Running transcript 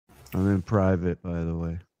I'm in private, by the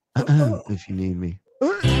way, if you need me.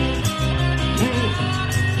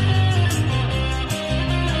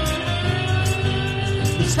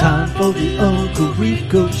 It's time for the Uncle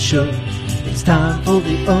Rico Show. It's time for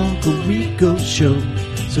the Uncle Rico Show.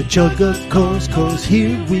 So chug a course,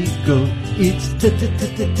 here we go. It's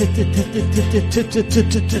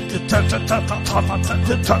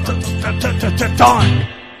time.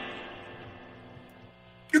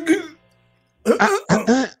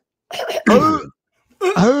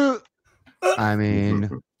 I mean,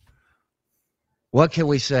 what can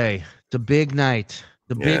we say? It's a big night,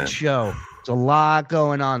 the big show. It's a lot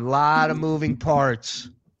going on, a lot of moving parts,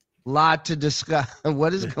 a lot to discuss.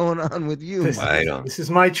 What is going on with you? This is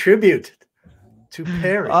my tribute to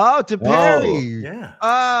Perry. Oh, to Perry. Oh, yeah.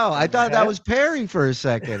 Oh, I thought that was Perry for a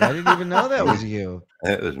second. I didn't even know that was you.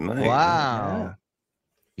 That was mine. Wow. Yeah.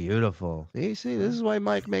 Beautiful. You see, this is why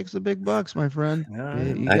Mike makes the big bucks, my friend.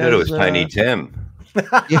 I thought it was Tiny Tim.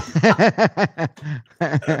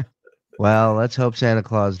 Well, let's hope Santa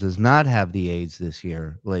Claus does not have the AIDS this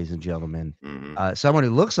year, ladies and gentlemen. Someone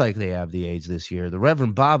who looks like they have the AIDS this year, the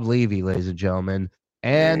Reverend Bob Levy, ladies and gentlemen,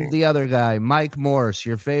 and the other guy, Mike Morse,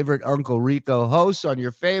 your favorite Uncle Rico host on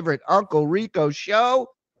your favorite Uncle Rico show.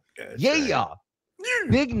 Right.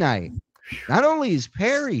 Big night. Not only is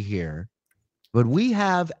Perry here, but we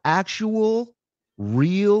have actual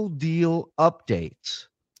real deal updates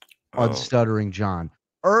on Stuttering John.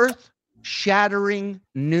 Earth-shattering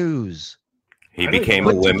news. He became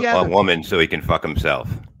a woman so he can fuck himself.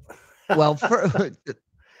 Well,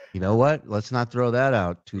 you know what? Let's not throw that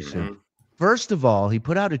out too soon. First of all, he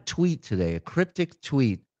put out a tweet today, a cryptic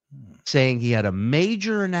tweet, saying he had a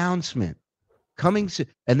major announcement coming soon.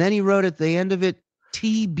 And then he wrote at the end of it,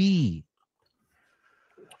 TB.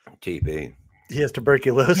 TB. He has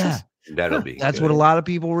tuberculosis. Yeah. That'll be That's good. what a lot of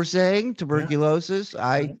people were saying, tuberculosis.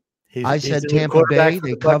 Yeah. I said Tampa Bay,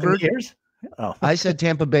 they covered. I said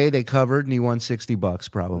Tampa Bay, they covered, and he won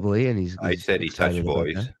 $60 probably. And I said he touched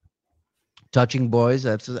boys. Touching boys,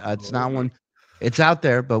 that's not one. It's out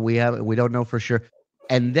there, but we don't know for sure.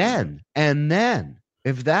 And then,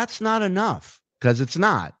 if that's not enough, because it's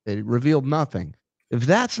not, it revealed nothing. If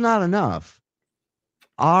that's not enough,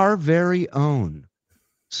 our very own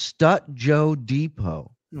Stut Joe Depot.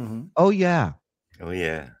 Oh yeah.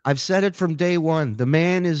 I've said it from day one. The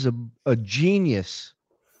man is a genius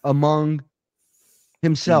among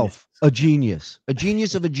himself. A genius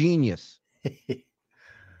of a genius.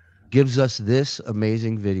 Gives us this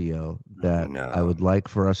amazing video that I would like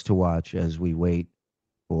for us to watch as we wait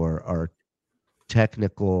for our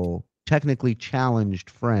technically challenged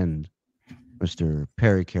friend, Mr.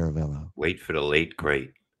 Perry Caravello. Wait for the late,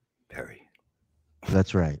 great Perry.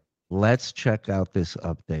 That's right. Let's check out this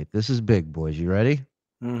update. This is big, boys. You ready?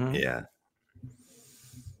 Yeah.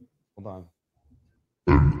 Hold on.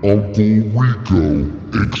 An Uncle Rico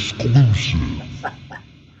exclusive.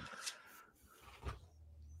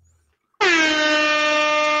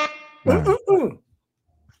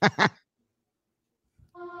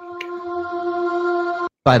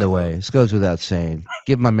 By the way, this goes without saying.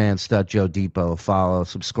 Give my man Stut Joe Depot a follow.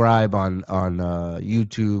 Subscribe on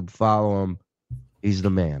YouTube. Follow him. He's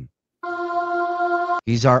the man.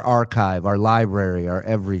 He's our archive, our library, our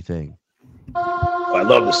everything. I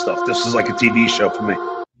love this stuff. This is like a TV show for me.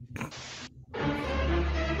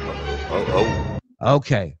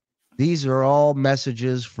 Okay. These are all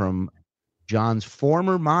messages from John's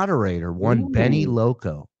former moderator, one Benny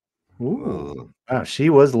Loco. Ooh. Wow, she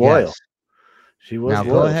was loyal. Yes. She was now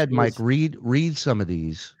loyal. go ahead, Mike. Read some of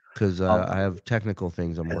these because I have technical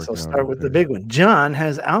things I'm working on. So start with the big one. John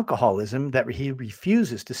has alcoholism that he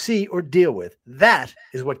refuses to see or deal with. That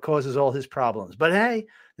is what causes all his problems. But hey,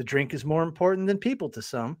 the drink is more important than people to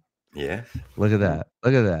some. Yeah. Look at that.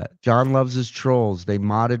 Look at that. John loves his trolls. They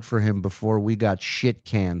modded for him before we got shit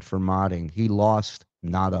canned for modding. He lost,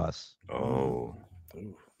 not us. Oh.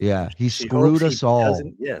 Yeah. He screwed us all.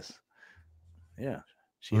 Yes. Yeah.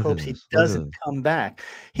 She hopes he doesn't come back.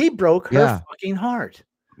 He broke her fucking heart.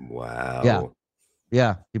 Wow. Yeah.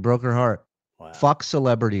 Yeah. He broke her heart. Wow. Fuck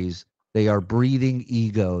celebrities. They are breathing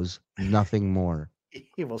egos, nothing more.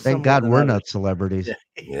 Thank God we're not celebrities.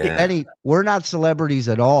 Yeah. We're not celebrities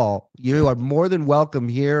at all. You are more than welcome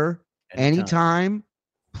here anytime.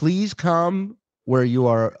 Please come where you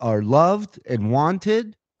are loved and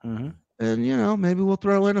wanted. And, maybe we'll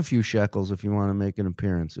throw in a few shekels if you want to make an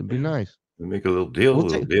appearance. It'd be nice. We'll make a little deal.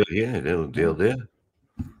 Little deal there.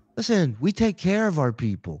 Listen, we take care of our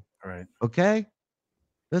people. Right. Okay?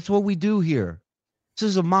 That's what we do here. This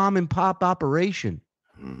is a mom and pop operation.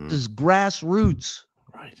 This is grassroots.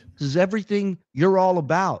 Right. This is everything you're all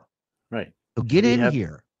about. Right. So get in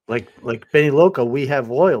here. like Benny Loco, we have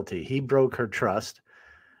loyalty. He broke her trust.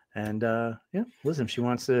 And yeah, listen, if she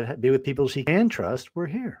wants to be with people she can trust, we're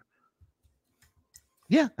here.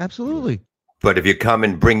 Yeah, absolutely. But if you come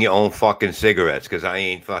and bring your own fucking cigarettes, because I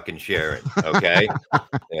ain't fucking sharing, okay?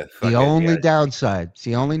 Yeah, The only downside. It's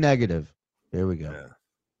the only negative. There we go. Yeah.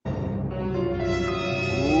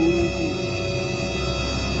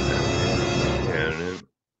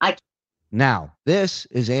 Now, this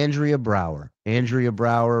is Andrea Brower. Andrea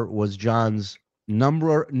Brower was John's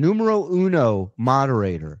numero uno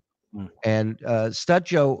moderator. And Stud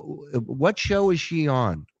Joe, what show is she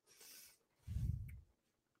on?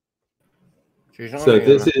 So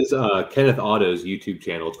this is Kenneth Otto's YouTube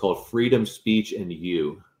channel. It's called Freedom, Speech, and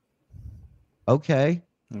You. Okay.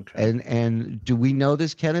 And do we know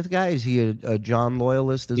this Kenneth guy? Is he a John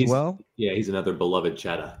loyalist as well? Yeah, he's another beloved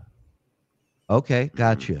Cheddar. Okay,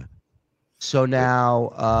 gotcha. So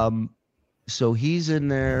now, so he's in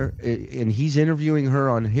there and he's interviewing her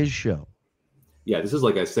on his show. Yeah, this is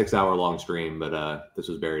like a 6-hour-long stream, but this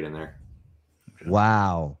was buried in there.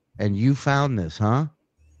 Wow. And you found this, huh?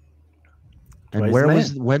 And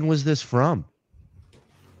when was this from?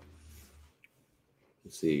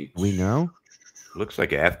 Let's see. We know? Looks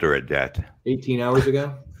like after a death. 18 hours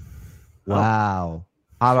ago. Wow.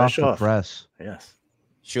 Hot off the press. Yes.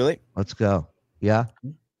 Shuli? Let's go. Yeah.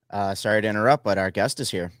 Sorry to interrupt, but our guest is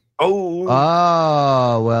here.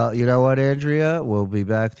 Oh, well, you know what, Andrea? We'll be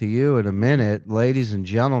back to you in a minute. Ladies and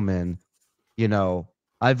gentlemen, you know,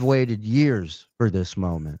 I've waited years for this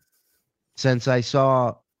moment. Since I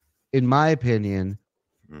saw, in my opinion,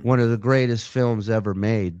 one of the greatest films ever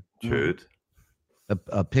made. Truth.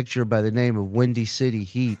 A picture by the name of Windy City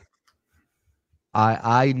Heat.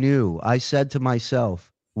 I said to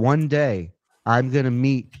myself, one day I'm going to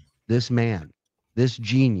meet this man, this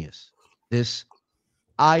genius, this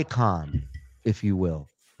icon, if you will.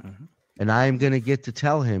 And I am going to get to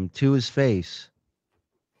tell him to his face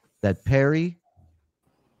that, Perry,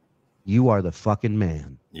 you are the fucking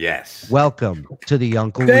man. Yes. Welcome to the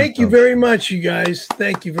Uncle Thank Rico you very much, you guys.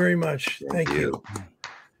 Thank you very much. Thank you.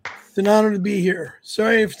 It's an honor to be here.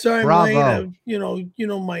 Sorry I'm late. You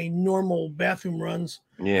know my normal bathroom runs.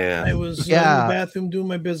 Yeah. I was in the bathroom doing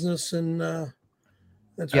my business, and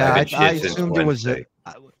that's right. I assumed it was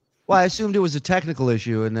I assumed it was a technical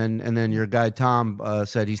issue, and then your guy Tom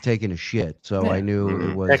said he's taking a shit, so I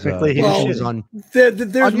knew it was technically issues on. There's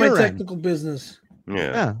on my your technical business.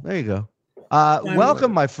 Yeah, there you go.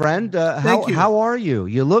 Welcome, my friend. How are you?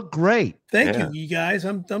 You look great. Thank you, you guys.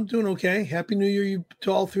 I'm doing okay. Happy New Year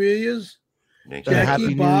to all three of you. Jackie,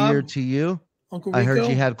 Happy Bob, New Year to you. Uncle Rico. I heard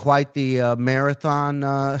you had quite the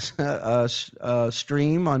marathon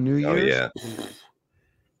stream on New Year's. Oh yeah.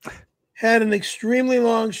 Had an extremely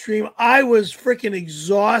long stream. I was freaking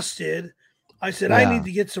exhausted. I said, I need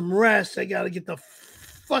to get some rest. I got to get the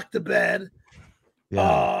fuck to bed.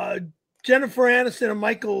 Yeah. Jennifer Aniston and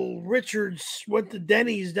Michael Richards went to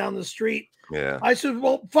Denny's down the street. Yeah. I said,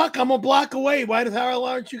 well, fuck, I'm a block away. Why the hell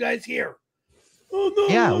aren't you guys here? Oh,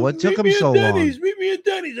 no. Yeah, what took them so long? Meet me at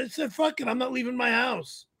Denny's. I said, fuck it, I'm not leaving my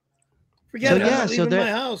house. Forget it, I'm not leaving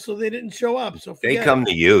my house. So they didn't show up. So they come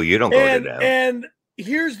to you. You don't go to them. And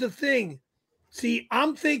here's the thing. See,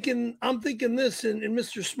 I'm thinking this in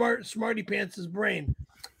Mr. Smarty Pants' brain.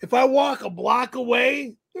 If I walk a block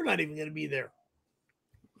away, they're not even going to be there.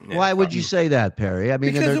 Yeah, why would you say that, Perry? I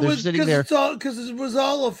mean, they're sitting there because it was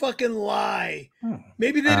all a fucking lie.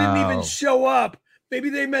 Maybe they didn't even show up. Maybe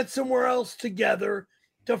they met somewhere else together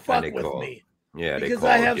to fuck with me. Yeah, because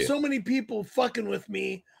I have so many people fucking with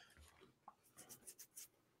me.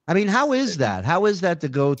 I mean, how is that? How is that to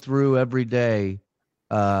go through every day,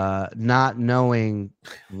 not knowing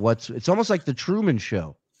it's almost like the Truman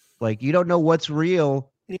Show. Like you don't know what's real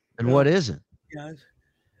and what isn't. Yeah,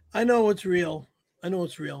 I know what's real.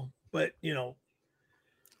 But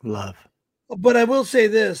love. But I will say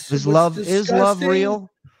this: is love real?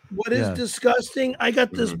 What is disgusting? I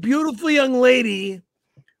got this beautiful young lady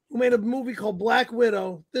who made a movie called Black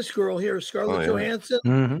Widow. This girl here, Scarlett Johansson.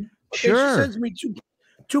 Mm-hmm. Okay, sure. She sends me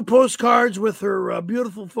two postcards with her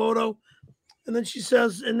beautiful photo, and then she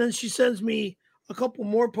sends me a couple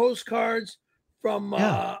more postcards from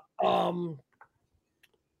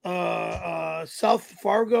South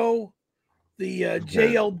Fargo. The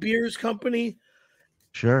JL Beers Company.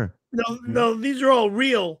 Sure. No, these are all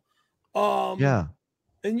real.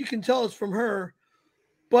 And you can tell it's from her.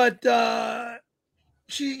 But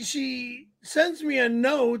she sends me a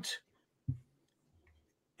note,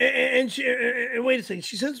 and wait a second.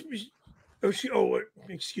 She sends me.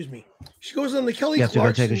 Excuse me. She goes on the Kelly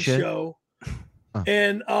Clarkson show,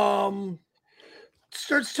 and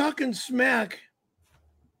starts talking smack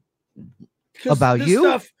 'Cause About this you?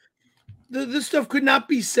 Stuff, this stuff could not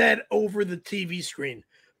be said over the TV screen.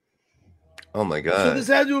 Oh my god! So this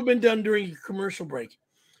had to have been done during a commercial break.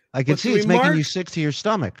 I can But see the it's making you remark- sick to your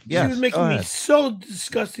stomach. She Yes, was go making me ahead. so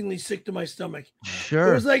disgustingly sick to my stomach. It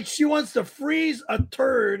Sure. was like she wants to freeze a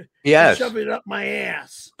turd Yes. and shove it up my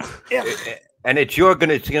ass. Ugh. And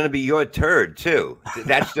it's gonna be your turd too.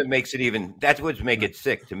 That's what makes it even. That's what's make it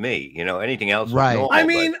sick to me. You know, anything else? is Right. normal, I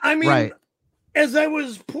mean, Right. as I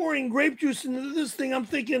was pouring grape juice into this thing, I'm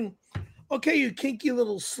thinking, okay, you kinky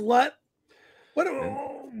little slut.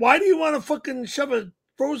 Why do you want to fucking shove a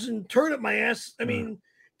frozen turd up my ass? I mean,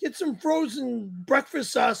 get some frozen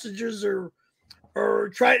breakfast sausages or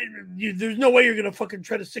try. There's no way you're gonna fucking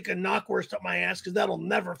try to stick a knockwurst up my ass because that'll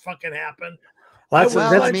never fucking happen.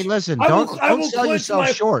 Well, I mean, listen, don't sell clench yourself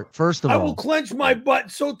short. First of I all, will clench my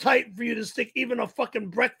butt so tight for you to stick even a fucking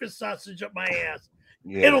breakfast sausage up my ass.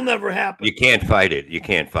 Yeah. It'll never happen. You can't fight it. You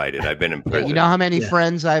can't fight it. I've been in prison. you know how many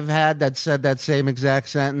friends I've had that said that same exact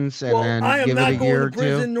sentence, and then I am give not it a going year to or two.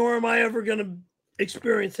 prison, nor am I ever going to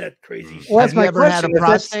experience that crazy shit. Well, Have you ever had a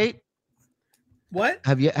prostate? What?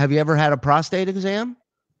 Have you ever had a prostate exam?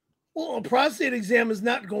 Well, a prostate exam is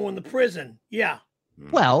not going to prison. Yeah.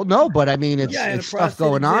 Well, no, but I mean, it's Yeah, I had a stuff prostate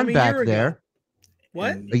going exam on a back year ago. there.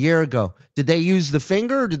 What? A year ago, did they use the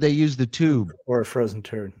finger or did they use the tube or a frozen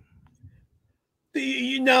turd?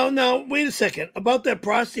 No, wait a second. About that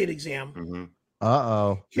prostate exam. Mm-hmm.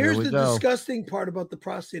 Uh-oh. Here's Here we the go. disgusting part about the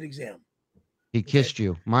prostate exam. He kissed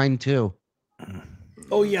you. Mine too.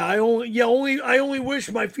 Oh yeah, I only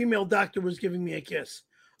wish my female doctor was giving me a kiss.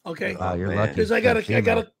 Okay. Wow, you're lucky. Because I got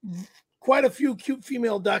Female. quite a few cute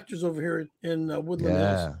female doctors over here in Woodland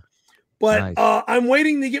Yeah. Hills. But Nice. I'm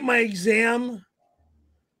waiting to get my exam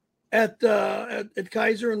at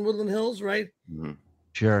Kaiser in Woodland Hills, right? Mm-hmm.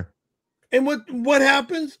 Sure. And what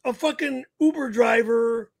happens? A fucking Uber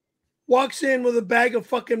driver walks in with a bag of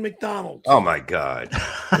fucking McDonald's. Oh my god!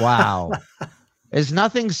 Wow. Is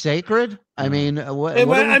nothing sacred? I mean, what And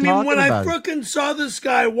are we I mean, talking when I about? fucking saw this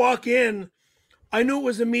guy walk in, I knew it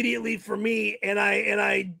was immediately for me, and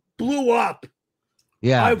I blew up.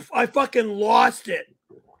 Yeah. I fucking lost it.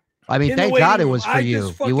 I mean, in the thank waiting God it room, was for I you.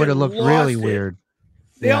 just You would have fucking looked really lost it. weird.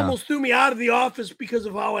 They Yeah. almost threw me out of the office because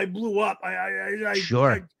of how I blew up.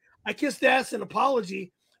 Sure. I kissed ass an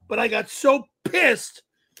apology, but I got so pissed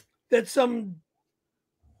that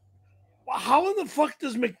how in the fuck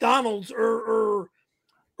does McDonald's or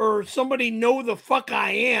somebody know the fuck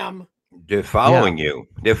I am They're following you.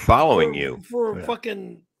 They're following you. for a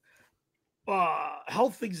fucking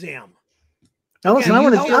health exam? Now, listen, Yeah, I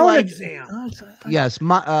you want feel to. like- exam. Yes,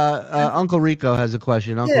 my Uncle Rico has a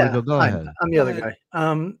question. Uncle Yeah, Rico, go hi, ahead. I'm the other Go guy.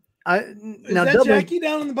 ahead. Is Now that Dublin. Jackie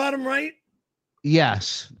down in the bottom right?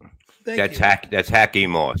 Yes. Thank That's you. That's Hacky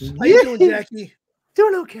Moss. How you doing, Jackie?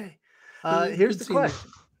 Doing okay. Good- Here's good the seeing you.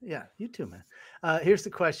 question. Yeah, you too, man. Here's the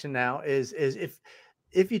question now: is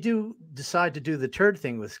if you do decide to do the turd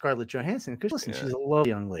thing with Scarlett Johansson, because listen, she's a lovely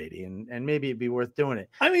young lady, and maybe it'd be worth doing it.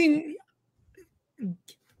 I mean,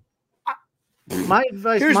 My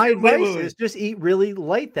advice, Wait, wait. is just eat really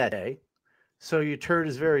light that day, so your turd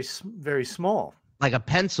is very small. Like a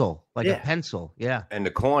pencil. Like a Yeah. pencil. Yeah. And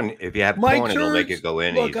the corn, if you have my corn, it'll make turds- it go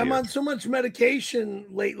in Look, easier. I'm on so much medication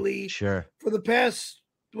lately Sure. for the past,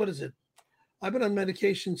 what is it? I've been on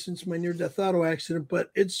medication since my near-death auto accident,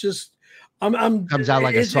 but it's just, I'm Comes out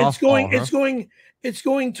like a it's softball, it's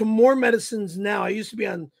going to more medicines now. I used to be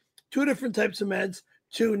on 2 different types of meds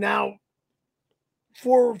to now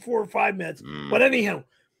 4 or 5 meds. But anyhow,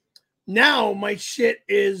 now my shit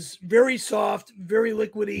is very soft, very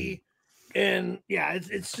liquidy, and yeah,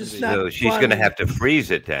 it's just not. So she's fun. gonna have to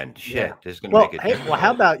freeze it then. Shit, Yeah. this is gonna Well, make it. hey, difficult.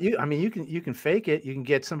 how about you? I mean, you can fake it. You can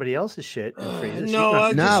get somebody else's shit and freeze it. No,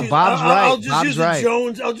 I'll No, just use, Bob's I'll right. just Bob's use right. a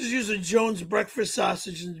Jones. I'll just use a Jones breakfast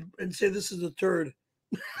sausage and say this is a turd.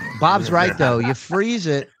 Bob's right though. You freeze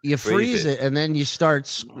it, Freeze freeze it. it, and then you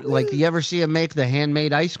start like you ever see him make the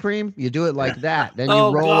handmade ice cream? You do it like that. Then you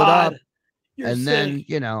Oh, roll God. it up, You're and sick.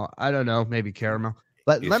 then I don't know, maybe caramel.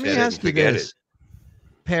 But You let me said it ask and you forget this,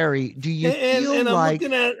 Perry. Do you and, feel and I'm like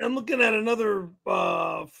looking at another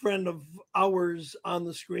friend of ours on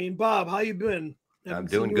the screen. Bob, how you been? I'm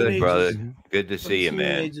Haven't doing seen you in good, brother. ages. Good to Haven't see you, seen in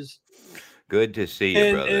man. ages. Good to see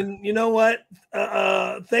you, brother. And you know what?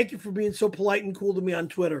 Thank you for being so polite and cool to me on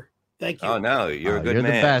Twitter. Thank you. Oh no, you're a good you're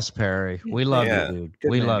man. the best, Perry. We love Yeah. you, dude.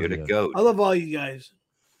 Good We man. love You're you. the goat. I love all you guys.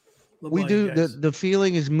 Love We all do. you guys. The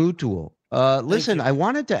feeling is mutual. Listen, you. I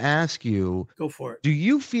wanted to ask you. Go for it. Do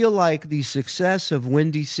you feel like the success of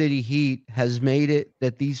Windy City Heat has made it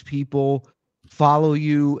that these people follow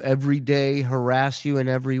you every day, harass you in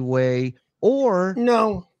every way, or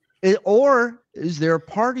No. is there a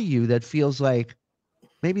part of you that feels like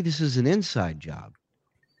maybe this is an inside job?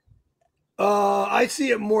 I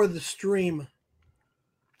see it more the stream.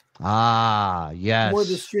 Ah, yes. More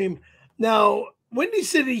the stream. Now, Windy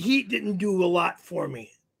City Heat didn't do a lot for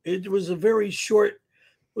me. It was a very short.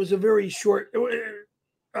 I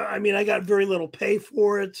mean, I got very little pay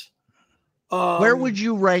for it. Where would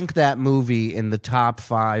you rank that movie in the top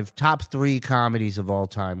 3 comedies of all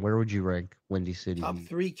time? Where would you rank Windy City? Top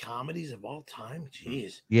 3 comedies of all time?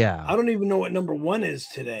 Jeez. Yeah. I don't even know what number 1 is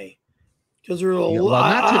today. Because there are a well,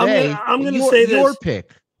 lot. not today. I'm going to say this.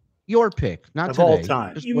 Your pick, not of today. all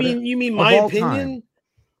time. You mean my opinion?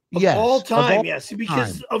 Yes. Of all time, of all yes.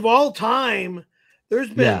 Because time. of all time, there's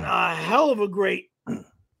been a hell of a great.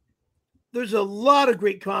 There's a lot of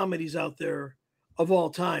great comedies out there of all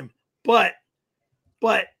time, but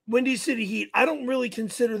Windy City Heat, I don't really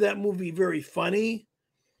consider that movie very funny.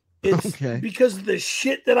 It's because of the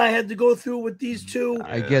shit that I had to go through with these two.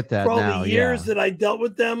 I get that for all now, the years that I dealt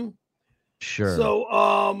with them. Sure.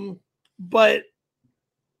 So, but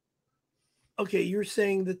okay, you're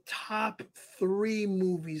saying the top 3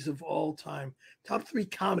 movies of all time, top 3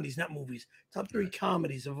 comedies, not movies, top 3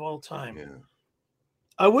 comedies of all time. Yeah.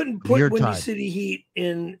 I wouldn't put Windy City Heat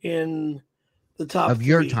in the top of 3.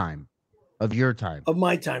 your time. Of your time. Of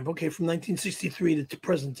my time. Okay, from 1963 to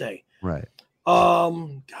present day. Right.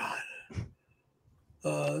 God.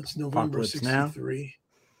 It's November 63.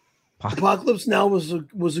 Apocalypse Now was a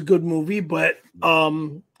good movie, but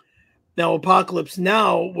now Apocalypse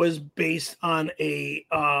Now was based on a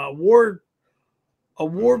war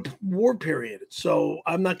period. So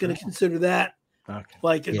I'm not going to consider that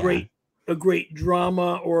like a great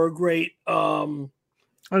drama or a great I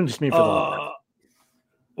just mean for the laughs.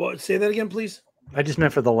 What? Say that again, please. I just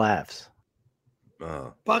meant for the laughs.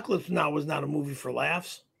 Apocalypse Now was not a movie for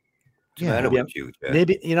laughs. Maybe I'm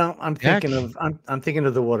thinking of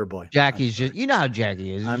the Waterboy. Jackie's just how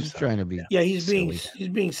Jackie is. He's just trying to be. Yeah, he's being silly. He's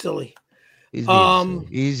being silly.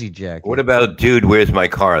 Easy, Jackie. What about Dude, Where's My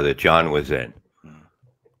Car that John was in?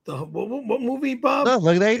 What movie, Bob? Oh,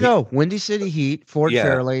 look, there you go. Windy City Heat, Fort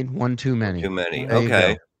Fairlane, One Too Many. Too many. There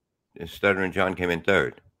Okay. Stuttering John came in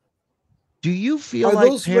 3rd. Do you feel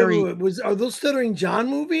like Perry? Are those Stuttering John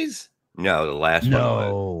movies? No, the last one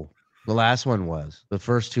was. The last one was. The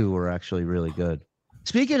first 2 were actually really good.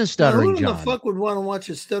 Speaking of Stuttering John, who the fuck would want to watch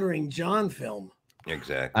a Stuttering John film?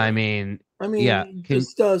 Exactly. I mean, yeah.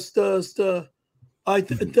 I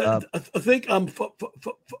think I'm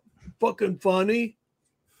fucking funny.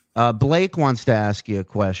 Blake wants to ask you a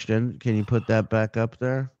question. Can you put that back up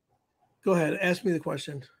there? Go ahead. Ask me the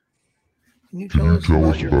question. Can you tell us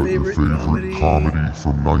about your favorite comedy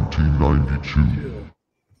from 1992?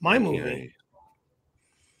 My movie.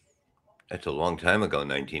 That's a long time ago,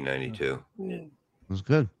 1992. It was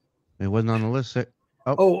good. It wasn't on the list.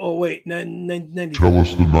 Oh, wait. 92. Tell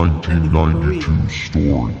us the 1992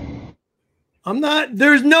 story. I'm not.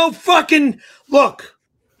 There's no fucking. Look.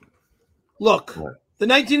 What? The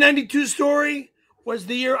 1992 story was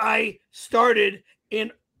the year I started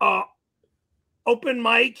in open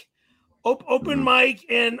mic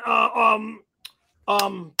and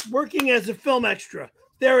working as a film extra.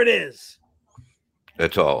 There it is.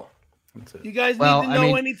 That's all. You guys need to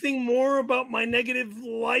know anything more about my negative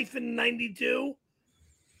life in 92?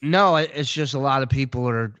 No, it's just a lot of people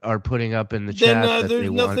are putting up in the chat. Then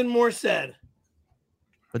there's nothing more said.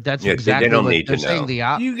 But that's exactly they don't what need they're to saying.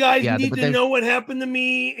 know. You guys need to know what happened to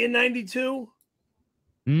me in 92?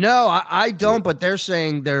 No, I don't. But they're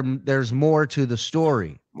saying there's more to the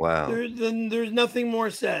story. Wow. There's nothing more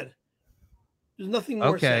said. There's nothing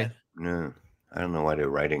more said. No, I don't know why they're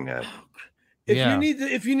writing that.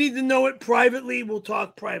 If you need to know it privately, we'll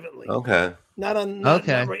talk privately. Okay. Not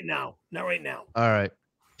right now. Not right now. All right.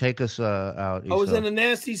 Take us out. I was in a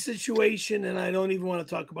nasty situation, and I don't even want to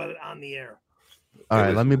talk about it on the air. All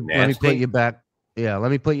right, let me put you back. Yeah,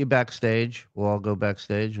 let me put you backstage. We'll all go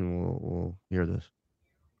backstage, and we'll hear this.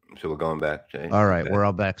 So we're going backstage. All right, we're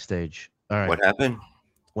all backstage. All right. What happened?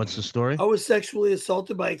 What's the story? I was sexually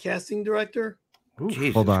assaulted by a casting director.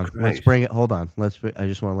 Hold on. Christ. Let's bring it. Hold on. I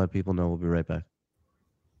just want to let people know we'll be right back.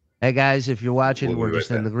 Hey guys, if you're watching, we're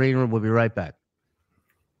just in the green room. We'll be right back.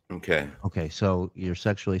 Okay. Okay. So you're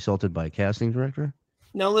sexually assaulted by a casting director?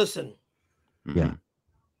 Now listen. Yeah.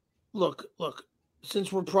 Look.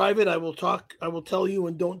 Since we're private, I will tell you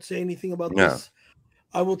and don't say anything about this.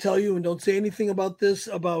 I will tell you and don't say anything about this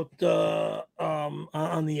on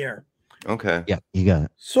the air. Okay. Yeah, you got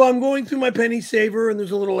it. So I'm going through my penny saver, and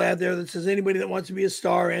there's a little ad there that says, anybody that wants to be a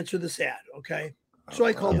star, answer this ad. Okay. So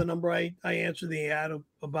I called the number. I answered the ad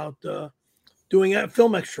about doing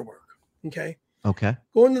film extra work. Okay. Okay.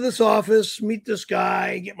 Go into this office, meet this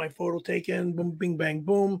guy, get my photo taken, boom, bing, bang,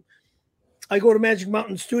 boom. I go to Magic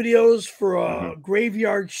Mountain Studios for a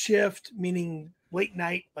graveyard shift, meaning late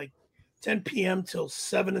night, like 10 p.m. till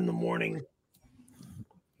 7 in the morning.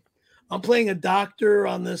 I'm playing a doctor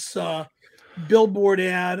on this billboard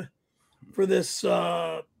ad for this.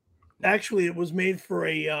 Actually, it was made for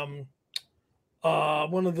a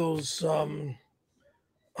one of those.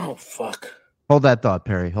 Oh fuck! Hold that thought,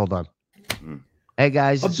 Perry. Hold on. Hey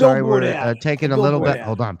guys, sorry we're taking a little bit.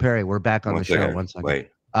 Hold on, Perry. We're back on the show. 1 second. Wait.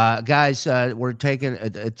 Guys, we're taking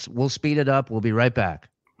it's. We'll speed it up. We'll be right back.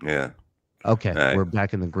 Yeah. Okay, we're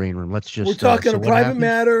back in the green room. Let's just. We're talking a private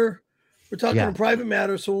matter. We're talking a private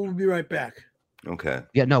matter, so we'll be right back. Okay.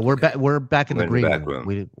 Yeah, no, we're back. We're back in the green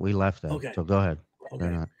room. We left that. Okay. So go ahead.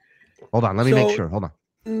 Okay. Hold on. Let me make sure. Hold on.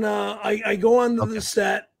 No, I go on to the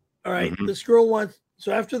set. All right. This girl wants.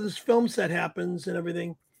 So after this film set happens and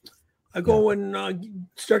everything, I go and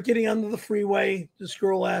start getting onto the freeway. This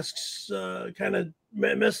girl asks, kind of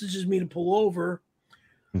messages me to pull over.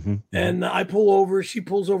 And I pull over. She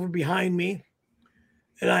pulls over behind me.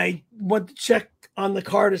 And I went to check on the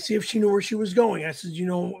car to see if she knew where she was going. I said, you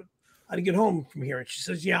know how to get home from here? And she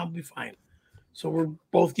says, yeah, I'll be fine. So we're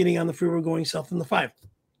both getting on the freeway going south in the 5.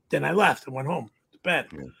 Then I left and went home to bed.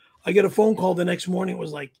 Yeah. I get a phone call the next morning. It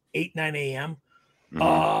was like 8, 9 a.m.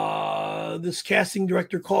 This casting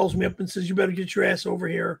director calls me up and says, you better get your ass over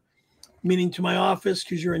here, meaning to my office,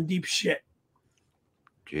 because you're in deep shit.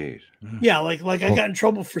 Jeez. Yeah, like I got in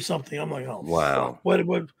trouble for something. I'm like, oh, wow.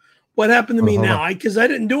 Fuck. What happened to me now? Because I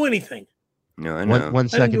didn't do anything. No, I know. One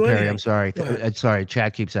second, Perry. I'm sorry. Sorry,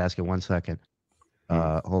 chat keeps asking. 1 second.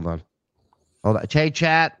 Hold on. Hey,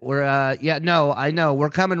 chat. We're I know. We're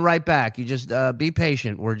coming right back. You just be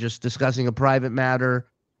patient. We're just discussing a private matter.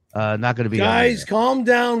 Not going to be. Guys, calm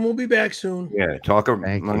down. We'll be back soon. Yeah, talk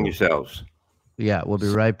among yourselves. Yeah, we'll be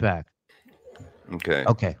right back. Okay.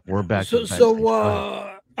 Okay, we're back.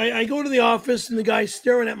 I go to the office and the guy's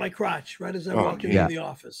staring at my crotch right as I'm walking into the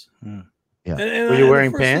office. Yeah. And were you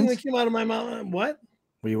wearing pants? That came out of my mouth. What?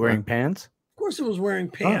 Were you wearing pants? Of course, I was wearing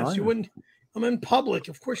pants. You wouldn't. I'm in public.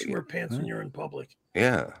 Of course, you wear pants when you're in public.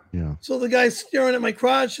 Yeah. Yeah. So the guy's staring at my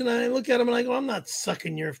crotch, and I look at him and I go, "I'm not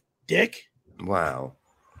sucking your dick." Wow.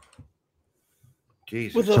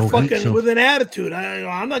 Jesus. With with an attitude.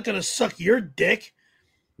 I'm not going to suck your dick.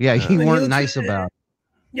 Yeah, you weren't nice about it.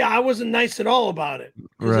 Yeah, I wasn't nice at all about it.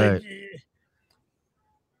 Right.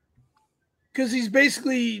 Because he's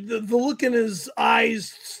basically the look in his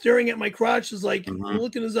eyes, staring at my crotch is like the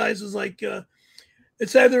look in his eyes is like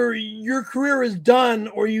it's either your career is done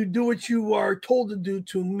or you do what you are told to do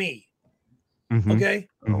to me. Okay.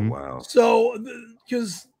 Oh wow. So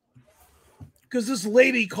because this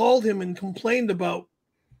lady called him and complained about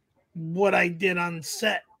what I did on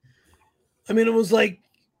set. I mean, it was like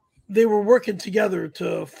they were working together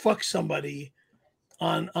to fuck somebody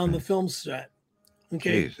on the film set.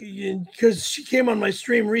 Okay, because she came on my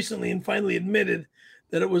stream recently and finally admitted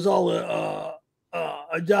that it was all a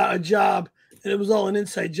job, and it was all an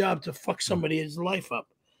inside job to fuck somebody's life up.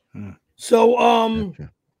 So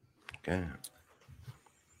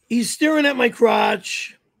he's staring at my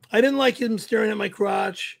crotch. I didn't like him staring at my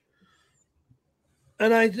crotch,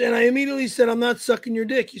 and I immediately said, "I'm not sucking your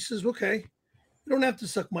dick." He says, "Okay, you don't have to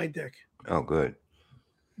suck my dick." Oh, good.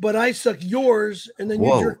 But I suck yours, and then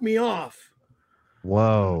you jerk me off.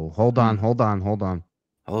 Whoa. Hold on.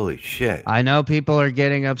 Holy shit. I know people are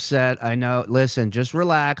getting upset. I know. Listen, just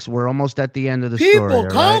relax. We're almost at the end of the story. People,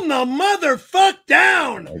 calm the motherfuck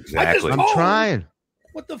down. Exactly. I'm trying.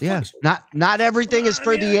 What the fuck? Yeah. Not everything is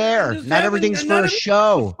for the air. Not everything's for a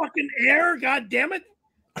show. Fucking air. God damn it.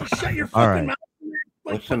 Shut your fucking mouth.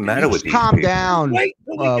 What's the matter with you? Calm down. Wait,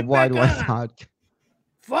 why do I not?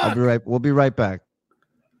 Fuck. We'll be right back.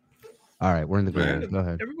 All right, we're in the green. Go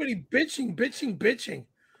ahead. Everybody bitching.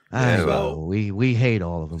 We hate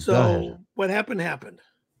all of them. So what happened?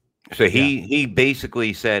 So he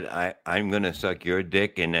basically said, I'm gonna suck your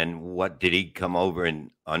dick, and then what did he come over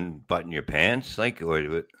and unbutton your pants, like,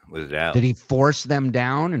 or was it out? Did he force them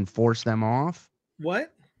down and force them off?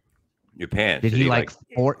 What? Your pants? Did he like?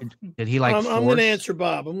 Did he like? I'm gonna answer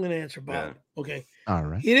Bob. Yeah. Okay. All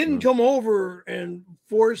right. He didn't come over and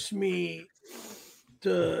force me.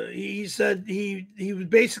 He said he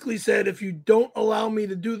basically said, if you don't allow me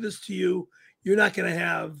to do this to you, you're not going to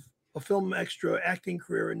have a film extra acting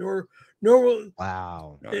career, nor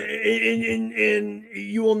wow, and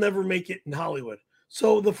you will never make it in Hollywood.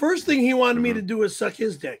 So the first thing he wanted me to do is suck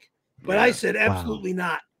his dick, but I said absolutely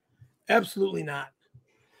not. So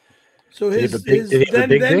Did he have a big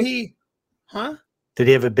dick? Huh? Did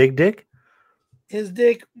he have a big dick? his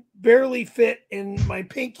dick barely fit in my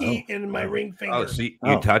pinky and in my ring finger. Oh, so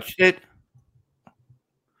you touched it?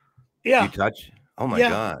 Yeah. You touched? Oh my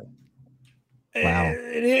God. Wow.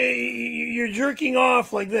 And you're jerking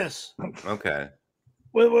off like this. Okay.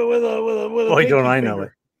 With a Boy, don't I finger. know it.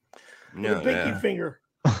 With a pinky finger.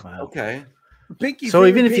 Wow. Okay. Pinky So finger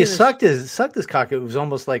even if you penis. sucked his cock, it was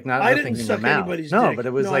almost like I nothing didn't in your suck mouth. anybody's No, dick. but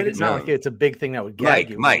it was No, like I it's not didn't. like it's a big thing that would gag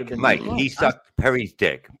you. It would have been- Mike, he sucked Perry's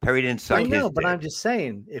dick. Perry didn't suck I know, his but dick. I'm just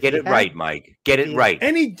saying. If Get you it had- right, Mike. Get it right.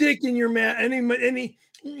 Any dick in your man,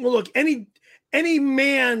 any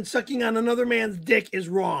man sucking on another man's dick is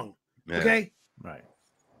wrong. Yeah. Okay. Right.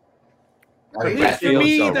 I think At least that for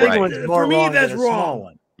me, feels so big right. one's more for me, wrong that's than a small wrong.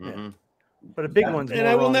 one. Mm-hmm. But a big one's And more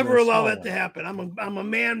I will wrong never than a allow small that one. to happen. I'm a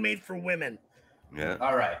man made for women. Yeah.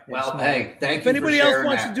 All right. Well, small. hey, thank If you anybody for else sharing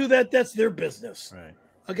wants that. to do that, that's their business. Right.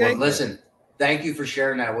 Okay. Well, listen, thank you for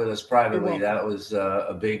sharing that with us privately. You're That was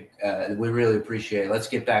a big. We really appreciate it. Let's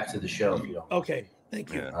get back to the show, if you don't. Okay.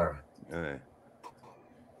 Thank you. Yeah. All right. All right.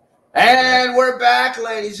 And we're back,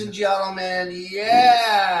 ladies and gentlemen.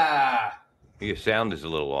 Yeah. Your sound is a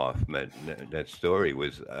little off, but that story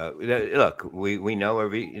was. Look, we know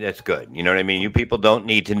that's good. You know what I mean. You people don't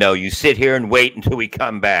need to know. You sit here and wait until we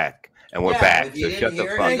come back, and we're Yeah, back. if you So didn't shut the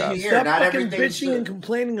hear it, fuck you up. hear Stop not fucking everything's bitching and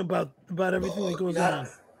complaining about everything that goes on.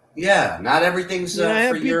 Yeah, not everything's I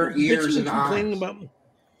have for your people ears bitching and complaining eyes. about.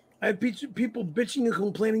 I have people bitching and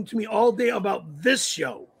complaining to me all day about this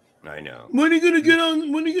show. I know. When are you gonna get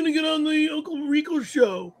on? When are you gonna get on the Uncle Rico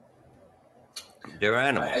show? They're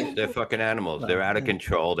animals. They're fucking animals. They're out of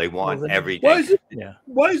control. They want then- everything.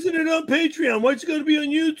 Why isn't it on Patreon? Why is it going to be on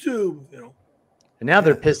YouTube? You know. And now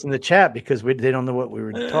they're pissed in the chat because they don't know what we were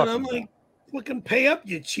And talking I'm about. like, fucking pay up,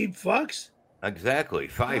 you cheap fucks. Exactly.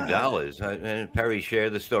 $5. And Perry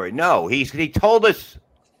shared the story. No, he told us.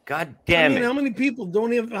 God damn it. How many people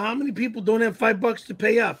don't have $5 to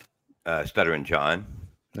pay up? Stuttering John.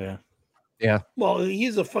 Yeah. Yeah. Well,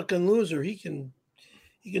 he's a fucking loser. He can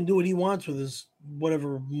do what he wants with his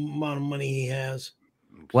whatever amount of money he has.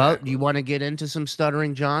 Well, you want to get into some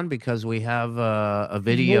Stuttering John because we have a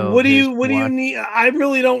video. Well, what do you need? I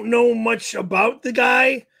really don't know much about the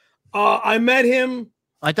guy. I met him.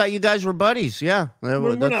 I thought you guys were buddies. Yeah,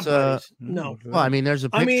 We're not buddies. No. Well, I mean, there's a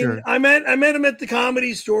picture. I met him at the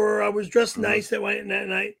Comedy Store. I was dressed nice that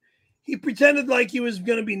night. He pretended like he was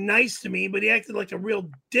going to be nice to me, but he acted like a real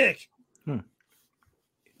dick.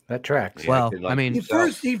 That tracks. Well, I mean, he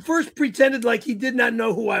first pretended like he did not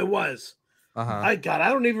know who I was. Uh-huh. I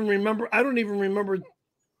don't even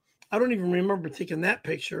remember taking that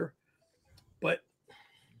picture. But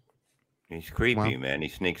he's creepy, man. He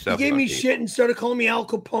sneaks up. He gave on me people. shit and started calling me Al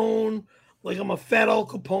Capone, like I'm a fat Al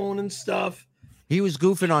Capone and stuff. He was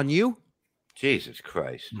goofing on you? Jesus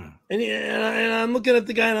Christ. And I'm looking at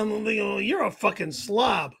the guy and I'm thinking, oh, you're a fucking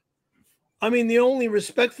slob. I mean, the only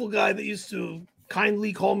respectful guy that used to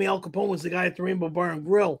kindly call me Al Capone was the guy at the Rainbow Bar and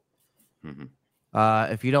Grill.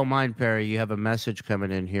 If you don't mind, Perry, you have a message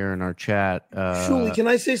coming in here in our chat. Julie, can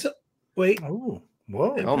I say something? Wait. Oh,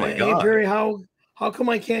 whoa. Oh my Hey, God. Perry, how come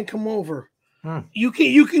I can't come over? You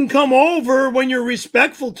can come over when you're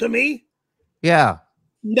respectful to me. Yeah.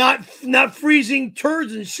 Not freezing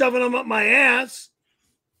turds and shoving them up my ass.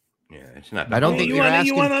 Yeah, it's not. I don't think you're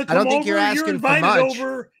asking. I don't think you're asking You're for invited much.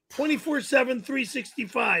 over 24/7,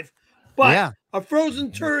 365. But Yeah. a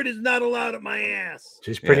frozen turd is not allowed at my ass.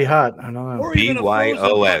 She's pretty hot. I don't know. Or even a frozen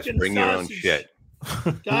BYOS. fucking Bring your own sausage. shit.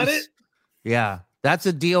 Got it? Yeah. That's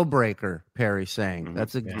a deal breaker, Perry's saying.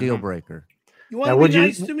 That's a deal breaker. You want Now, to would be you-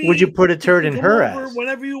 nice to me? would you put a turd can in come her over ass?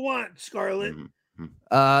 Whenever you want, Scarlett.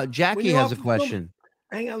 When Jackie you has a offer- question.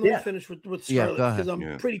 Hang on, let me finish with Yeah, Scarlett go ahead. because I'm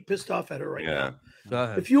Yeah. pretty pissed off at her right now. Go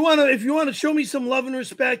ahead. If you want to show me some love and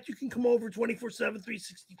respect, you can come over 24/7,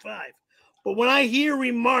 365. But when I hear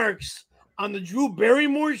remarks on the Drew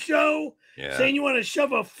Barrymore show Yeah. saying you want to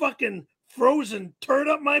shove a fucking frozen turd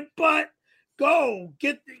up my butt, go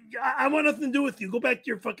get. I want nothing to do with you. Go back to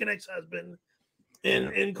your fucking ex-husband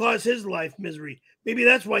and cause his life misery. Maybe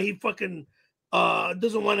that's why he fucking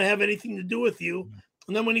doesn't want to have anything to do with you.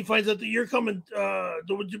 And then when he finds out that you're coming to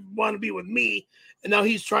want to be with me, and now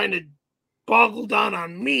he's trying to boggle down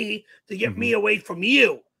on me to get me away from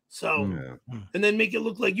you. So, and then make it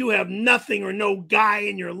look like you have nothing or no guy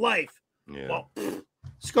in your life. Yeah. Well,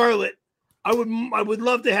 Scarlett, I would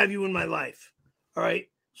love to have you in my life. All right.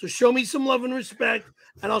 So show me some love and respect,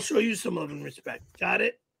 and I'll show you some love and respect. Got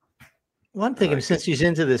it? Well, I'm thinking since she's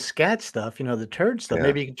into the scat stuff, the turd stuff, Yeah.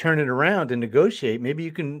 maybe you can turn it around and negotiate. Maybe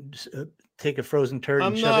you can take a frozen turd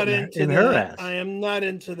I'm and not shove it into in that. her ass. I am not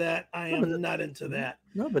into that. I am not into that.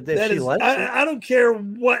 No, but That if she is, likes it. I don't care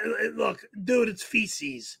what. Look, dude, it's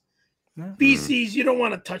feces. Feces, you don't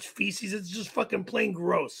want to touch feces. It's just fucking plain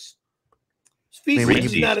gross. Feces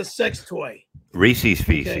is not a sex toy. Reese's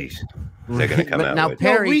feces. Okay. They're going to come out now, with.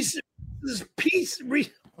 Perry, Reese's Pieces.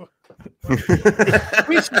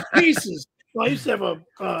 Well, I used to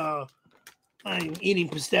have I'm eating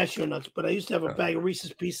pistachio nuts, but I used to have a bag of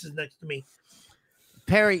Reese's Pieces next to me.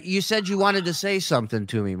 Perry, you said you wanted to say something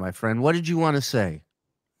to me, my friend. What did you want to say?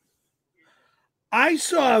 I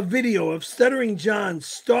saw a video of Stuttering John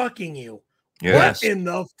stalking you. Yes. What in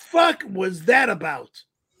the fuck was that about?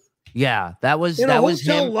 Yeah, that was in that a was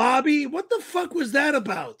hotel him. lobby. What the fuck was that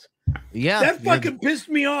about? Yeah, that fucking pissed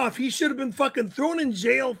me off. He should have been fucking thrown in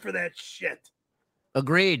jail for that shit.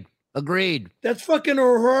 Agreed. That's fucking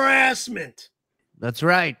harassment. That's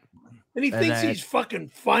right. And he thinks he's fucking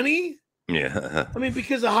funny. Yeah. I mean,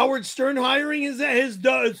 because of Howard Stern hiring his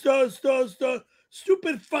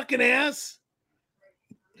stupid fucking ass.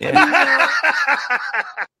 Yeah. I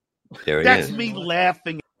mean, that's me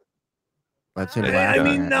laughing. That's him. I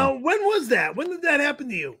mean, now when was that? When did that happen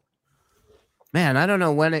to you? Man, I don't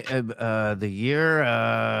know when the year.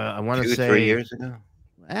 I want to say 3 years ago.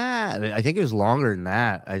 I think it was longer than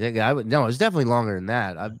that. It was definitely longer than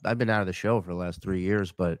that. I've been out of the show for the last 3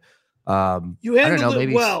 years, but you handled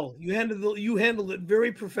it well. You handled it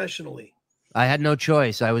very professionally. I had no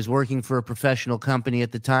choice. I was working for a professional company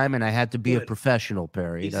at the time, and I had to be a professional,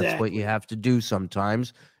 Perry. Exactly. That's what you have to do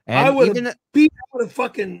sometimes. And I would have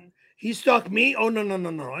fucking. He stalked me. Oh, no. I'm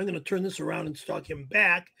going to turn this around and stalk him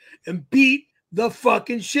back and beat the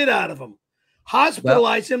fucking shit out of him.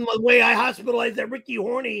 Hospitalize him the way I hospitalized that Ricky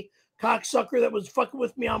Horny cocksucker that was fucking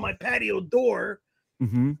with me on my patio door.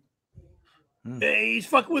 Mm-hmm. He's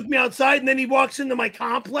fucking with me outside, and then he walks into my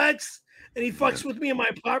complex, and he fucks with me in my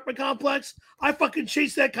apartment complex. I fucking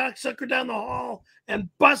chased that cocksucker down the hall and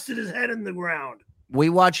busted his head in the ground. We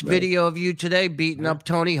watched video of you today beating up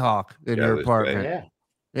Tony Hawk in your apartment.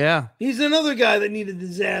 Yeah. He's another guy that needed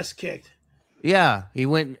his ass kicked. Yeah, he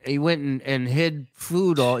went and hid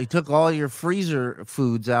food. He took all your freezer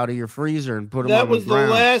foods out of your freezer and put them on the ground. That was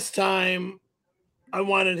the last time I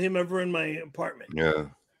wanted him ever in my apartment.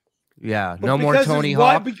 Yeah. No more Tony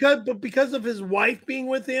Hawk. Because of his wife being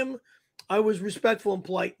with him, I was respectful and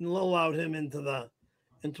polite and allowed him into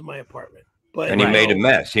my apartment. But he made a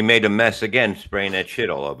mess. He made a mess again, spraying that shit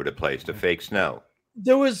all over the place, the fake snow.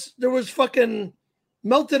 There was fucking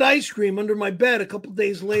melted ice cream under my bed a couple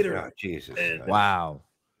days later. Oh, Jesus. And, wow.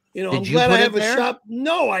 I'm glad I have a shop.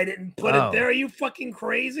 No, I didn't put it there. Are you fucking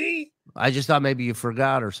crazy? I just thought maybe you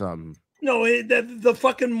forgot or something. No, the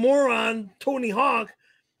fucking moron, Tony Hawk,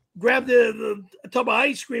 grabbed a tub of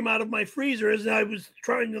ice cream out of my freezer as I was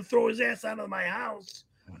trying to throw his ass out of my house.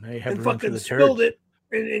 And fucking spilled it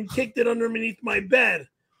and kicked it underneath my bed.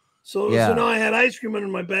 So now I had ice cream under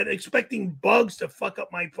my bed, expecting bugs to fuck up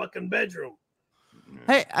my fucking bedroom.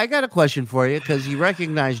 Hey, I got a question for you because you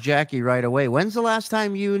recognized Jackie right away. When's the last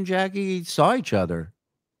time you and Jackie saw each other?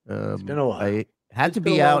 It's been a while. I had to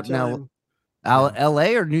be out now.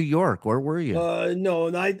 L.A. or New York? Where were you? No,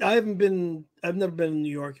 I haven't been. I've never been in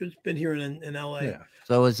New York. It's been here in L.A. Yeah.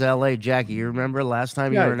 So it's L.A. Jackie, you remember last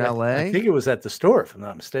time you were in L.A.? I think it was at the store, if I'm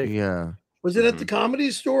not mistaken. Yeah. Was it at the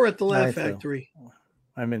Comedy Store or at the Laugh Factory?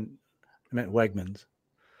 I meant Wegmans.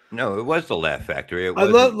 No, it was the Laugh Factory.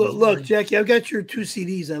 Look, Jackie, I've got your 2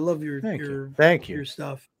 CDs. I love your Thank you. Your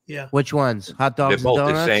stuff. Yeah. Which ones? Hot dogs They're both and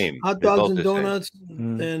donuts? the same. Hot dogs and donuts,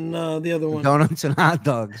 and the other one. Donuts and hot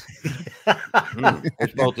dogs.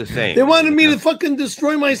 It's both the same. They wanted me to fucking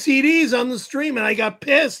destroy my CDs on the stream, and I got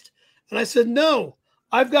pissed. And I said, no,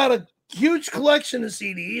 I've got a huge collection of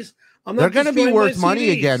CDs. They're going to be worth money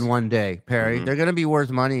again one day, Perry. They're going to be worth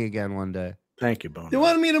money again one day. Thank you, Bono. They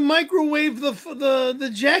wanted me to microwave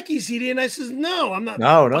the Jackie CD, and I says, no, I'm not.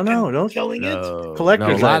 No, don't killing it.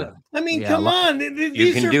 Collector's item. I mean, come on.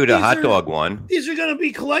 You can do the hot dog one. These are going to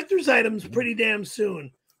be collector's items pretty damn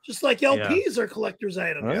soon, just like LPs are collector's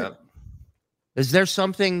items. Yeah. Is there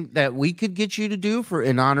something that we could get you to do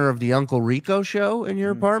in honor of the Uncle Rico show in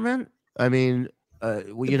your apartment? I mean,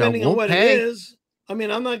 depending on what it is. I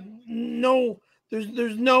mean, I'm not. No,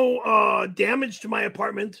 there's no damage to my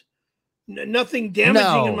apartment. Nothing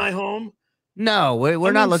damaging in my home. No,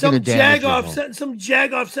 we're not looking to damage. Some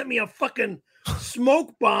jagoff sent me a fucking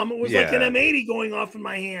smoke bomb. It was like an M80 going off in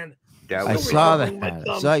my hand. I saw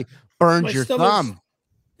that. So you burned your thumb.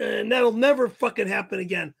 And that'll never fucking happen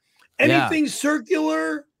again. Anything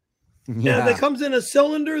circular that comes in a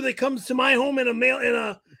cylinder that comes to my home in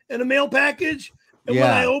a mail package. And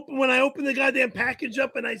when I open the goddamn package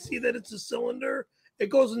up and I see that it's a cylinder, it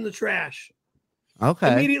goes in the trash.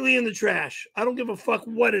 Okay. Immediately in the trash. I don't give a fuck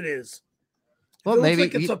what it is. Well, maybe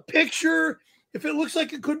like it's a picture If it looks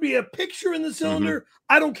like it could be a picture in the cylinder,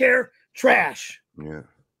 I don't care. Trash. Yeah.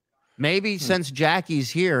 Maybe since Jackie's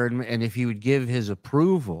here, and if he would give his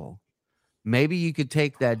approval, maybe you could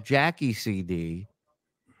take that Jackie CD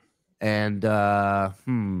and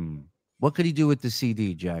what could he do with the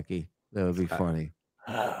CD, Jackie? That would be funny.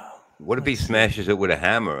 What if he smashes it with a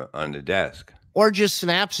hammer on the desk? Or just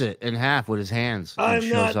snaps it in half with his hands. I'm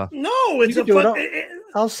shows not. off. No, it's a do fun.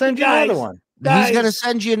 I'll send you Guys, another one. He's going to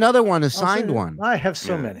send you another one, a signed one. I have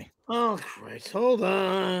so many. Oh Christ! Hold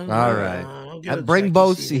on. All right. Bring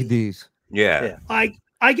both CDs. Yeah. I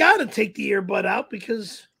gotta take the earbud out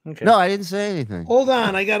because. Okay. No, I didn't say anything. Hold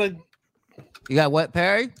on, I gotta. You got what,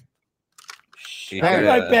 Perry? I'll be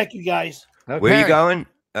right back, you guys. Okay. Where are you going?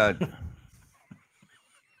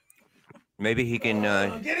 Maybe he can.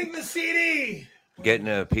 I'm getting the CD. Getting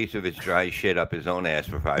a piece of his dry shit up his own ass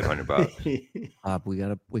for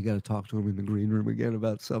 $500. We gotta talk to him in the green room again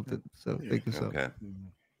about something. So think of something. Okay.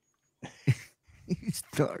 He's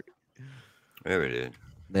dark. There it is.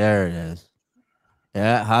 There it is.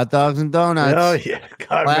 Yeah, hot dogs and donuts. Oh yeah,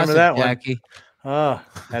 God, Classic, remember that one, Jackie. Oh,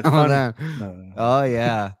 that's Hold funny. on. No. Oh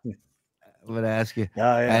yeah. I'm gonna ask you,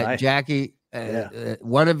 Jackie.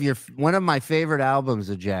 One of my favorite albums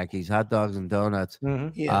of Jackie's, Hot Dogs and Donuts.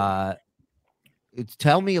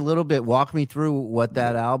 Tell me a little bit. Walk me through what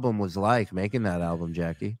that album was like, making that album,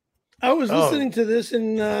 Jackie. I was listening to this,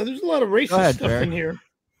 and there's a lot of racist stuff in here.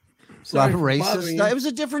 A lot of racist stuff. It was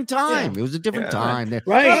a different time. It was a different time.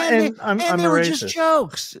 Right. And they were just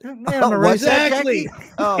jokes. Exactly.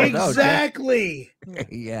 Exactly.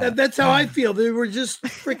 Yeah. That's how I feel. They were just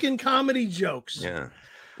freaking comedy jokes. Yeah.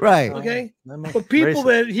 Right. Okay. But people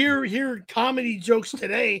that hear comedy jokes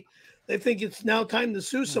today, they think it's now time to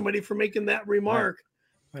sue somebody for making that remark,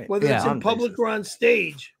 whether it's in public or on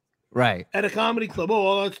stage. Right. At a comedy club. Oh,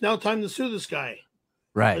 well, it's now time to sue this guy.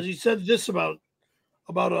 Right. Because he said this about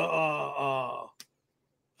I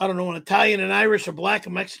don't know, an Italian, an Irish, a black, a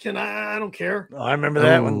Mexican. I don't care. Oh, I remember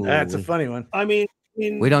that one. That's a funny one. I mean,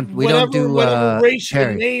 we don't do race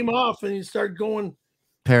Perry. your name off and you start going.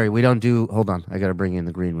 Perry, we don't do. Hold on, I got to bring you in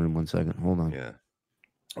the green room 1 second. Hold on. Yeah.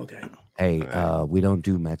 Okay. Hey, we don't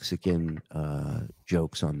do Mexican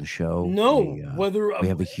jokes on the show. No, we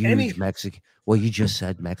have a huge Mexican. Well, you just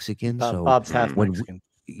said Mexican, so Bob's half Mexican.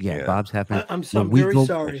 Bob's half Mexican. I'm so very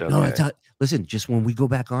sorry. No, it's not. Listen, just when we go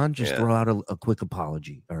back on, just throw out a quick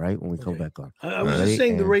apology. All right, when we come back on. I was just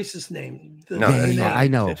saying the racist name. I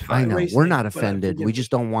know. We're not name, offended. We just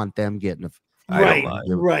don't want them getting.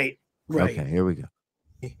 Right. Okay, here we go.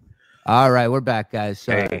 All right, we're back, guys.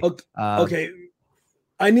 Sorry. Okay.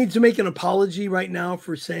 I need to make an apology right now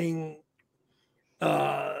for saying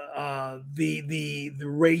the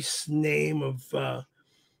race name of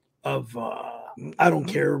I don't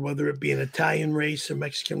care whether it be an Italian race or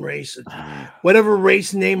Mexican race, whatever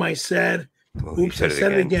race name I said. Oops, I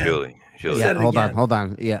said it again. Julie. Yeah, hold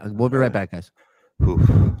on. Yeah, we'll be right back, guys. Oof.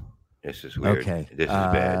 This is weird. Okay. This is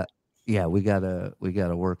bad. Yeah, we gotta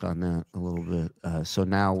work on that a little bit. So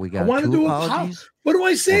now we got. I want to do apologies. What do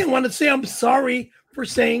I say? I want to say I'm sorry for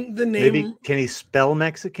saying the name. Maybe can he spell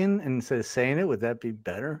Mexican instead of saying it? Would that be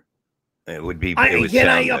better? It would be. I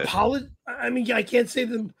apologize. I mean, I can't say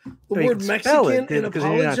the word Mexican and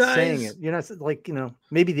apologize. You're not saying it. You're not like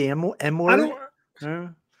maybe the M word. I don't.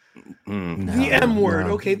 The M word.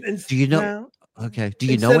 No. Okay. And do you know? Okay. Do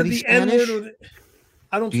you know any Spanish?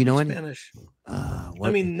 I don't. Do you know any Spanish?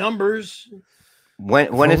 I mean numbers.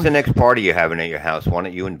 When is the next party you're having at your house? Why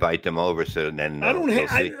don't you invite them over so then I don't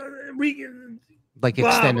have. Like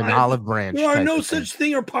extend an olive branch. There are no such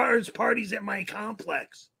thing or parties at my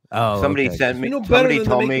complex. Oh, somebody sent me. Somebody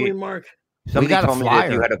told me. Somebody told me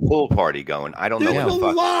that you had a pool party going. I don't know. There's a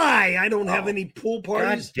lie. I don't have any pool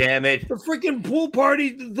parties. God damn it! The freaking pool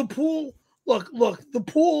party. The pool. Look. The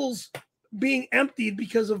pool's being emptied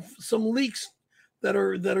because of some leaks that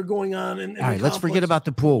are going on. All right, let's forget about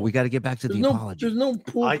the pool. We got to get back to the apology. There's no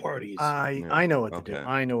pool parties. I know what to do.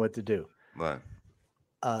 I know what to do. What?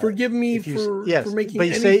 Forgive me for making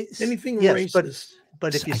anything racist.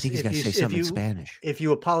 But if you, I think he's got to say something in Spanish. If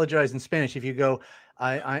you apologize in Spanish, if you go,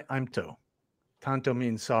 I'm to. Tanto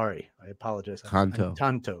means sorry. I apologize. Tanto.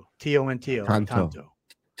 Tanto. T-O-N-T-O. Tanto.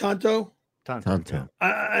 Tanto.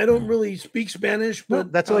 I don't really speak Spanish,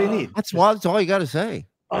 but that's all you need. That's all you got to say.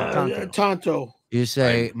 Tanto. You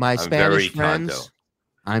say, my Spanish friends,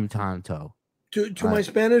 I'm Tanto. To my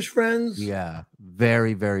Spanish friends? Yeah.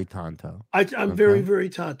 Very, very Tanto. I'm very, very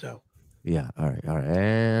Tanto. Yeah. All right.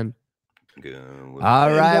 And... All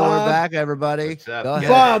right, we're back, everybody. Go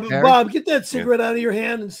ahead, Bob, get that cigarette out of your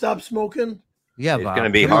hand and stop smoking. Yeah, it's going to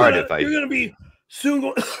be hard if You're going to be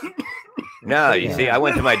soon. No, you see, I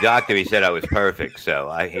went to my doctor. He said I was perfect.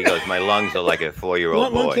 So he goes, my lungs are like a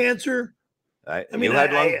 4-year-old boy. Lung cancer. I mean, you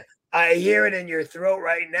had lung? I hear it in your throat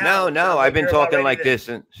right now. No, I've been talking like this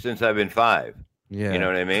since I've been 5. Yeah, you know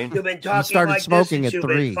what I mean. You've been talking you started like smoking this at since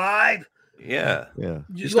 3. you've been 5. Yeah.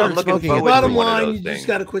 You started smoking. Bottom line, you just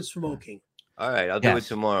got to quit smoking. All right, I'll do it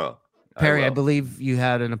tomorrow. Perry, I believe you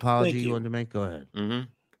had an apology Thank you you. wanted to make. Go ahead.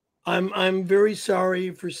 Mm-hmm. I'm very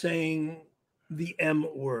sorry for saying the M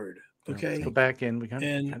word. Okay, Let's go back in. We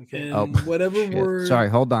and whatever word. Sorry,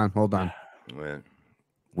 hold on. Well,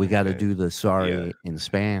 We got to do the sorry in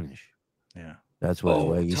Spanish. Yeah, that's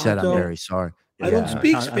what you said. I'm very sorry. I don't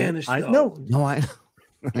speak Spanish. No, I.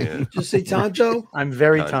 Just say tanto. I'm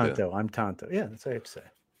very tanto. I'm tanto. Yeah, that's what I have to say.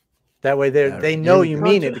 That way they know you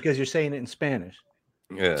mean it because you're saying it in Spanish.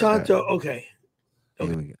 Yeah. Tanto. Okay.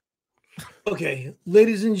 Okay,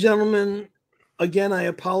 ladies and gentlemen, again, I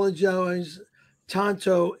apologize.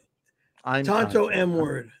 Tanto. Tanto M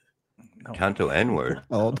word. Tanto N word.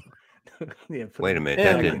 Oh. Wait a minute.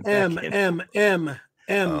 M.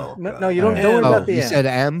 Oh, no, you don't know about the you M. said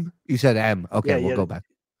M. You said M. Okay, we'll go back.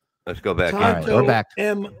 Let's go back. All right, we're back.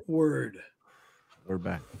 M word. We're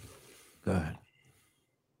back. Go ahead.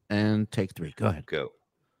 And take 3. Go ahead. Go.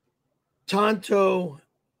 Tanto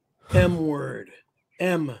M word.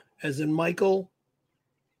 M as in Michael.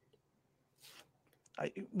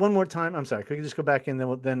 One more time. I'm sorry. Could you just go back in?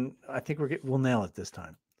 Then I think we'll nail it this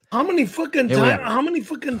time. How many fucking times? How many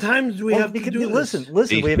fucking times do we have to do this? Listen.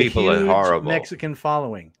 These we have people a are huge horrible. Mexican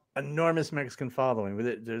following, enormous Mexican following. We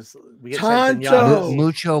get Tanto.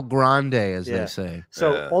 Mucho grande, as they say.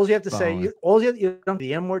 So all you have to say, you don't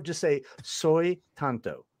the M word. Just say soy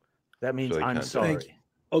tanto. That means I'm tanto. sorry.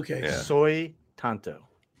 Okay. Yeah. Soy tanto.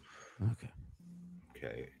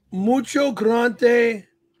 Okay. Mucho grande.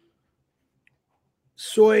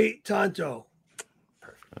 Soy tanto.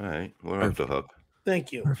 All right, we're off the hook.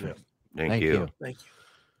 Thank you. Perfect. Thank you. Thank you.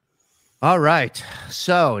 All right.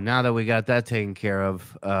 So now that we got that taken care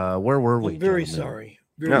of, where were we? I'm very gentlemen? sorry.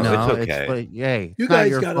 No, No, it's okay. Yay. You It's not guys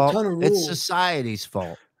your got fault. a ton of It's rules. society's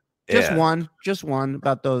fault. Just one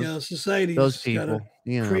about those. Yeah, society's those got people. a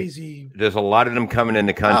You know. crazy. There's a lot of them coming in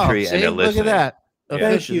the country, See? and they're Look listening. at that. Yeah.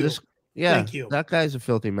 Thank you. Thank you. That guy's a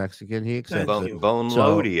filthy Mexican. He accepts Thank it. you. Bone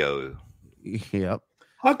So- Lodio. Yep.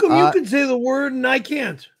 How come you can say the word and I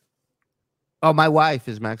can't? Oh, my wife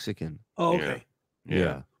is Mexican. Oh, okay.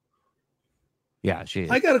 Yeah. Yeah, she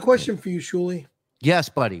is. I got a question for you, Shuli. Yes,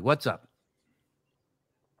 buddy. What's up?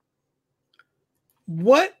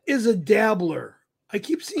 What is a dabbler? I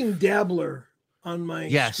keep seeing dabbler on my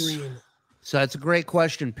screen. So that's a great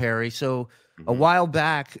question, Perry. So a while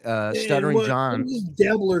back, Stuttering John. What is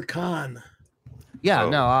Dabbler Con? Yeah,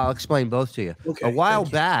 no, I'll explain both to you. Okay, a while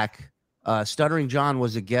back, Stuttering John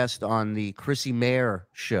was a guest on the Chrissy Mayer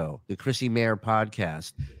show, the Chrissy Mayer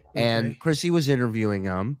podcast. And Chrissy was interviewing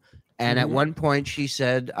him. And at one point she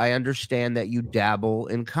said, I understand that you dabble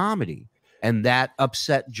in comedy. And that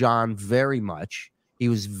upset John very much. He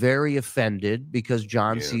was very offended because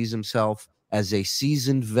John sees himself as a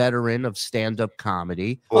seasoned veteran of stand-up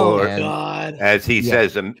comedy. Or, God. as he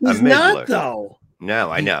says, a He's middler. not, though.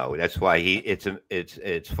 No, I know. That's why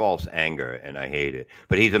it's false anger, and I hate it.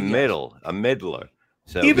 But he's a middler.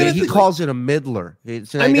 So Even he calls it a middler.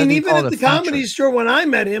 I mean, even at the comedy store when I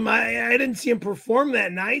met him, I didn't see him perform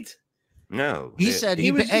that night. No, he said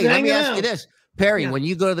he was hey, just let me hanging ask you out. this, Perry. When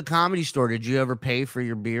you go to the comedy store, did you ever pay for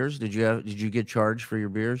your beers? Did you get charged for your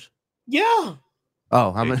beers? Yeah.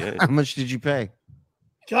 Oh, how much? How much did you pay?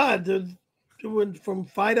 God, it went from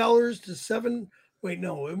 $5 to $7. Wait,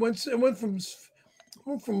 no, it went from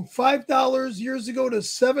 $5 years ago to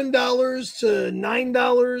 $7 to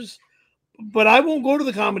 $9. But I won't go to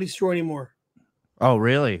the comedy store anymore. Oh,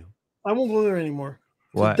 really? I won't go there anymore.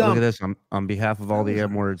 What? Look at this. On behalf of all the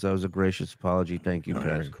M words, that was a gracious apology. Thank you,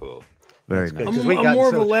 Perry. That's cool. Very nice. I'm more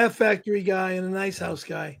of a Laugh Factory guy and a Nice House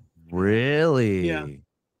guy. Really? Yeah.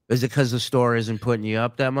 Is it because the store isn't putting you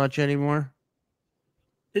up that much anymore?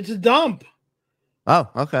 It's a dump. Oh,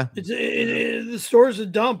 okay. The store's a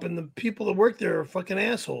dump, and the people that work there are fucking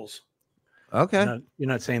assholes. Okay. You're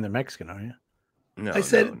not saying they're Mexican, are you? No, I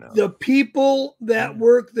said the people that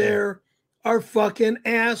work there are fucking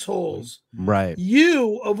assholes. Right.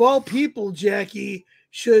 You, of all people, Jackie,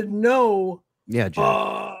 should know Yeah,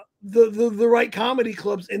 the right comedy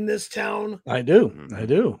clubs in this town. I do.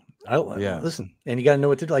 Listen, and you got to know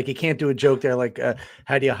what to do. Like, you can't do a joke there like,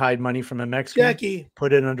 how do you hide money from a Mexican? Jackie.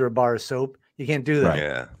 Put it under a bar of soap. You can't do that. Right.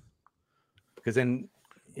 Yeah. Because then,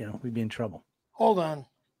 we'd be in trouble. Hold on.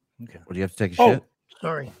 Okay. Well, do you have to take a shit?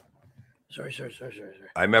 Sorry. Sorry.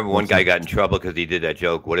 I remember one guy got in trouble because he did that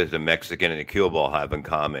joke. What does a Mexican and a cue ball have in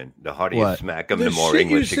common? The harder you smack them, the more shit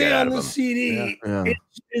English you get out of them. CD Yeah.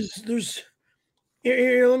 there's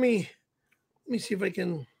here. Let me see if I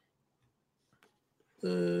can.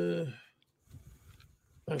 Okay.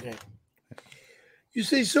 You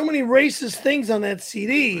say so many racist things on that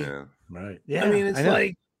CD. Yeah. Right. Yeah. I mean,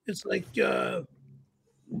 it's like.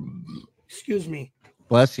 Excuse me.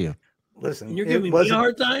 Bless you. Listen, You're giving me a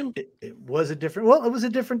hard time. It was a different. Well, it was a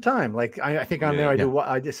different time. Like I think on there,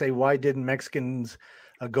 I just say, why didn't Mexicans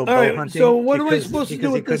go bow hunting? So what am I supposed to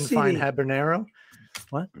do with this CD? Couldn't find habanero.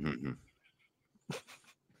 What? Mm-hmm.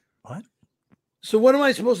 What? So what am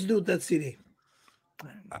I supposed to do with that CD?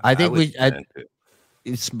 I think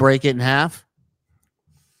it's break it in half.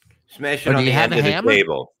 Smash it on the end of the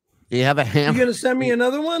table. Do you have a hammer? You gonna send me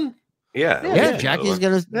another one? Yeah. Jackie's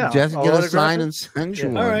gonna sign and send you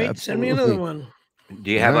one. All right, send me another one.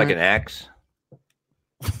 Do you have like an axe?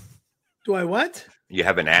 Do I what? You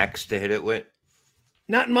have an axe to hit it with?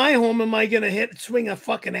 Not in my home. Am I gonna swing a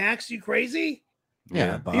fucking axe? You crazy?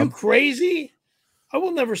 Yeah, Bob. You crazy? I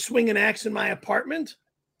will never swing an axe in my apartment.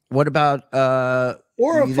 What about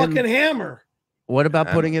or a fucking hammer? What about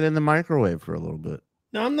putting it in the microwave for a little bit?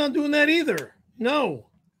 No, I'm not doing that either. No.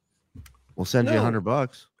 We'll send you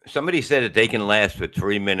 $100. Somebody said that they can last for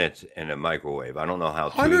 3 minutes in a microwave. I don't know how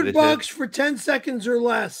true this $100 is. for 10 seconds or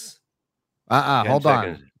less. Hold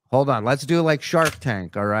on. Let's do it like Shark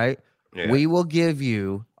Tank. All right. Yeah. We will give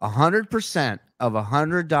you 100% of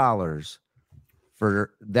 $100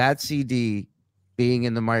 for that CD being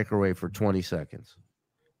in the microwave for 20 seconds.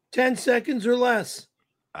 10 seconds or less.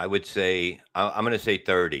 I would say I'm going to say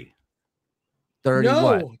 30. 30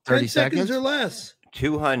 what? 30 seconds or less.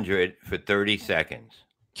 200 for 30 seconds.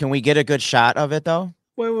 Can we get a good shot of it though?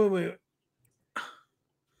 Wait.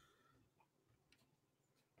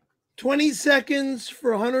 20 seconds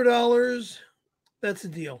for $100. That's a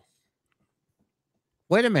deal.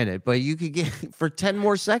 Wait a minute, but you could get for 10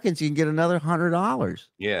 more seconds, you can get another $100.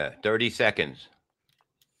 Yeah, 30 seconds.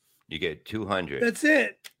 You get 200. That's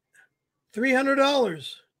it.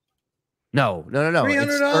 $300. No.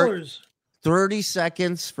 $300. 30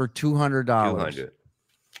 seconds for $200. 200.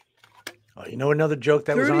 Oh, you know another joke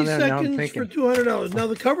that was on there? 30 Now I'm seconds thinking. for $200. Now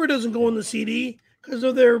the cover doesn't go in the CD because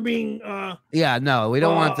of there being yeah, no, we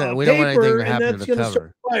don't want that. We don't want anything to happen to the cover.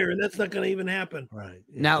 Start a fire, and that's not going to even happen. Right.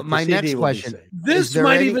 Now, my next question. This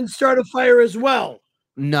might even start a fire as well.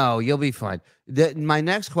 No, you'll be fine. My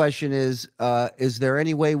next question is there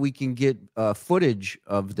any way we can get footage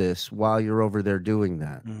of this while you're over there doing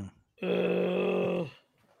that?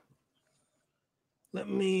 Let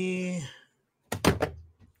me.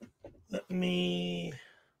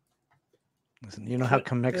 Listen, you know how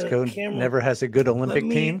come Mexico never has a good Olympic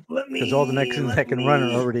team? Because all the Mexicans that can run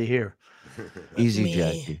are already here. Easy,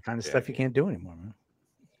 Jackie. Kind of stuff you can't do anymore, man.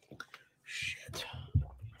 Shit.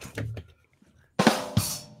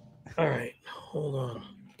 All right, hold on.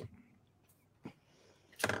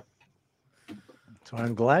 So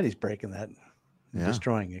I'm glad he's breaking that,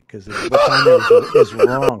 destroying it, because what's on there is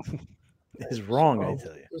wrong. Is wrong, I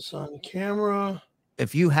tell you. This on camera.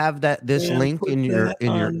 If you have this link in your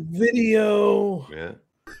video,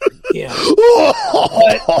 yeah.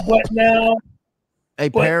 But now, hey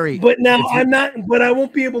Perry. But now I'm not. But I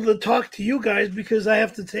won't be able to talk to you guys because I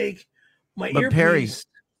have to take my earpiece. Perry,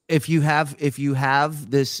 if you have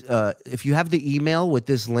this, if you have the email with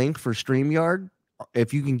this link for StreamYard,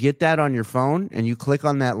 if you can get that on your phone and you click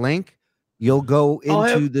on that link, you'll go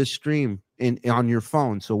into the stream on your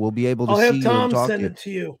phone, so we'll be able to see you and talk to you. I'll have Tom send it to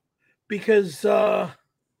you. Because oh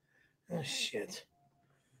shit,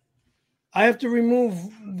 I have to remove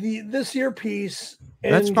this earpiece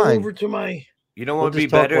and go over to my. You know what would be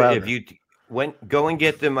better if you go and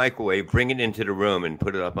get the microwave, bring it into the room, and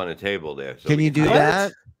put it up on the table there. So can you do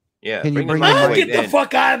that? Yeah. Can you bring I'll get the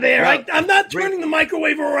fuck out of there. I'm not turning the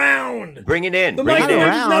microwave around. Bring it in. The microwave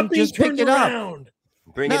is not being turned around.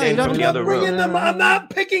 Bring it in from the other room. I'm not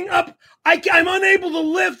picking up. I'm unable to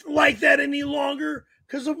lift like that any longer.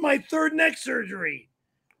 Because of my third neck surgery.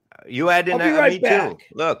 You had an me too.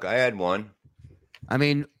 Look, I had one. I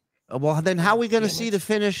mean, well, then how are we going to see the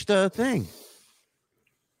finished thing?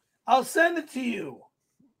 I'll send it to you.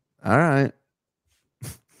 All right.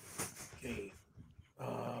 Okay.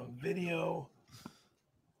 Video.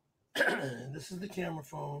 This is the camera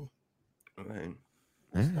phone. Okay.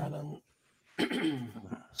 It's not on.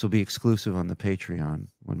 This will be exclusive on the Patreon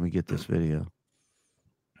when we get this video.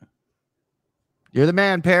 You're the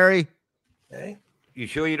man, Perry. Okay. You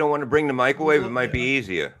sure you don't want to bring the microwave? It might be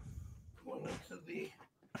easier. Do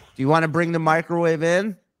you want to bring the microwave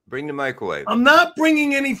in? Bring the microwave. I'm not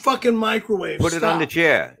bringing any fucking microwave. Put it on the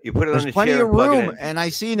chair. You put it There's on the plenty chair. of room, and I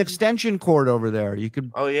see an extension cord over there. You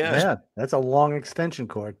could. Oh yeah. Yeah, that's a long extension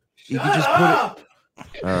cord. You could just put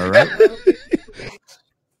it. All right.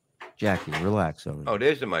 Jackie, relax over there. Oh,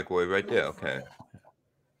 there's the microwave right there. Okay.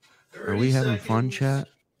 Are we having fun, chat?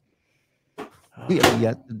 We have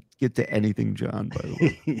yet to get to anything, John, by the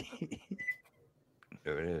way.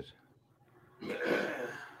 There it is.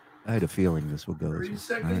 I had a feeling this would go. 30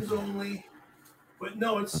 seconds only. But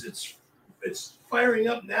no, it's firing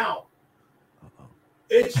up now.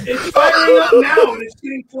 It's firing up now, and it's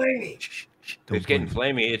getting flamey. It's getting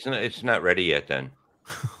flamey. It's not ready yet. Then.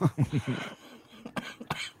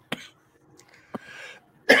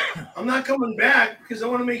 I'm not coming back because I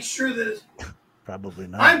want to make sure that it's... Probably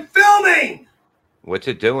not. I'm filming. What's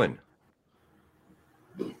it doing?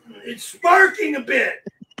 It's sparking a bit.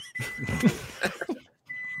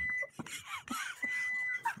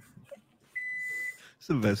 It's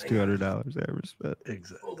the best $200 I ever spent.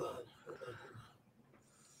 Exactly. Hold on.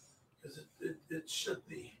 Because it shut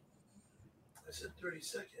the... I said 30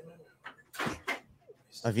 seconds.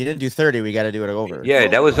 If you didn't do 30, we got to do it over. Yeah,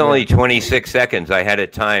 that was only 26 seconds. I had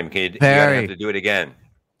it timed. You have to do it again.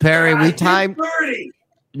 Perry, we timed. 30.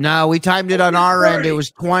 No, we timed it on our end. It was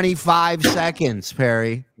 25 seconds,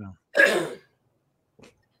 Perry. No.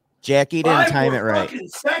 Jackie didn't time it right.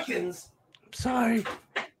 Seconds. Sorry.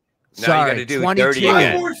 Now Sorry, you got to do 22. 30 5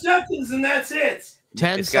 again. more seconds and that's it.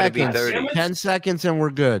 10 It's gotta be seconds. 30. 10 seconds and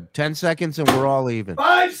we're good. 10 seconds and we're all even.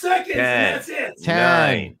 5 seconds 10, and that's it.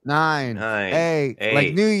 10, 9, 9, 8,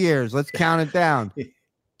 like New Year's. Let's count it down.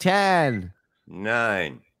 10,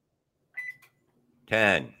 9,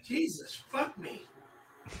 10. Jesus, fuck me.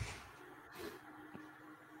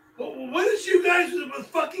 What is you guys with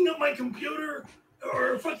fucking up my computer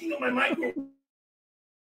or fucking up my micro?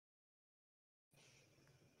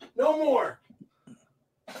 No more.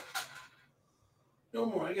 No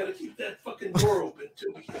more. I gotta keep that fucking door open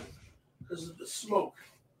too because of the smoke.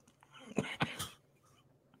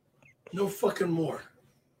 No fucking more.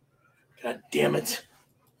 God damn it.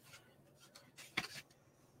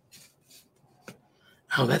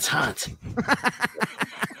 Oh, that's hot.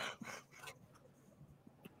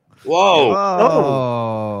 Whoa.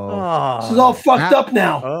 Oh. This is all fucked up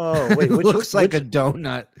now. Oh, wait. It Which, looks like a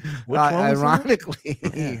donut. Which one was that?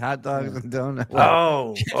 Ironically, hot dogs and donuts.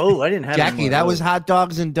 Oh, I didn't have any Jackie, more that of was those. hot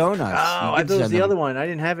dogs and donuts. Oh, I thought it was the other one. I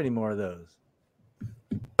didn't have any more of those.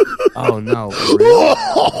 Oh no!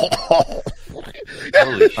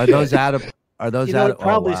 Are those out of? Are those out It of?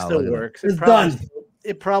 probably oh, wow, still look at works. It's done.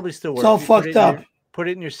 It probably still works. It's all You put it fucked in your- up. Put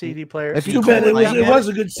it in your CD player. If you Too bad cool it was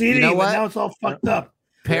a good CD, You know but what? now it's all fucked up.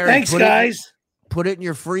 Perry, Thanks, put it- guys. Put it in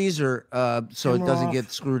your freezer so it Camera doesn't off.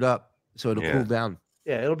 get screwed up. So it'll cool down.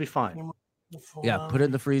 Yeah, it'll be fine. Yeah, put it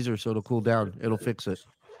in the freezer so it'll cool down. It'll fix it.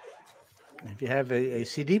 If you have a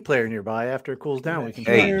CD player nearby, after it cools down, we can.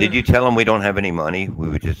 try Hey, it. did you tell them we don't have any money?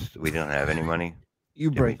 We don't have any money. You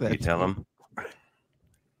break that. You tell them.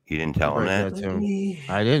 You didn't tell them Break that. that to 'em.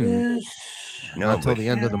 I didn't. No, Not until but- the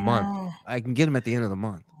end of the month. I can get them at the end of the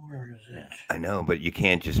month. I know, but you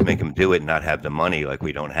can't just make them do it and not have the money like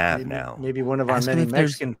we don't have now. Maybe one of our Ask them many if there's-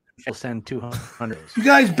 Mexican will send 200. You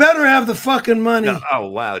guys better have the fucking money No, oh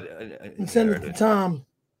wow! and send it to Tom.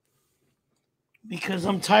 Because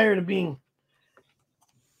I'm tired of being.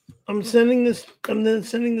 I'm sending this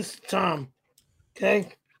to Tom.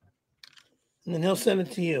 Okay? And then he'll send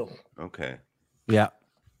it to you. Okay. Yeah.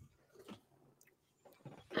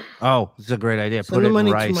 Oh, it's a great idea. Send Put the it in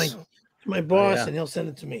money rice. to my boss, yeah. and he'll send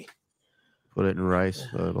it to me. Put it in rice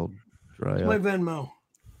so it'll dry My up. Venmo.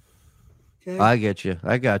 Okay. I get you.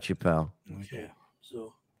 I got you, pal. Okay.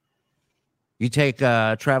 So You take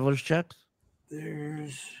traveler's checks?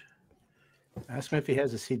 there's. Ask him if he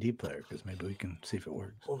has a CD player, because maybe we can see if it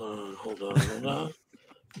works. Hold on.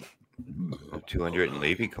 200 and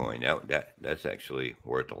Levy coin. That's actually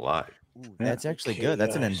worth a lot. That's actually Okay, good.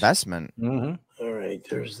 That's an guys. investment. Mm-hmm. All right.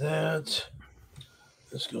 There's that.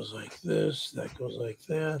 This goes like this. That goes like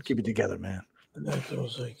that. Keep it together, man. And that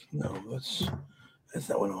goes like no. That's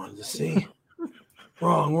not what I wanted to see.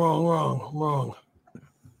 Wrong.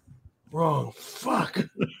 Fuck.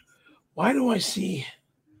 Why do I see?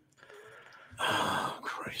 Oh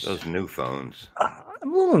Christ. Those new phones.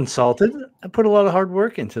 I'm a little insulted. I put a lot of hard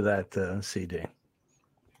work into that CD.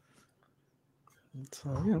 So,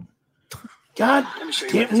 you know. God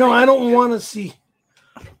damn, no, I don't want to see.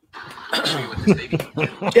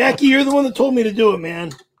 Jackie, you're the one that told me to do it,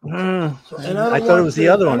 man. And I thought it was the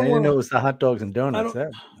other one. I didn't know it was the hot dogs and donuts.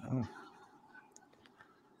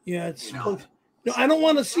 Yeah, it's no, I don't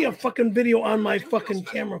want to see a fucking video on my fucking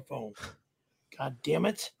camera phone. God damn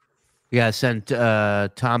it. Yeah, I sent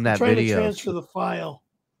Tom that trying video. to transfer the file.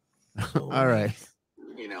 All right.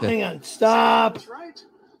 Hang on. Stop.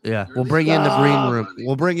 Yeah, we'll bring you in the green room.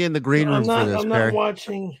 We'll bring you in the green room for this, I'm Perry. not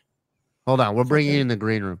watching. Hold on, we'll bring you in the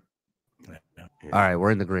green room. All right,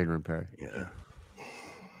 we're in the green room, Perry. Yeah.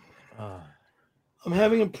 I'm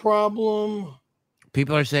having a problem.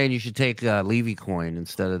 People are saying you should take Levy coin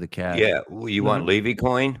instead of the cash. Yeah, you want Levy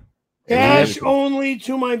coin? Cash only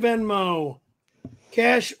to my Venmo.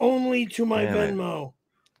 Cash only to my Venmo.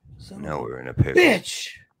 No, we're in a pickle. Bitch.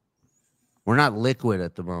 We're not liquid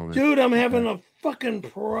at the moment. Dude, I'm having a fucking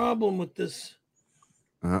problem with this.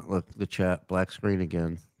 Look, the chat, black screen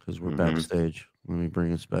again, because we're backstage. Let me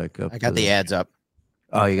bring us back up. I got the ads up.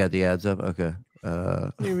 Oh, you got the ads up? Okay.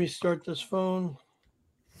 Let me restart this phone.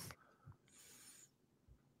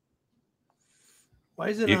 Why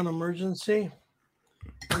is it on emergency?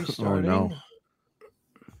 Restarting. Oh, no.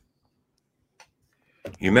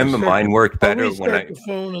 You remember mine worked better I'll when I the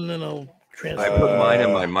phone and then I'll transfer. I put mine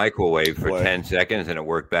in my microwave for 10 seconds and it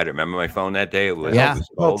worked better. Remember my phone that day? It was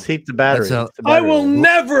Well, it's heat the battery. I will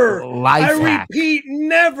never, life I hack. repeat,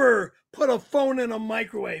 never put a phone in a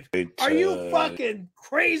microwave. Are you fucking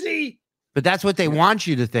crazy? But that's what they want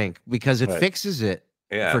you to think because it fixes it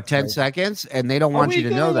for 10 seconds, and they don't want you to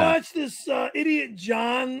know that. Watch this idiot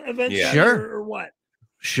John eventually, or what?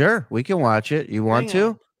 Sure, we can watch it. You want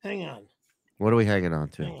to? Hang on. What are we hanging on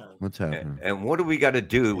to? What's happening? And what do we got to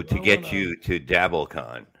do to get you to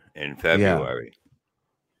DabbleCon in February?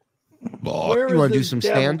 You want to do some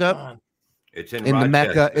stand up? It's in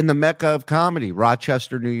the Mecca of comedy,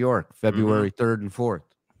 Rochester, New York, February 3rd and 4th.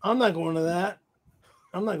 I'm not going to that.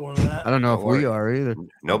 I don't know if we are either.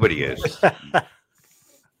 Nobody is.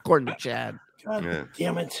 According to Chad. God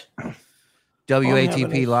damn it.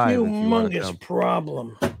 WATP Live. Humongous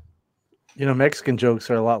problem. You know, Mexican jokes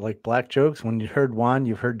are a lot like black jokes. When you heard Juan,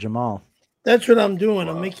 you've heard Jamal. That's what I'm doing.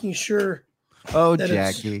 I'm making sure. Oh,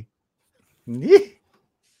 Jackie. Okay,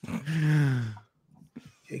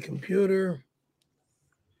 computer.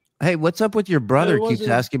 Hey, what's up with your brother? Keeps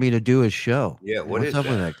asking me to do his show. Yeah, what's up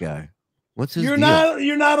with that guy? What's his You're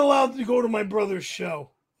deal? not allowed to go to my brother's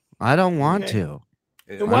show. I don't want to.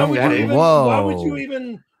 And why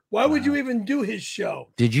would you even do his show?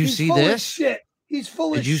 Did you see this? Shit. He's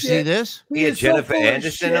full of shit. Did you see this? He had Jennifer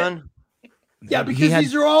Anderson on? Yeah, because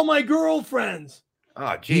these are all my girlfriends.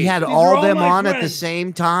 Oh, geez. He had all them on at the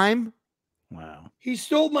same time? Wow. He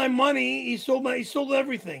stole my money. He stole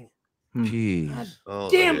everything. Jeez.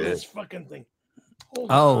 Damn this fucking thing.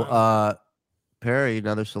 Hold on. Perry,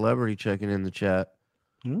 another celebrity checking in the chat.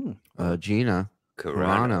 Gina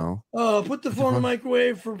Carano. Put the phone in the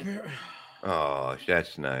microwave for Perry. Oh,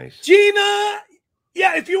 that's nice. Gina!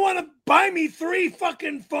 Yeah, if you want to buy me 3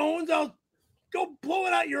 fucking phones, I'll go blow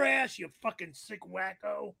it out your ass, you fucking sick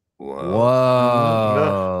wacko. Whoa.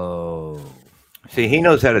 See, he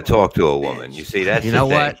knows how to talk to a woman. You see, that's you know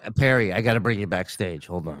what, Perry? I got to bring you backstage.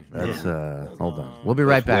 Hold on. Hold on. We'll be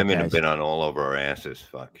right back. Women guys. have been on all over our asses.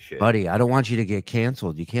 Fuck shit, buddy. I don't want you to get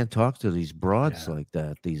canceled. You can't talk to these broads like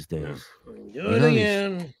that these days.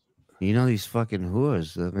 You know these fucking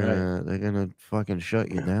whores. They're gonna fucking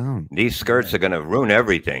shut you down. These skirts are gonna ruin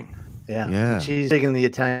everything. Yeah. She's big in the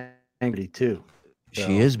Italian community too. So.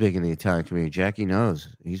 She is big in the Italian community. Jackie knows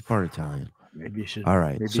he's part Italian. Maybe you should. All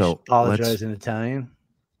right. Maybe so you should apologize in Italian.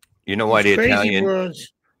 You know why the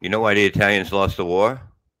Italians lost the war?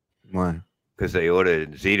 Why? Because they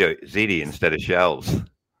ordered ziti instead of shells.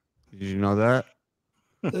 Did you know that?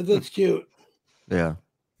 That's cute. Yeah.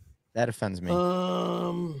 That offends me.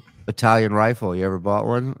 Italian rifle. You ever bought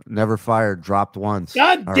one? Never fired. Dropped once.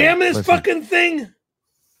 God damn this fucking thing.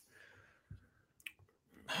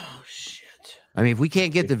 Oh shit. I mean, if we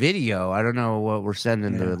can't get the video, I don't know what we're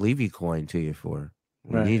sending the Levy coin to you for.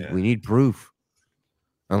 We need proof.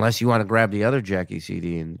 Unless you want to grab the other Jackie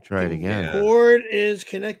CD and try it again. The cord is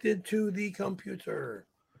connected to the computer.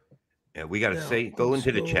 Yeah, we got to go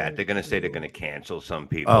into the chat. They're going to say they're going to cancel some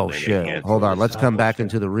people. Oh, shit. Hold on. Let's come back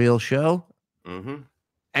into the real show. Mm-hmm.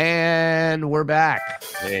 And we're back.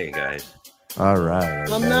 Hey, guys. All right.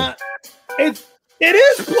 I'm not. It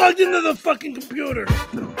is plugged into the fucking computer.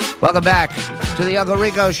 Welcome back to the Uncle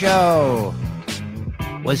Rico Show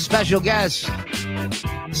with special guest,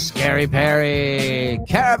 Scary Perry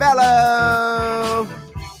Caravello.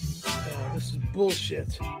 Oh, this is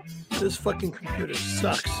bullshit. This fucking computer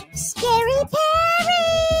sucks. Scary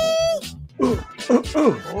Perry!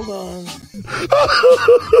 Hold on.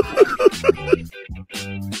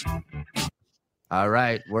 All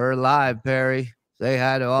right, we're live, Perry. Say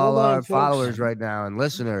hi to all Hold on, our folks. followers right now and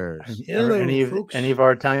listeners. Hello, any folks. of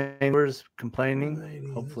our Italian viewers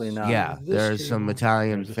complaining? Hopefully not. Yeah, this there's some cable.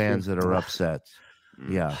 Italian There's a fans few. that are upset.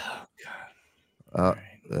 Yeah.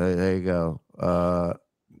 There you go.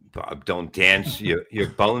 Bob, don't dance. Your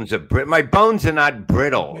bones are brittle. My bones are not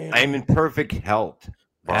brittle. I'm in perfect health.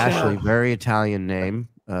 Ashley, very Italian name.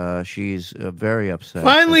 She's very upset.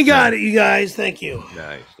 Finally got it, you guys. Thank you.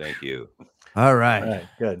 Nice. Thank you. All right. All right,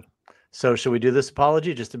 good. So should we do this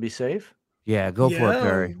apology just to be safe? Yeah, go for it,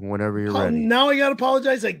 Perry. Whenever you're ready. Now I got to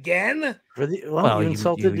apologize again? For the you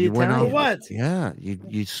insulted the went Italian. off- what? Yeah,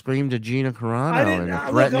 you screamed at Gina Carano I didn't. in a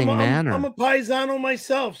Look, threatening manner. I'm a paisano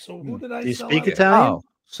myself. So who did I? Do you sell speak out? Italian? Oh,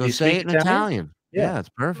 so Do you say speak it in Italian. Italian? Yeah, it's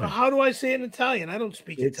perfect. How do I say it in Italian? I don't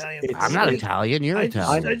speak Italian. I'm not Italian. You're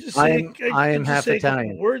Italian. I am half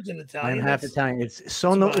Italian. Words in Italian. I'm half Italian. It's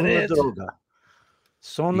sono about una it. droga.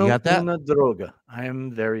 Sono You got that? una droga. I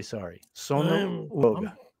am very sorry. Sono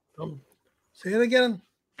droga. Say it again.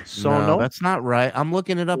 Sono. No, that's not right. I'm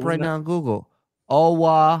looking it up right now on Google.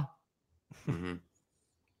 Owa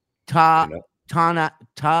taas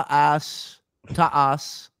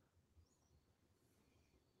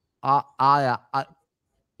I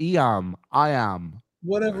am.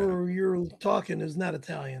 Whatever you're talking is not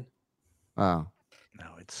Italian. Oh. No,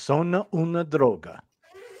 it's sono una droga.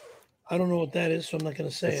 I don't know what that is, so I'm not going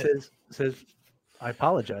to say it. It says, I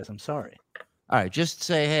apologize. I'm sorry. All right, just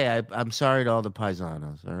say, hey, I'm sorry to all the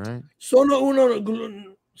paisanos, all right? Sono una droga.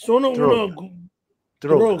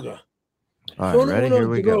 All Sono right, ready? una Here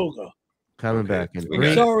we go. droga. Coming back in we got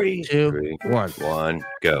it. 3, Sorry. 2, 1. 1,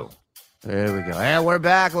 go. There we go. And we're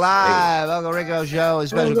back live. Uncle Rico Show with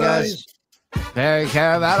special guest, Perry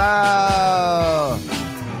Caravello.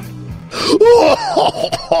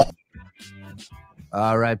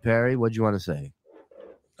 All right, Perry, what'd you want to say?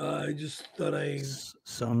 I just thought I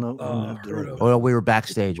Sono una heard droga. of Oh, we were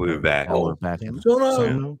backstage. We were back. Oh, we're back.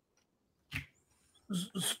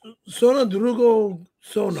 Sono drugo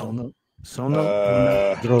sono. Sono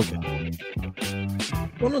una droga.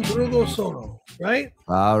 Sono drugo sono, right?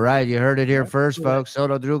 All right, you heard it here first, folks.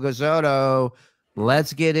 Sono Druga Soto.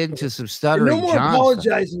 Let's get into some stuttering No more Johnson.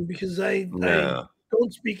 apologizing because I No.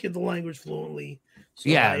 don't speak the language fluently. So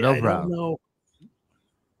Yeah, no I problem. Don't know.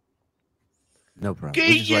 No problem.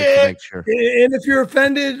 We just like to make sure. And if you're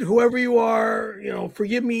offended, whoever you are,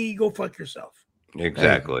 forgive me. Go fuck yourself.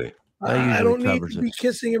 Exactly. I don't need to be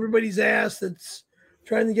kissing everybody's ass. That's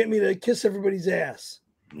trying to get me to kiss everybody's ass.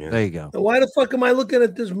 Yeah. There you go. Now, why the fuck am I looking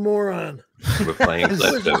at this moron? We're playing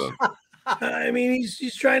clips of him. I mean,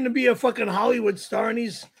 he's trying to be a fucking Hollywood star, and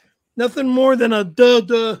he's nothing more than a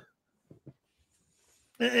duh.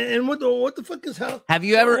 And what the fuck is how? Have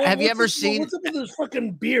you ever seen? What's up with his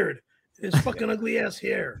fucking beard? His fucking ugly ass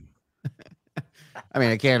hair. I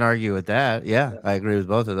mean, I can't argue with that. Yeah, I agree with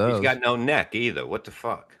both of those. He's got no neck either. What the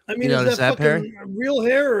fuck? I mean, You is notice that that, fucking real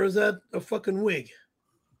hair or is that a fucking wig?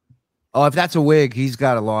 Oh, if that's a wig, he's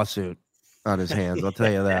got a lawsuit on his hands. I'll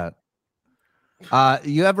tell you that.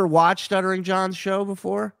 You ever watched Stuttering John's show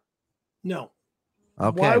before? No.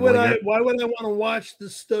 Okay. Why would I want to watch the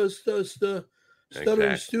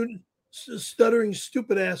stuttering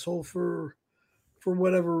stupid asshole for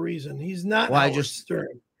whatever reason? He's not. Well, Howard Stern.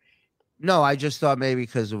 No, I just thought maybe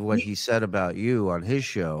because of what he said about you on his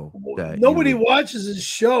show. That Nobody watches his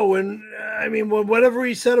show, and I mean, whatever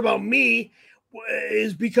he said about me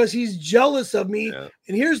is because he's jealous of me. Yeah.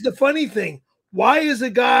 And here's the funny thing: why is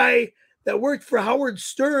a guy that worked for Howard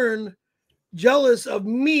Stern jealous of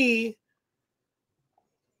me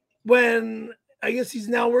when I guess he's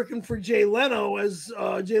now working for Jay Leno as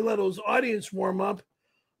Jay Leno's audience warm up?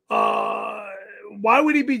 Why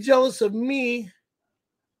would he be jealous of me?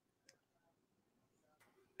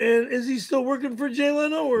 And is he still working for Jay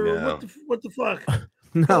Leno, or No. what the fuck?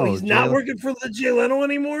 No, he's not working for the Jay Leno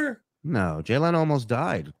anymore. No, Jay Leno almost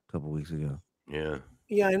died a couple weeks ago. Yeah.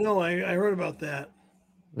 Yeah, I know. I heard about that.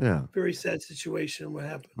 Yeah. Very sad situation. What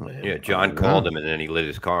happened to him? Yeah, John called him and then he lit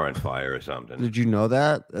his car on fire or something. Did you know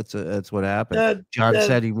that? That's what happened. John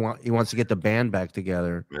said he wants to get the band back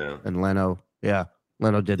together. Yeah. And Leno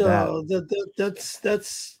did that.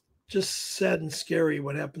 That's just sad and scary.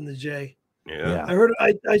 What happened to Jay? Yeah. I heard.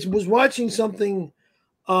 I was watching something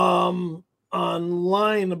online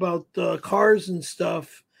about cars and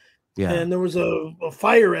stuff. Yeah. And there was a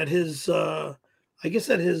fire at his I guess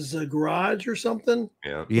at his garage or something.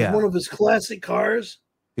 Yeah. Yeah. One of his classic cars.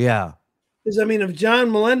 Yeah. Because I mean, if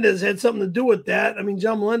John Melendez had something to do with that, I mean,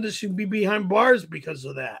 John Melendez should be behind bars because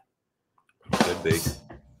of that.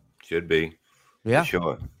 Should be. Yeah.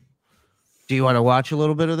 Sure. Do you want to watch a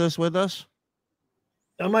little bit of this with us?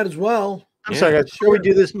 I might as well. I'm sorry, guys. Before we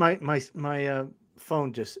do this, my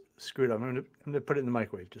phone just screwed up. I'm gonna put it in the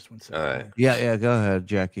microwave. Just 1 second. All right. Yeah. Go ahead,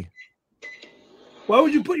 Jackie. Why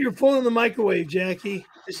would you put your phone in the microwave, Jackie?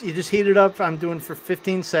 You just heat it up. I'm doing for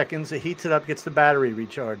 15 seconds. It heats it up, gets the battery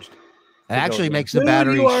recharged. It actually makes the Dude,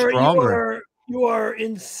 battery stronger. You are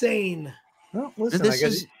insane. Well, listen, this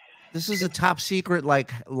is a top secret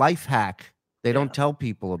like life hack. They don't tell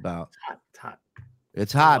people about. It's hot.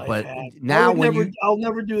 It's hot, but now I'll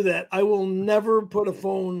never do that. I will never put a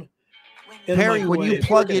phone in Perry, the when you microwave.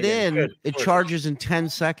 plug it in, it charges in 10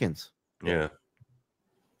 seconds. Yeah.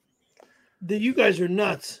 You guys are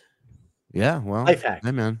nuts. Yeah, well, life hack.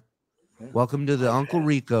 Hey, man. Yeah. Welcome to the Uncle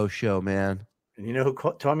Rico show, man. And you know who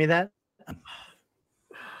taught me that?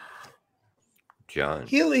 John.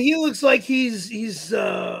 He looks like he's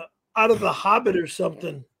out of The Hobbit or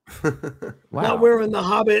something. Wow. Not wearing the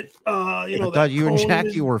Hobbit. I thought you and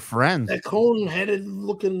Jackie were friends. That cone-headed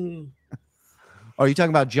looking. Are you talking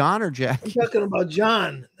about John or Jackie? I'm talking about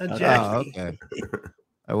John, not Jackie. Oh, okay.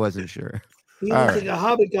 I wasn't sure. He looks like a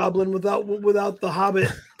Hobbit goblin without the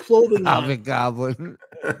Hobbit clothing on. Hobbit goblin.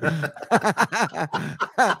 I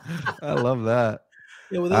love that.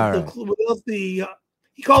 Yeah, without the.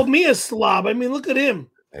 He called me a slob. I mean, look at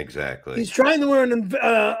him. Exactly. He's trying to wear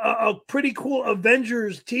a pretty cool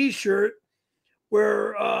Avengers T-shirt.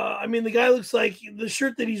 Where the guy looks like the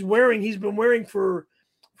shirt that he's been wearing for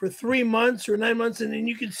 3 months or 9 months, and then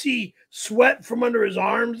you can see sweat from under his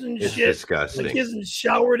arms and it's shit. Disgusting. Like he hasn't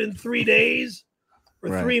showered in 3 days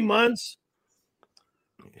or 3 months.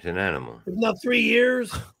 He's an animal. If not 3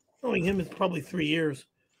 years. Knowing him, it's probably 3 years.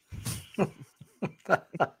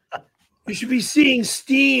 You should be seeing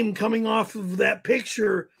steam coming off of that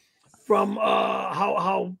picture from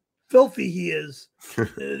how filthy he is.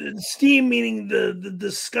 Steam meaning the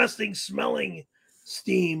disgusting smelling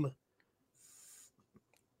steam.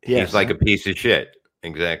 He's like a piece of shit.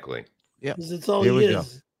 Exactly. Yeah. That's all Here he we is. go.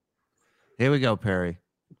 Here we go, Perry.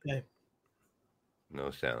 Okay. No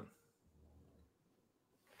sound.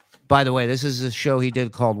 By the way, this is a show he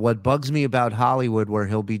did called What Bugs Me About Hollywood, where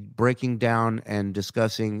he'll be breaking down and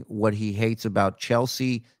discussing what he hates about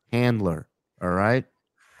Chelsea Handler. All right?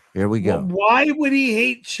 Here we go. Well, why would he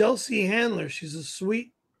hate Chelsea Handler? She's a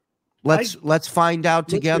sweet. Let's find out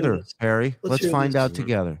together, Perry. Let's find out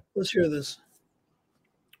together. Let's hear this.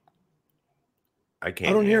 I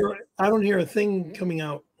can't. I don't hear a thing coming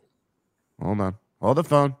out. Hold on. Hold the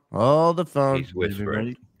phone. Hold the phone. He's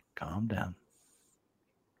whispering. Calm down.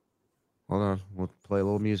 Hold on. We'll play a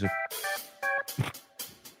little music.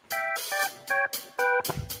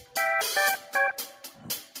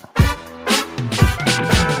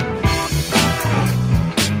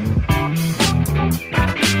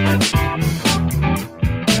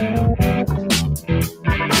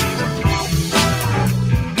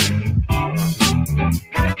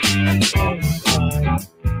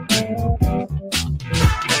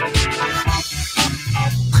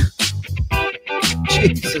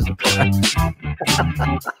 Jesus Christ.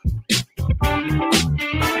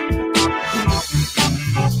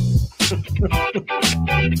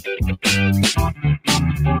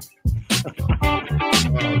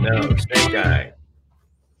 Oh no, snake eye.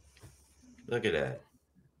 Look at that.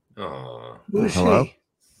 Oh. Hello?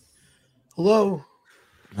 Hello?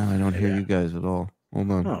 No, I don't hear you guys at all.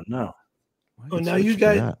 Hold on. Oh no. Oh, now you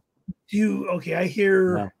guys. Okay, I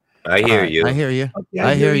hear. No. I hear you. I hear you. Okay,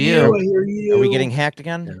 I hear you. I hear you. Are we getting hacked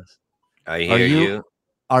again? I hear you.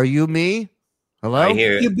 Are you me? Hello? I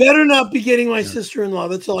hear You better not be getting my sister-in-law.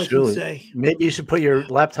 That's all I can say. Maybe you should put your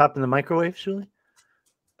laptop in the microwave, Shuli.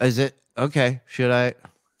 Is it okay? Should I?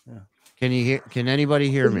 Yeah. Can you hear? Can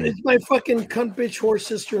anybody hear me? It's my fucking cunt bitch horse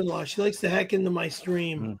sister-in-law. She likes to hack into my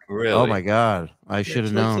stream. Really? Oh my God! I should have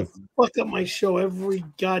She likes known. to fuck up my show every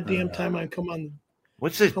goddamn time I come on.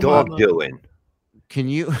 What's this Come dog on, doing? Can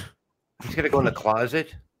you? He's gonna go in the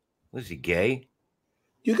closet. Was he gay?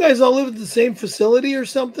 You guys all live at the same facility or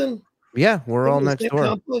something? Yeah, we're all Live in the next same door.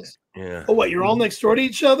 complex? Yeah. Oh, what? You're all next door to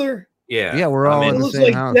each other? Yeah. Yeah, we're all It in the looks same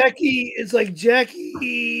like house. Jackie. It's like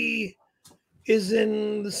Jackie is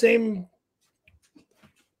in the same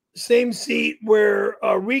seat where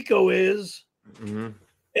Rico is, Mhm.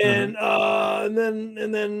 and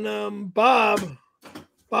then Bob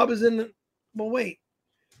is in. Well, wait.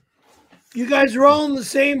 You guys are all in the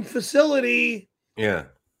same facility. Yeah.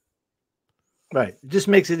 Right. It just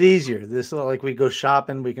makes it easier. This like we go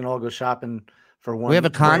shopping. We can all go shopping for one. We have a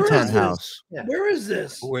Where content is house. Yeah. Where is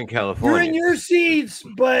this? We're in You're California. in your seats,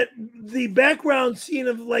 but the background scene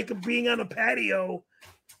of like being on a patio,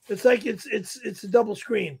 it's like it's a double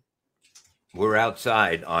screen. We're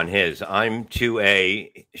outside on his. I'm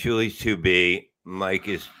 2A. Shuli's 2B. Mike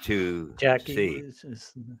is 2C. Jackie.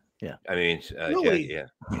 Yeah. I mean, Really?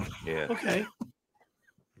 yeah. Okay.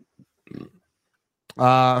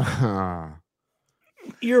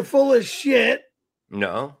 You're full of shit.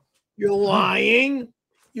 No. You're lying.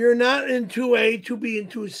 You're not in 2A, 2B, and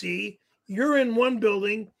 2C. You're in one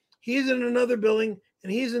building. He's in another building,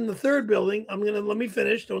 and he's in the third building. Let me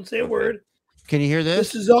finish. Don't say a word. Can you hear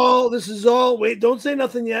this? This is all. Wait, don't say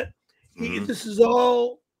nothing yet. This is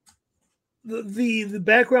all the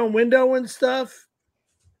background window and stuff.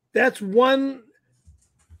 That's one.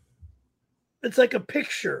 It's like a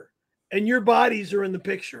picture, and your bodies are in the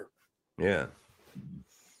picture. Yeah.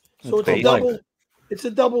 So it's a double. It's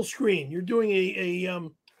a double screen. You're doing a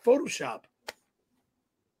Photoshop.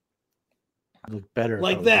 Look better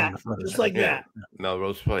like that, just like that.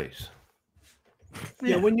 Melrose Place.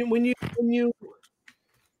 Yeah, when you.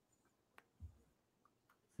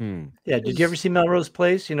 Yeah, did you ever see Melrose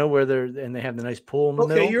Place? You know where they have the nice pool in the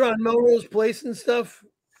middle. Okay, you're on Melrose Place and stuff.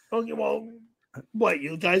 Okay, well, what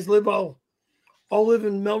you guys all live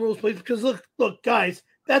in Melrose Place? Because look, guys,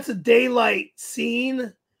 that's a daylight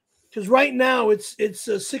scene. Because right now it's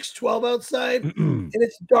 6:12 outside and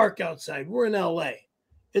it's dark outside. We're in LA.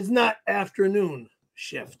 It's not afternoon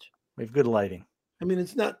shift. We have good lighting. I mean,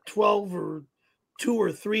 it's not 12 or 2 or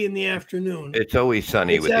 3 in the afternoon. It's always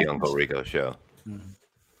sunny with the Uncle Rico show.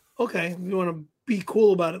 Okay, if you want to be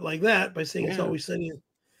cool about it like that by saying it's always sunny.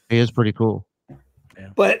 He is pretty cool.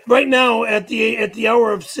 Yeah. But right now at the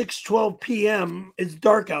hour of 6:12 p.m., it's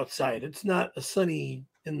dark outside. It's not a sunny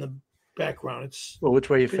in the background. It's which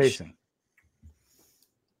way are you facing?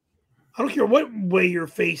 I don't care what way you're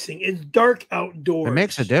facing. It's dark outdoors. It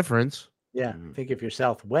makes a difference. Yeah, I think if you're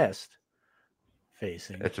southwest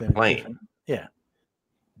facing, it's a plane. Yeah.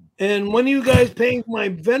 And when are you guys paying my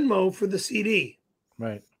Venmo for the CD?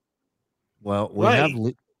 Right. Well, we have.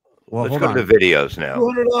 Well, let's go to the videos now.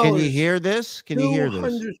 $200. Can you hear this? Can you hear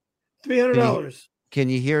this? $300. Can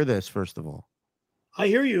you hear this? First of all, I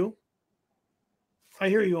hear you. I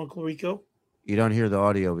hear you, Uncle Rico. You don't hear the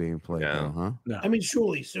audio being played, though, huh? No. I mean,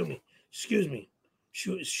 surely, sue me. Excuse me.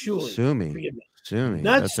 Surely. Sue me. Forgive me. Sue me.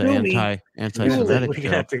 Not That's sue an me. anti-Semitic We're joke.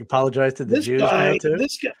 gonna have to apologize to the This Jews guy. now too.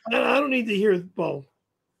 This guy. I don't need to hear. Well,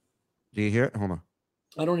 Do you hear it? Hold on.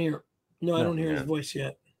 I don't hear. No, I don't hear his voice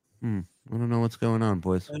yet. I don't know what's going on,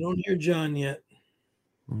 boys. I don't hear John yet.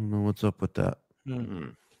 I don't know what's up with that.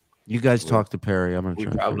 You guys talk to Perry. I'm gonna. We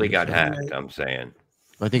try probably got to hacked. I'm saying.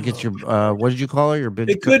 I think it's your. What did you call her? Your bitch.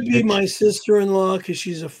 It could be bitch, my sister-in-law because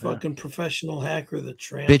she's a fucking professional hacker. The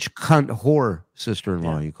tramp. bitch cunt whore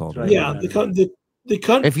sister-in-law. You called her. Yeah, the cunt.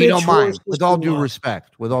 If you don't bitch mind, whore with all due sister-in-law.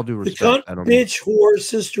 respect, with all due The respect, cunt I don't. bitch whore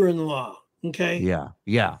sister-in-law. Okay.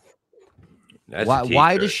 Yeah. That's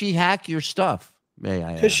Why does she hack your stuff? May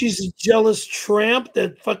I? Because she's a jealous tramp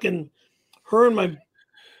that fucking her and my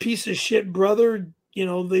piece of shit brother. You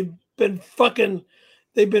know they've been fucking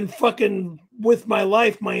with my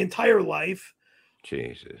life my entire life.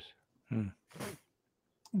 Jesus.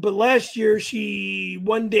 But last year she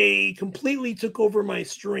one day completely took over my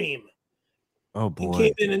stream. Oh boy. And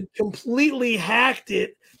came in and completely hacked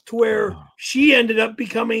it to where she ended up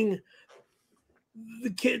becoming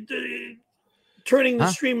the kid, turning the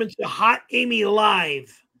stream into Hot Amy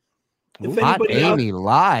Live. If Hot Amy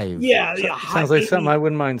Live. Yeah, sounds like something I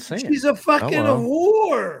wouldn't mind saying. She's a fucking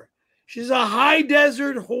whore. She's a high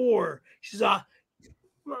desert whore. She's a.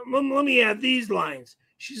 Let me add these lines.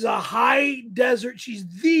 She's a high desert. She's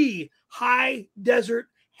the high desert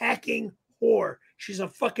hacking whore. She's a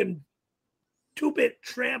fucking 2-bit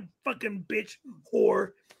tramp fucking bitch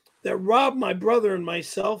whore that robbed my brother and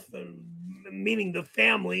myself, and meaning the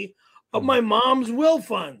family, of my mom's will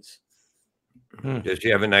funds. Does she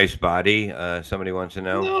have a nice body? Somebody wants to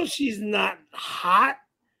know. No, she's not hot.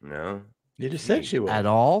 No. You just said she was. At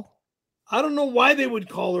all? I don't know why they would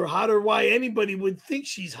call her hot or why anybody would think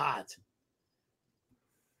she's hot.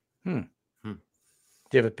 Do you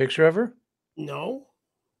have a picture of her? No.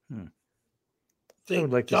 I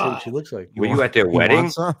would like to see what she looks like. Were you at their wedding?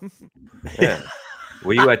 Yeah.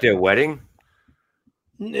 Were you at their wedding?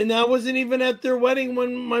 And I wasn't even at their wedding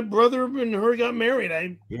when my brother and her got married.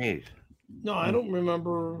 No, I don't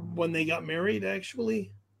remember when they got married,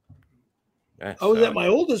 actually. I was at my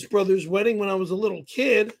oldest brother's wedding when I was a little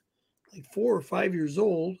kid, like 4 or 5 years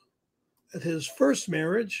old, at his first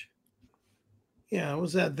marriage. Yeah, I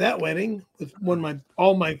was at that wedding when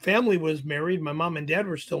all my family was married. My mom and dad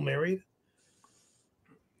were still married.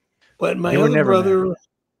 But my other brother,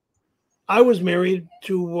 I was married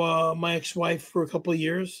to my ex-wife for a couple of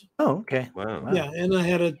years. Oh, okay. Wow. Yeah, and I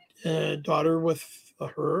had a daughter with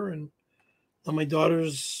her, and now my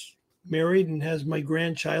daughter's married and has my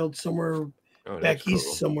grandchild somewhere back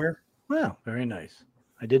east somewhere. Wow, very nice.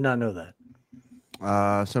 I did not know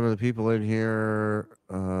that. Some of the people in here.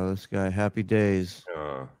 This guy, Happy Days.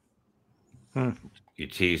 You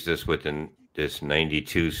teased us with this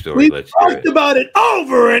 92 story. We've talked about it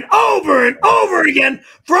over and over and over again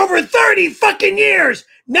for over 30 fucking years.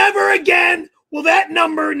 Never again will that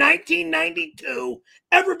number 1992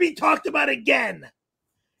 ever be talked about again.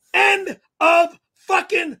 End of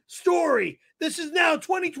fucking story. This is now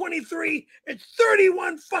 2023. It's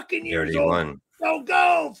 31 fucking years 31. old. So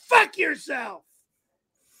go fuck yourself.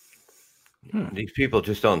 These people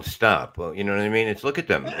just don't stop. Well, you know what I mean? Look at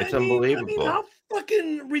them. It's unbelievable. I mean, how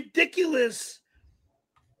fucking ridiculous.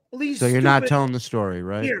 So you're not telling the story,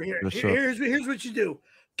 right? Here's what you do.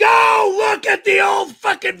 Go look at the old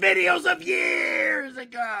fucking videos of years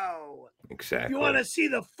ago. Exactly. If you want to see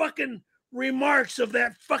the fucking remarks of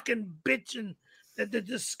that fucking bitch and the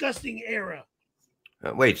disgusting era.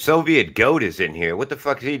 Wait, Soviet Goat is in here. What the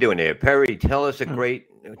fuck is he doing here? Perry, tell us a great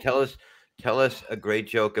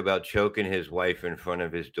joke about choking his wife in front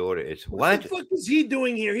of his daughter. What the fuck is he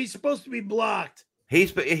doing here? He's supposed to be blocked. He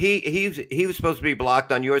was supposed to be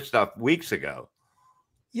blocked on your stuff weeks ago.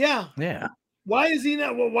 Yeah. Yeah. Why is he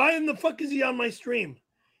not? Well, why in the fuck is he on my stream?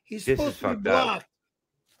 He's supposed to be blocked.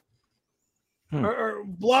 Or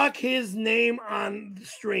block his name on the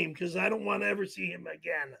stream because I don't want to ever see him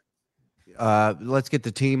again. Let's get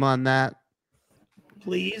the team on that.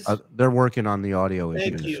 Please. They're working on the audio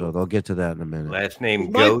Thank issue, you. so they'll get to that in a minute. Last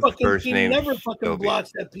name My Goat, fucking first team name never fucking Soviet.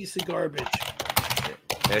 blocks that piece of garbage.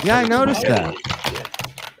 Yeah, I noticed that.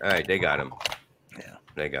 All right, they got him. Yeah,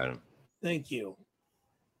 they got him. Thank you.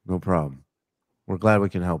 No problem. We're glad we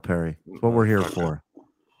can help, Perry. That's what we're here for.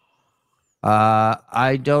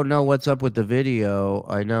 I don't know what's up with the video.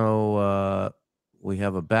 I know we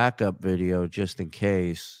have a backup video just in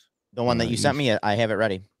case. The one that you sent me, I have it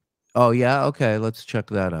ready. Oh, yeah? Okay, let's check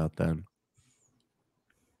that out then.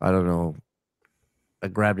 I don't know. I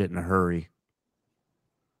grabbed it in a hurry.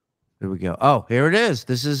 Here we go. Oh, here it is.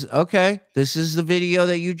 This is okay. This is the video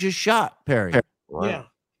that you just shot, Perry. Wow. Yeah.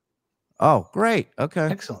 Oh, great. Okay.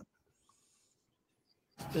 Excellent.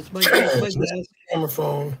 That's my camera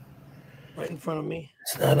phone right in front of me.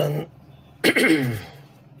 It's not on.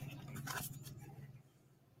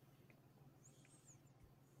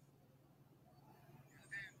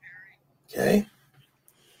 Okay.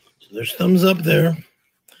 So there's thumbs up there.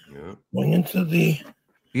 Yeah. Going into the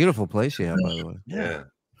Beautiful place you have, by the way. Yeah.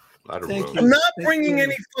 A lot of Thank room. you. I'm not bringing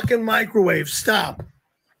any fucking microwave. Stop.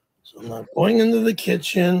 So I'm not going into the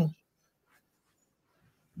kitchen.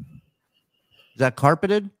 Is that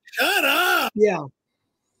carpeted? Shut up. Yeah.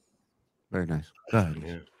 Very nice. Go ahead.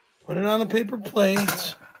 Yeah. Put it on a paper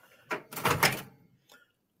plate.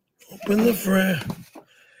 Open the fridge.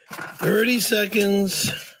 30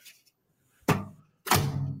 seconds.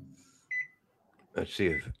 Let's see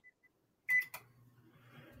if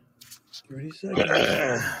 30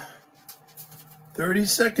 seconds. 30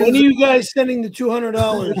 seconds. When are you guys sending the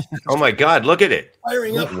 $200? Oh my God, look at it.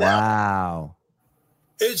 Firing up now. Wow.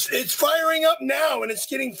 It's firing up now and it's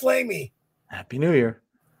getting flamey. Happy New Year.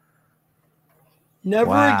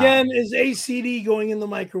 Never Wow. again is ACD going in the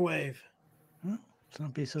microwave. Let's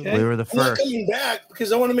not be so. Okay? We were the I'm not first. coming back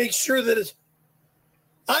because I want to make sure that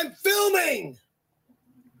I'm filming.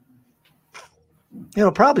 You know,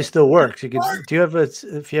 it probably still works. You could. Do you have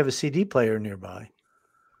if you have a CD player nearby?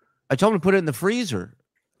 I told him to put it in the freezer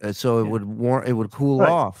so it would it would cool Right.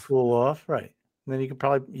 off. Cool off, right? And then you could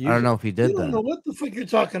probably use I don't know if he You did don't know that. what the fuck you're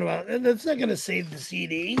talking about. And that's not going to save the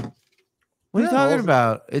CD. What are you No. talking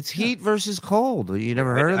about? It's heat versus cold. You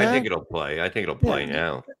never heard of I that? think it'll play. I think it'll play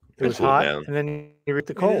now. It was Cool hot, down. and then you read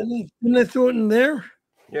the cold. Didn't I throw it in there?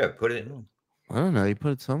 Yeah, put it. I don't know. You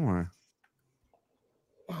put it somewhere.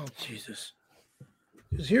 Oh, Jesus.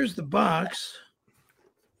 Because here's the box.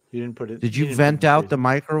 You didn't put it. Did you didn't vent put it in out the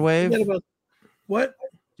microwave? Forget about what?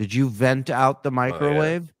 Did you vent out the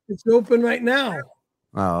microwave? It's open right now.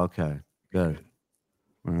 Oh, okay. Good.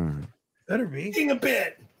 All right. Better be. A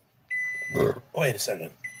bit. Wait a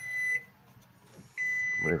second.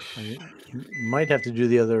 freezer. You might have to do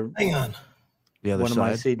the other. Hang on. The other One of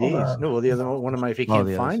my side. CDs. No, well, the other one of my. If you Oh, can't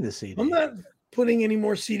the find others. the CD, I'm not putting any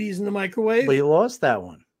more CDs in the microwave. but you lost that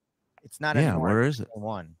one. It's not Yeah, anymore. where is it?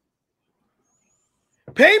 One.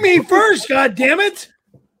 Pay me first, God damn it!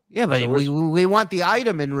 Yeah, but So we want the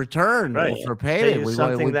item in return Right. for Pay payment. you We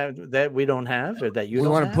something want, that we don't have, or that you we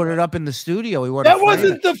don't want to have? put it up in the studio. We want That to frame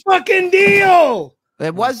wasn't it. the fucking deal.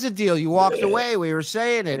 That was the deal. You walked away. We were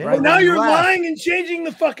saying it. Yeah. Right Well, now when you you're left. lying and changing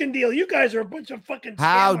the fucking deal. You guys are a bunch of fucking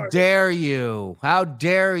How scammers. dare you? How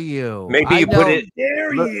dare you? Maybe I you put know- it.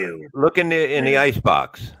 Dare Look- you? Look in the ice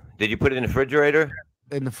box. Did you put it in the refrigerator?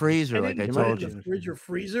 in the freezer, like I told you. The fridge or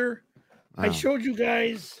freezer. I Oh. showed you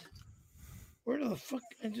guys. Where the fuck?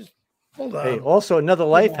 I just hold on. Hey, also another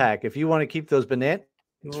life hack: if you want to keep those bananas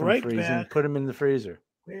from Right freezing, back. put them in the freezer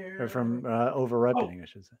Where? or from over ripening, I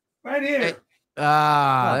should say. Right here. Hey.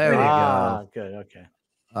 There we go. Good. Okay.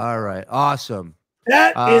 All right. Awesome.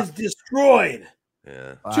 That is destroyed.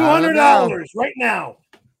 Yeah. $200 right now.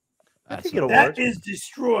 I think it'll That work. is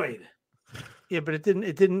destroyed. Yeah, but it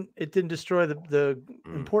didn't destroy the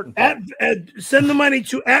important part. Send the money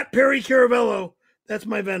to @Perry Caravello. That's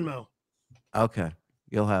my Venmo. Okay.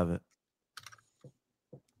 You'll have it.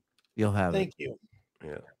 You'll have Thank it. you.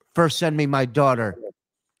 Yeah. First, send me my daughter.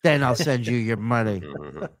 Then I'll send you your money.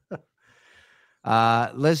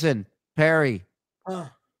 Listen, Perry,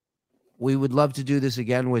 we would love to do this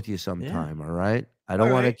again with you sometime. All right. I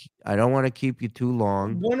don't want to. I don't want to keep you too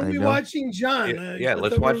long. When are we watching John? Yeah,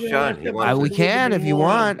 let's watch John. We can if you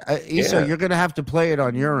want. Issa, Yeah. you're gonna have to play it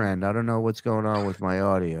on your end. I don't know what's going on with my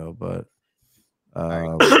audio, but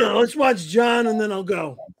let's watch John and then I'll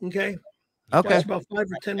go. Okay. Okay. Watch about 5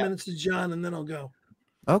 or 10 minutes of John and then I'll go.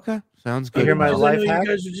 Okay, sounds You good. hear my Because I life know hack? you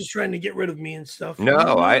guys are just trying to get rid of me and stuff. No,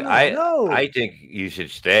 no. I think you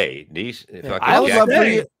should stay. These fucking I would love for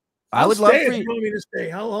jackass- you. I I'll would love stay for if you. you want me to stay.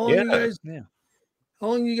 How long Yeah. you guys? Yeah. How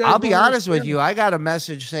long you guys? I'll be want me to honest with stay? you. I got a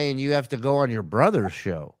message saying you have to go on your brother's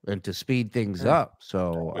show and to speed things up.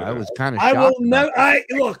 So I was kind of I shocked. will never.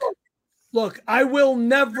 Look. I will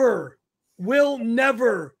never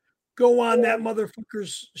go on that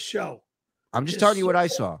motherfucker's show. I'm just telling you what I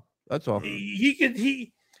saw. That's all.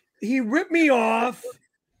 He ripped me off.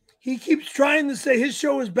 He keeps trying to say his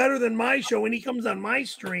show is better than my show, and he comes on my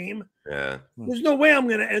stream. Yeah. There's no way I'm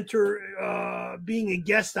going to enter being a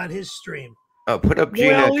guest on his stream. Oh, put up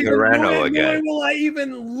Gina Carano again. Nor will I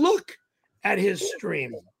even look at his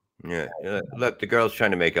stream. Yeah. Look, the girl's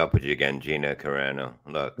trying to make up with you again, Gina Carano.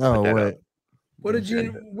 Look. Oh, put that wait. up. What did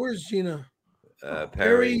Gina? Where's Gina? Perry.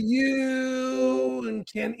 Perry, you and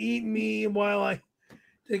can eat me while I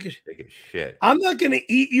take a shit. I'm not going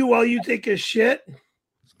to eat you while you take a shit.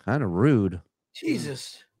 It's kind of rude.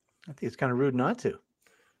 Jesus. I think it's kind of rude not to.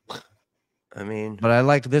 I mean, But I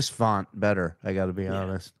like this font better. I got to be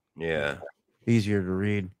honest. yeah. Easier to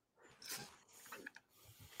read.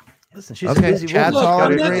 Listen, she's Okay, a busy chat's woman. all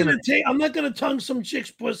I'm in not agreement. going to tongue some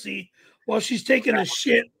chick's pussy while she's taking a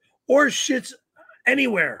shit or shits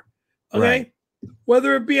anywhere. Okay? Right.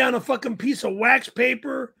 Whether it be on a fucking piece of wax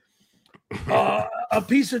paper, a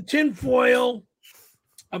piece of tin foil,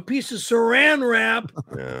 a piece of saran wrap,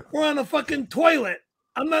 Yeah. or on a fucking toilet.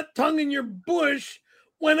 I'm not tonguing your bush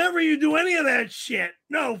whenever you do any of that shit.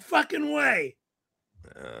 No fucking way.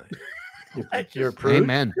 You're a prude.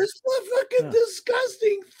 Amen. This fucking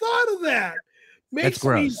disgusting thought of that makes That's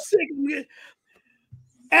gross. me sick.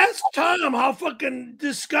 Ask Tom how fucking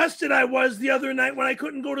disgusted I was the other night when I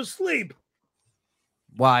couldn't go to sleep.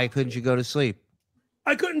 Why couldn't you go to sleep?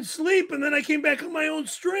 I couldn't sleep, and then I came back on my own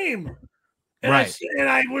stream. And Right.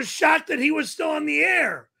 I was shocked that he was still on the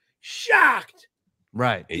air. Shocked.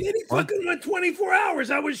 Right. And then he fucking went 24 hours.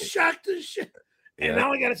 I was shocked as shit. And Yeah.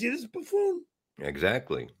 now I got to see this buffoon.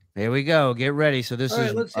 Exactly. Here we go. Get ready. So this All right,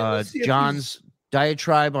 is let's see if John's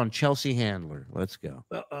diatribe on Chelsea Handler. Let's go.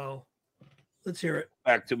 Uh-oh. Let's hear it.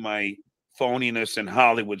 Back to my phoniness and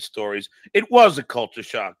Hollywood stories. It was a culture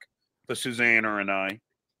shock for Susanna and I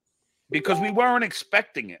because we weren't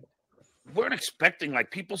expecting it. We weren't expecting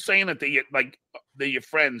like people saying that they're your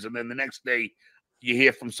friends, and then the next day you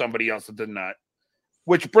hear from somebody else that they're not.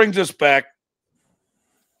 Which brings us back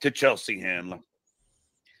to Chelsea Handler.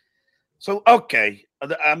 So, okay,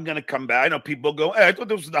 I'm going to come back. I know people go, hey, I thought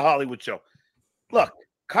this was the Hollywood show. Look,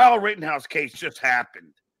 Kyle Rittenhouse case just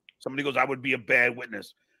happened. Somebody goes, I would be a bad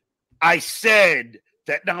witness. I said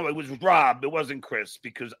that, no, it was Rob. It wasn't Chris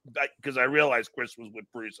because I realized Chris was with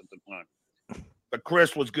Bruce at the time. But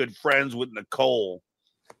Chris was good friends with Nicole,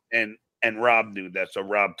 and Rob knew that. So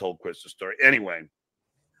Rob told Chris the story. Anyway.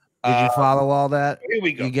 Did you follow all that? Here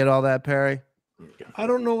we go. You get all that, Perry? I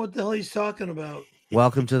don't know what the hell he's talking about.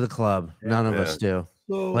 Welcome to the club. None of us do.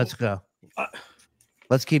 So, Let's go.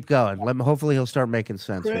 Let's keep going. Hopefully he'll start making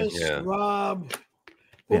sense. Chris, here. Rob.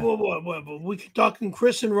 Yeah. What? We talking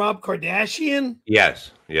Chris and Rob Kardashian?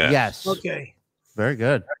 Yes. Yes. Yes. Okay. Very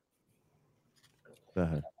good. Go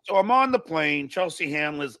ahead. So I'm on the plane. Chelsea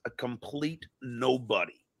Handler's a complete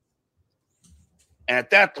nobody. At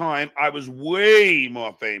that time, I was way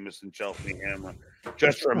more famous than Chelsea Handler,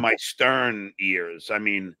 just from my Stern years. I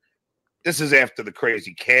mean, this is after the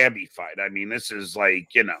crazy cabbie fight. I mean, this is like,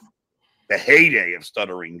 the heyday of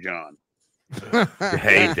Stuttering John. The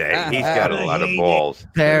heyday. He's got a lot of balls.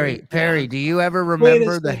 Perry, do you ever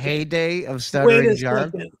remember the heyday of Stuttering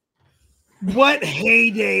John? Second. What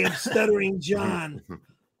heyday of Stuttering John?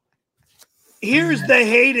 Here's the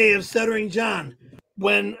heyday of Stuttering John.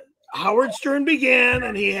 When Howard Stern began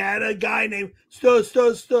and he had a guy named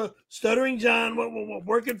Stuttering John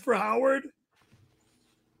working for Howard.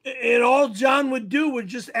 And all John would do would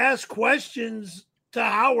just ask questions to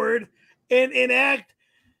Howard and act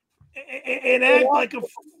like a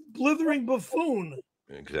blithering buffoon.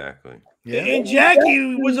 Exactly. Yeah. And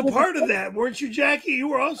Jackie was a part of that, weren't you, Jackie? You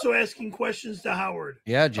were also asking questions to Howard.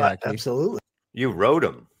 Yeah, Jackie. Absolutely. You wrote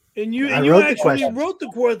them. And you wrote actually wrote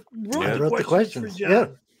the questions for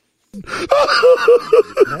John.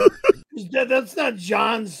 Yeah. That's not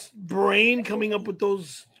John's brain coming up with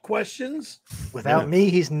those questions. Without me,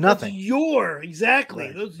 he's nothing.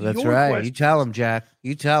 Exactly. Right. That's right. Questions. You tell him, Jack.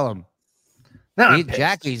 You tell him. No,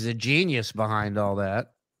 Jackie's a genius behind all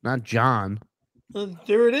that, not John.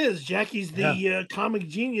 There it is. Jackie's the comic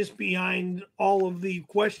genius behind all of the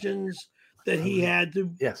questions that he had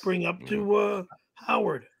to bring up to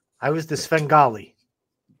Howard. I was the Svengali.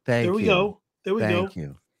 There we go. Thank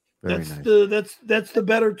you. Very nice. That's the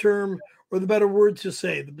better term or the better word to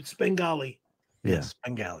say. The Spengali. Yes,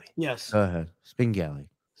 Spengali. Yes. Go ahead. Spengali.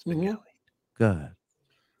 Mm-hmm. Go ahead.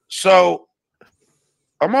 So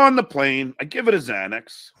I'm on the plane. I give it a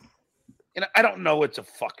Xanax. I don't know it's a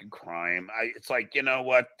fucking crime. It's like, you know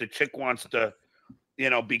what? The chick wants to,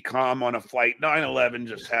 be calm on a flight. 9/11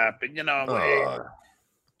 just happened.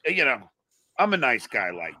 I'm a nice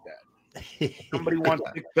guy like that. Somebody wants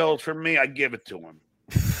big pills from me, I give it to him.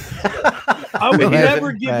 I would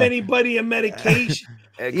never give anybody a medication.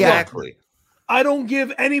 Exactly. I don't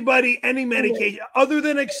give anybody any medication other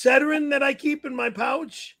than Excedrin that I keep in my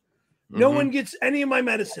pouch. No one gets any of my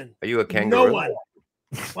medicine. Are you a kangaroo? No one.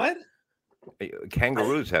 What?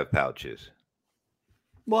 Kangaroos have pouches.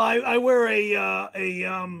 Well, I wear a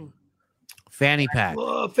fanny pack.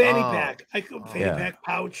 Fanny pack. Pack,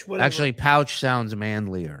 pouch, whatever. Actually, pouch sounds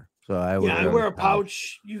manlier. So I wear a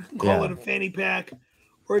pouch. You can call it a fanny pack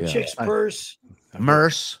or a chick's purse. A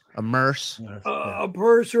purse a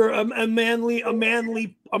purse or a manly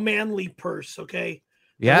purse. Okay.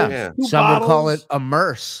 Yeah. Some would call it a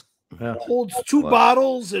merce. Holds 2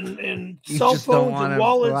 bottles and cell phones and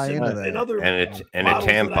wallets and other and a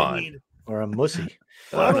tampon or a mussy.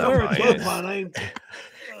 Well, I don't wear a tampon.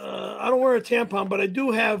 I don't wear a tampon, but I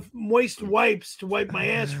do have moist wipes to wipe my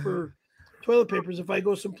ass for toilet papers if I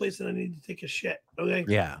go someplace and I need to take a shit. Okay.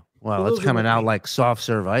 Yeah. Well, it's coming out like soft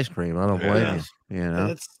serve ice cream. I don't blame you.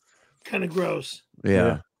 That's kind of gross.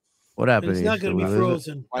 Yeah. What happened? It's not going to be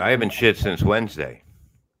frozen. I haven't shit since Wednesday.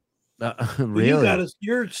 Really?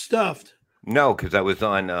 You're stuffed. No, because I was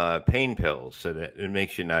on pain pills, so that it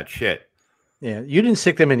makes you not shit. Yeah, you didn't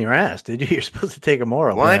stick them in your ass, did you? You're supposed to take them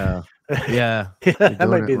orally. What? Yeah. That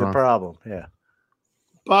might be the problem. Yeah.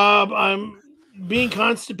 Bob, I'm being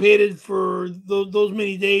constipated for those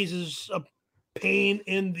many days is a pain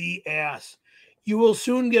in the ass. You will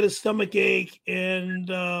soon get a stomach ache and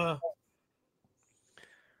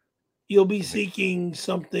you'll be seeking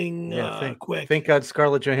something quick. Thank God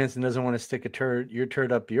Scarlett Johansson doesn't want to stick your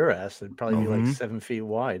turd up your ass. It'd probably be like 7 feet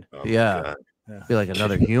wide. Oh, yeah. Be like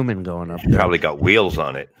another human going up there. Probably got wheels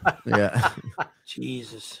on it. Yeah.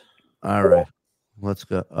 Jesus. All right. Let's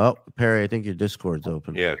go. Oh, Perry, I think your Discord's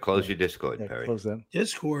open. Yeah, close your Discord, Perry. Close that.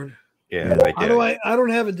 Discord. Yeah, right there. I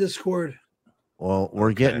don't have a Discord. Well,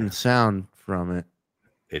 we're getting sound from it.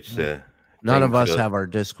 It's none of us have our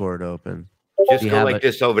Discord open. Just go like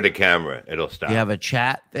this over the camera. It'll stop. You have a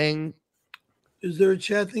chat thing? Is there a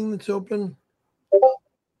chat thing that's open?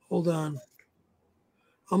 Hold on.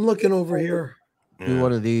 I'm looking over here. Do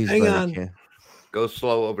one of these. Hang on. Go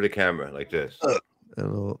slow over the camera like this.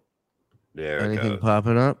 There it Anything goes.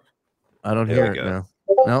 popping up? I don't hear it now.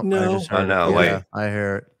 Nope, No. I just heard it. wait. Yeah, I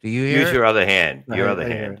hear it. Do you hear Use it? your other hand. Your I other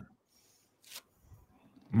hear hand. it.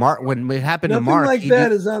 Mark, when it happened Nothing to Mark, like he that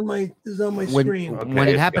did- is on my screen. Okay, when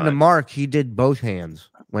it it's happened to gone. Mark, he did both hands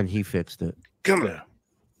when he fixed it. Come on.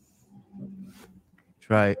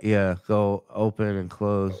 Try, go open and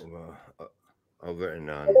close. Over and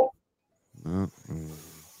on.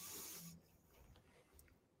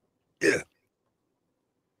 Yeah.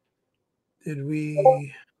 Did we?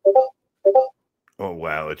 Oh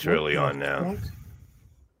wow, it's really on now.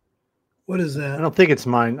 What is that? I don't think it's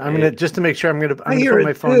mine. I'm gonna just to make sure. I'm gonna put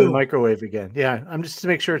my phone in the microwave again. Yeah, I'm just to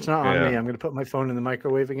make sure it's not on me. I'm gonna put my phone in the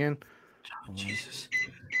microwave again. Oh, Jesus,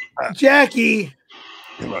 Jackie.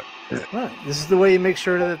 What? This is the way you make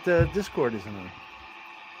sure that the Discord isn't on.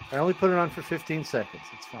 I only put it on for 15 seconds.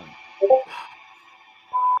 It's fine.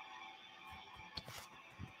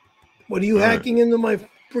 What are you hacking into my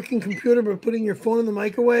freaking computer by putting your phone in the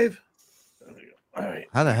microwave? All right.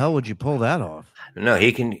 How the hell would you pull that off? No,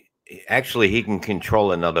 he can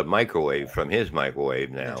control another microwave from his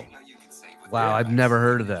microwave now. Wow, I've never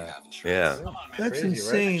heard of that. Yeah. That's Crazy,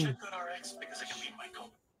 insane. Right?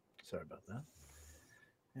 Sorry about that.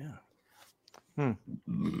 Yeah.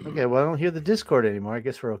 Okay, well, I don't hear the Discord anymore. I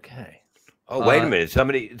guess we're okay. Oh, wait a minute.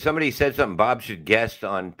 Somebody said something. Bob should guest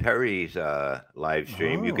on Perry's live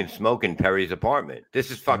stream. You can smoke in Perry's apartment.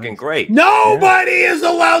 This is fucking great. Nobody is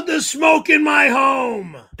allowed to smoke in my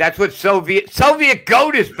home. That's what Soviet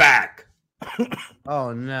Goat is back.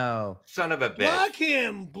 Oh no. Son of a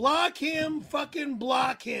bitch. Block him, fucking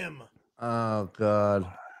block him. Oh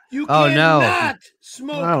god. You Oh, cannot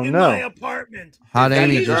smoke in my apartment. Hot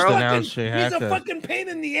Amy He's just a announced she fucking- hacked He's a us. fucking pain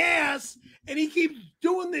in the ass, and he keeps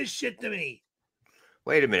doing this shit to me.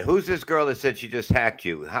 Wait a minute. Who's this girl that said she just hacked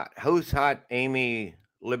you? Who's Hot Amy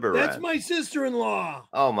Liberant? That's my sister-in-law.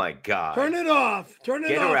 Oh my god. Turn it off. Turn it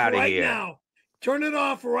Get her off outta right here. now. Turn it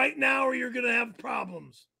off right now, or you're gonna have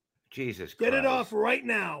problems. Jesus Get Christ. it off right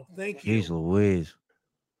now. Thank you. Jeez Louise.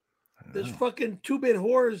 This fucking two-bit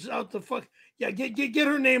whore is out the fuck. Yeah, get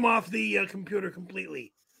her name off the computer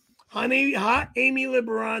completely. Hot Amy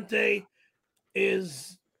Liberante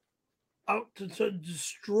is out to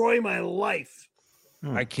destroy my life.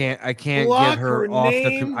 I can't Block get her her off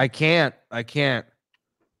name. I can't.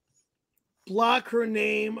 Block her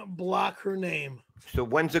name. Block her name. So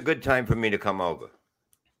when's a good time for me to come over?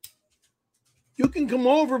 You can come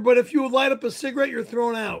over, but if you would light up a cigarette, you're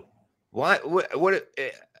thrown out. What?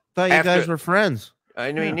 Thought you guys were friends.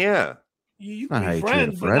 I mean, yeah. You Not can how be you treat a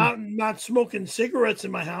friends, but friend. not smoking cigarettes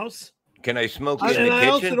in my house. Can I smoke And in the I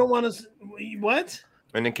also kitchen? don't want to. What?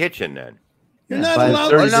 In the kitchen, then. You're not allowed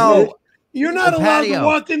to no. smoke. You're not The allowed to patio.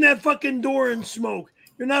 walk in that fucking door and smoke.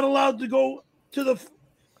 You're not allowed to go to the.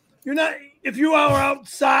 You're not. If you are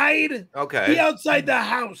outside, Okay. be outside the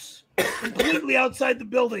house, completely outside the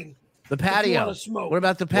building. The if you patio. wanna smoke. What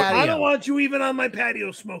about the patio? I don't want you even on my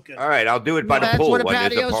patio smoking. All right, I'll do it by the That's pool what a when there's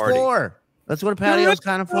a patio's party. for. That's what a patio's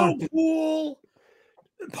kind of for. No pool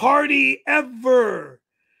party ever.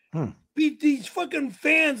 These fucking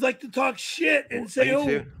fans like to talk shit and say, you "Oh,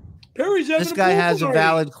 too? Perry's having This a guy pool has a party."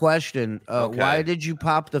 valid question. Okay. Why did you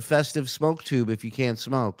pop the festive smoke tube if you can't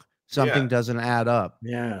smoke? Something Yeah. doesn't add up.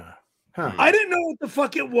 Yeah. Huh. I didn't know what the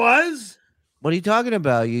fuck it was. What are you talking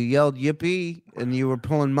about? You yelled yippee and you were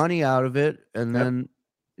pulling money out of it, and then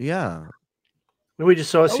yeah. We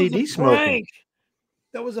just saw a That was CD smoking. prank.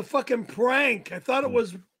 That was a fucking prank. I thought it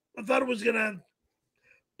was gonna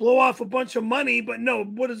blow off a bunch of money, but no.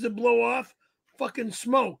 What does it blow off? Fucking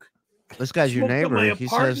smoke. This guy's your Smoked up my neighbor. He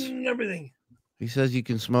apartment says and everything. you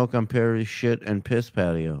can smoke on Perry's shit and piss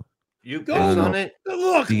patio. You Go piss no. on it?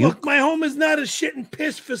 Look, Do you- look. My home is not a shit and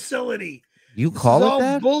piss facility. You This call is it all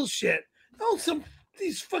that? bullshit. No,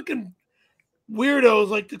 these fucking weirdos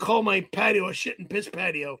like to call my patio a shit and piss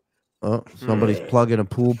patio. Oh, somebody's plugging a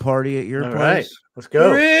pool party at your All place. right, let's go.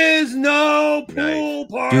 There is no pool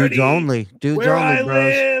party. Dudes only. Dudes where only, I bros.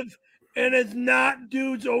 live, and it's not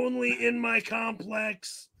dudes only in my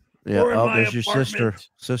complex. Yeah. or in Oh, my there's your apartment.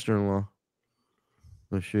 sister-in-law.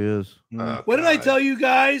 There she is. What did I tell you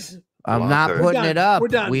guys? I'm not We're putting done. it up. We're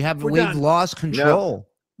done. We've We're we've done. lost control.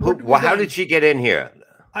 Well, how did she get in here?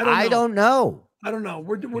 I don't know. I don't know.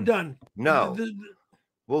 We're done. No.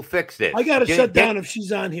 We'll fix this. I got to Get- shut get- down if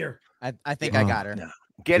she's on here. I think I got her.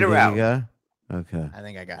 Get You her think out. you got her? Okay. I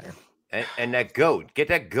think I got her. And that goat. Get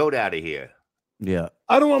that goat out of here. Yeah.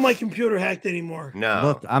 I don't want my computer hacked anymore. No.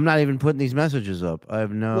 Look, I'm not even putting these messages up. I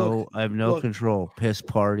have no look. control. Piss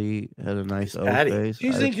party had a nice O Patty. face.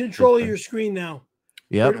 He's I- in control of your screen now.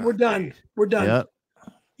 Yep. We're done. We're done. Yep.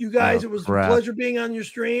 You guys, Oh, it was crap. a pleasure being on your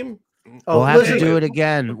stream. We'll have listen, to do it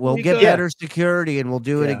again. We'll get Rico- better security and we'll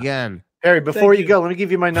do it Yeah. again. Harry, before Thank you you. go, let me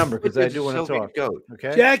give you my number because I Look at do want to Soviet talk. goat.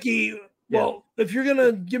 Okay. Jackie, well, if you're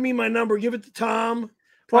gonna give me my number, give it to Tom Well,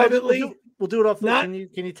 privately. we'll do it off. Not- Can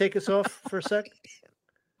you take us off for a sec?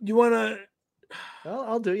 You wanna?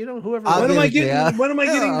 I'll do. You know, whoever. I'll When give am I it to getting? ya. When am I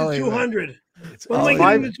getting I'll the leave it. 200? It's When am I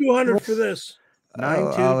getting the 200 for this? I'll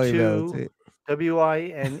leave it. 922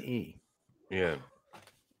 WINE. Yeah.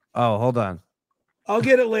 Oh, hold on. I'll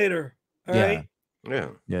get it later. All Yeah. right. Yeah.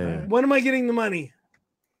 Yeah. When am I getting the money?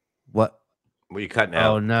 What? Well, you cutting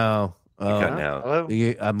Oh out. no. You Oh, cutting out.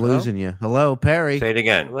 Hello. I'm losing you. Hello, Perry. Say it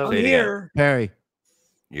again. Hello? I'm Say it again. here. Perry.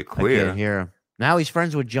 You're I queer. can't hear him. Now he's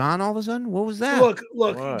friends with John all of a sudden? What was that? Look,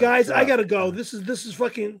 What? guys, I Stop. gotta go. This is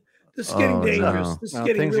fucking. This is getting dangerous. No. This is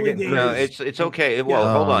getting things are really getting dangerous. No, it's okay.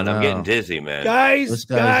 Well, hold on. I'm getting dizzy, man. This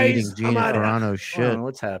guy's eating I'm Gina out of here. Carano shit.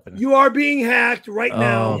 What's happening? You are being hacked right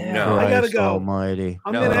now. Oh, No. I gotta Christ go. almighty.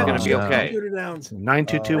 I'm No, gonna it's have gonna to be shut the okay. computer down.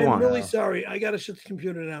 9221. I'm really sorry. I gotta shut the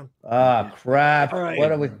computer down. Ah, crap. All right.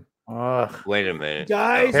 What are we? Wait a minute.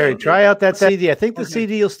 Guys, Harry, try out that CD. I think the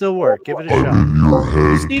CD will still work. Give it a shot.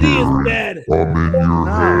 the CD is dead.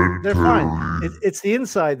 No, they're fine. It's the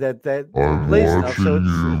inside that plays stuff, so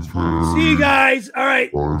it's fine. See you guys. All right.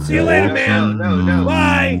 See you later, man. No.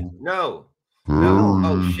 Bye. No.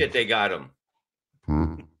 Oh shit, they got him.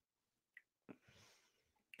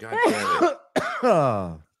 God damn it.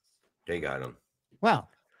 Oh, They got him. wow.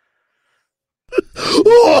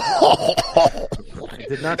 I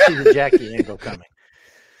did not see the Jackie angle coming.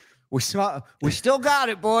 We still got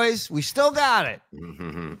it, boys. We still got it.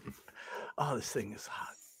 Oh, this thing is hot.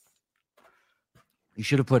 You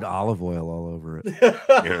should have put olive oil all over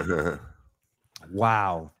it.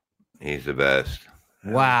 Wow. He's the best.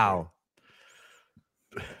 Wow.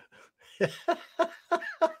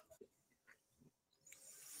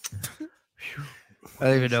 I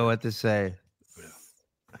don't even know what to say.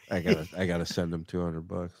 I gotta send him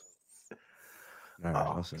 $200. All right,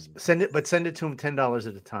 I'll send him. Send it to him $10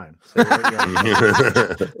 at a time. Say what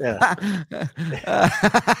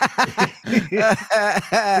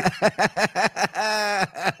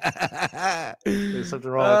There's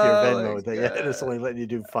something wrong with your Venmo. It's only letting you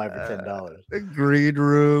do $5 or $10. The green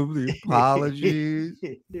room, the apologies.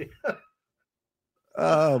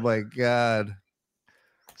 Oh my God.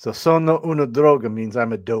 So sono una droga means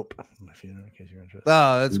I'm a dope. If you know, in case you're interested.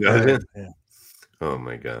 Oh, that's good. Yeah. Oh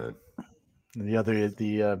my God. And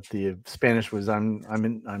the Spanish was I'm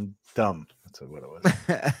dumb. That's what it was.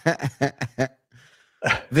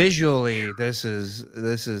 Visually, this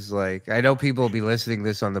is like, I know people will be listening to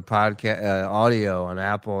this on the podcast audio on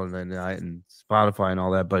Apple and Spotify and all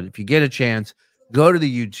that, but if you get a chance, go to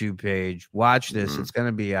the YouTube page, watch this. It's going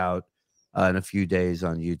to be out in a few days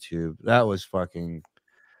on YouTube. That was fucking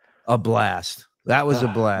a blast. That was a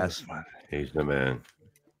blast. He's the man.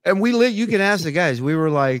 And you can ask the guys. We were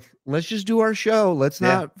like, let's just do our show. Let's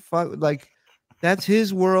not fuck. Like, that's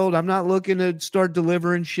his world. I'm not looking to start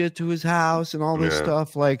delivering shit to his house and all this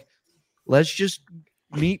stuff. Like, let's just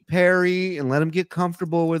meet Perry and let him get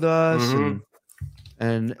comfortable with us,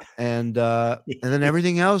 and then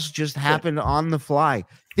everything else just happened on the fly.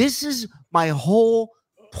 This is my whole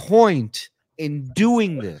point in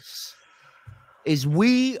doing this. Is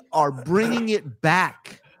we are bringing it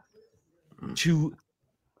back to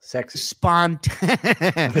sexy,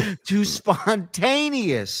 to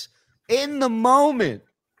spontaneous, in the moment,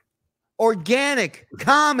 organic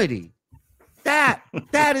comedy. That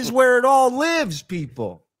is where it all lives,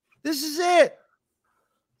 people. This is it.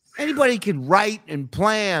 Anybody can write and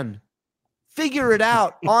plan, figure it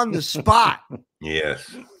out on the spot.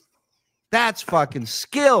 Yes. That's fucking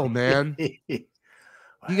skill, man.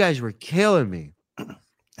 You guys were killing me.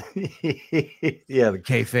 Yeah, the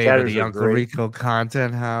kayfabe of the Uncle Rico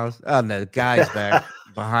Content House. Oh, and the guys back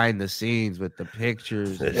behind the scenes with the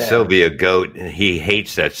pictures. The Soviet goat. He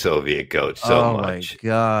hates that Soviet goat so much. Oh my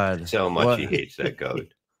God. So much he hates that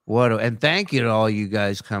goat. And thank you to all you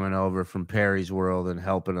guys coming over from Perry's World and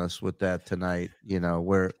helping us with that tonight. You know,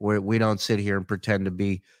 we don't sit here and pretend to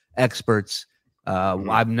be experts.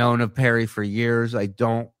 I've known of Perry for years. I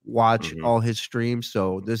don't watch all his streams,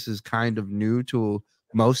 so this is kind of new to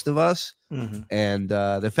most of us. And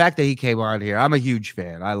the fact that he came on here, I'm a huge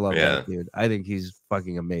fan. I love that dude. I think he's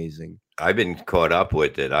fucking amazing. I've been caught up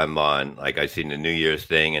with it. I'm on, like, I seen the New Year's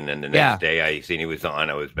thing, and then the next day I seen he was on.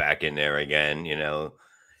 I was back in there again. You know,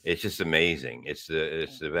 it's just amazing. It's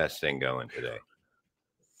the best thing going today.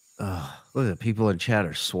 Look at the people in chat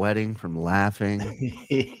are sweating from laughing.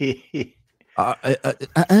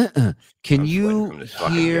 Can you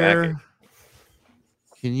hear? Jacket.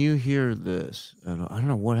 Can you hear this? I don't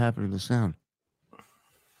know what happened to the sound.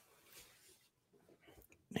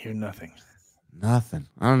 Hear nothing. Nothing.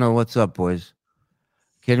 I don't know what's up, boys.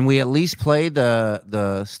 Can we at least play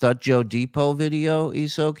the Stud Joe Depot video,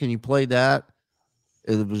 Iso? Can you play that?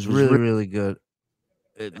 It was really good.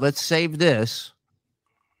 Let's save this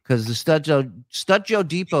because the Stud Joe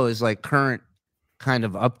Depot is like current kind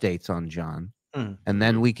of updates on John, and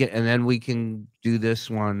then we can do this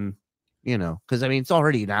one. You know, because I mean, it's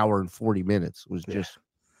already an hour and 40 minutes. It was just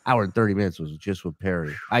hour and 30 minutes was just with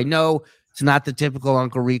Perry. I know it's not the typical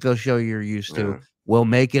Uncle Rico show you're used to. We'll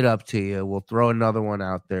make it up to you. We'll throw another one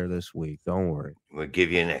out there this week. Don't worry. We'll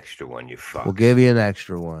give you an extra one. You fuck. We'll give you an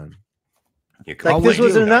extra one. Like this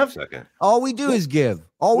wasn't enough. All we do is give.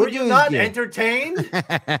 All Were we do you is not give. entertained?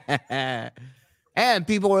 And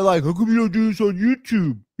people were like, how come you don't do this on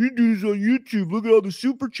YouTube? You do this on YouTube. Look at all the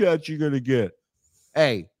super chats you're going to get.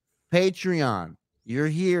 Hey, Patreon, you're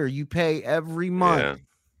here. You pay every month. Yeah.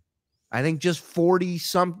 I think just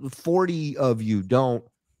 40 of you don't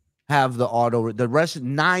have the auto. The rest,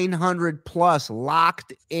 900 plus,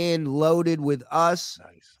 locked in, loaded with us.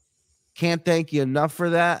 Nice. Can't thank you enough for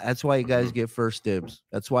that. That's why you guys get first dibs.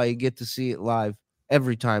 That's why you get to see it live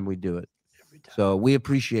every time we do it. So we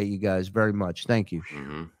appreciate you guys very much. Thank you.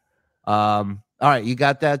 All right, you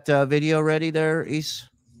got that video ready there, East?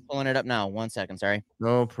 Pulling it up now. 1 second, sorry.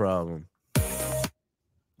 No problem.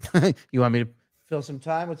 You want me to fill some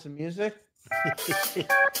time with some music?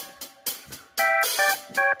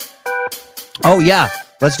 Oh yeah,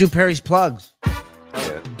 let's do Perry's plugs.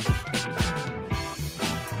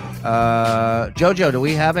 Jojo, do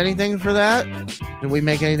we have anything for that? Did we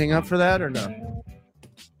make anything up for that or no?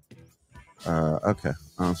 Okay,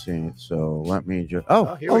 I don't see it. So let me just.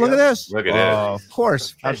 Oh, look at this! Look at this! Of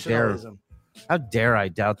course. How dare I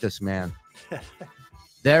doubt this man?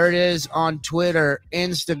 There it is on Twitter,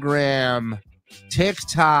 Instagram,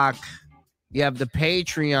 TikTok. You have the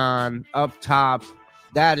Patreon up top.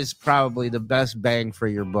 That is probably the best bang for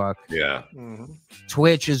your buck. Yeah.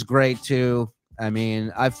 Twitch is great too. I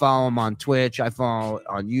mean, I follow him on Twitch. I follow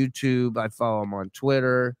on YouTube. I follow him on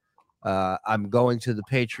Twitter. I'm going to the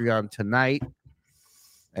Patreon tonight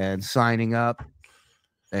and signing up.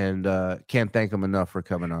 And can't thank him enough for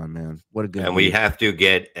coming on, man. What a good. And we have to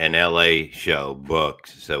get an LA show booked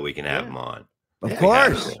so we can have him on. Of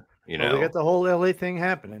course. We got the whole LA thing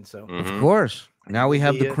happening. So of course. Now we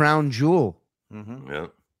have the crown jewel. Yeah.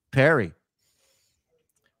 Perry.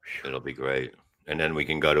 It'll be great. And then we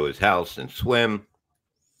can go to his house and swim.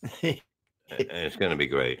 And it's going to be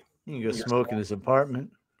great. You can go smoke in his apartment.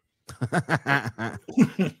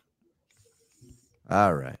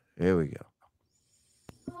 All right. Here we go.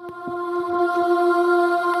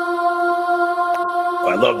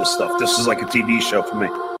 I love this stuff. This is like a TV show for me.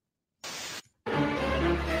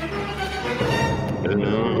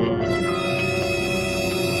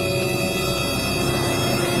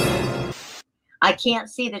 I can't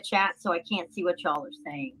see the chat, so I can't see what y'all are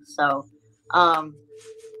saying. So,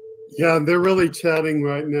 yeah, they're really chatting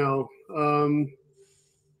right now.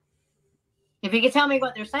 if you can tell me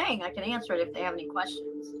what they're saying, I can answer it if they have any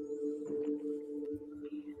questions.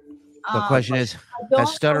 The question is,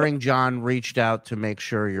 has Stuttering John reached out to make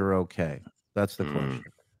sure you're okay? That's the question.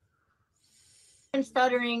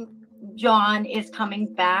 Stuttering John is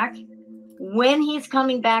coming back. When he's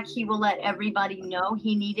coming back, he will let everybody know.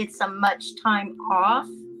 He needed much time off.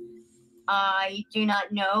 I do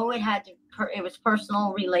not know. It was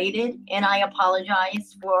personal related, and I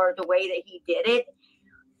apologize for the way that he did it.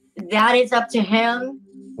 That is up to him.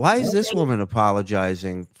 Why is this woman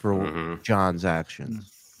apologizing for John's actions?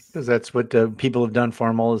 Because that's what people have done for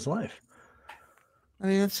him all his life. I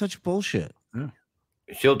mean, that's such bullshit.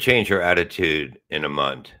 She'll change her attitude in a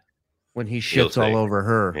month. When he shits all over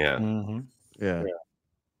her. Yeah. Yeah.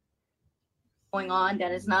 Going on,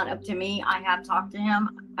 that is not up to me. I have talked to him.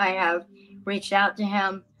 I have reached out to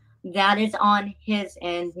him. That is on his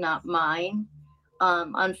end, not mine.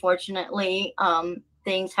 Unfortunately,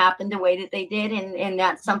 things happened the way that they did, and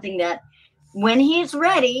that's something that when he's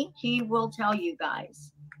ready, he will tell you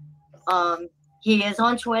guys. He is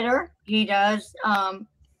on Twitter. He does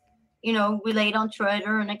relate on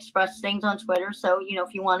Twitter and express things on Twitter. So,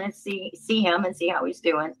 if you want to see him and see how he's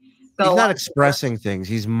doing, go. He's not expressing things.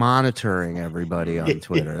 He's monitoring everybody on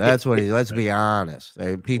Twitter. That's what let's be honest.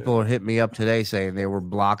 People hit me up today saying they were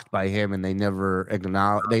blocked by him and they never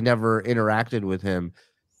interacted with him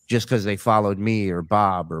just because they followed me or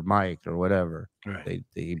Bob or Mike or whatever. Right.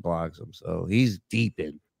 He blocks them. So he's deep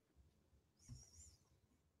in.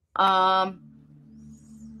 The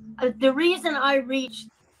reason I reached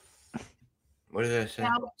What did I say?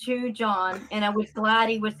 out to John, and I was glad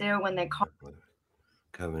he was there when they called.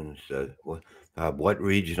 Coven, what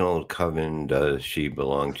regional coven does she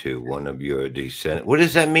belong to? One of your descendants? What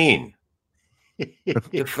does that mean?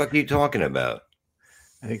 What the fuck are you talking about?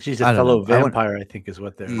 I think she's a fellow vampire. I think is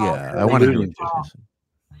what they're. Yeah, I want to.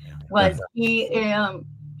 Was he?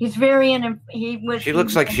 He's very he was. She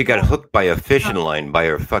looks like she got hooked by a fishing line by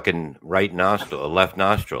her fucking right nostril, left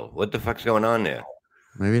nostril. What the fuck's going on there?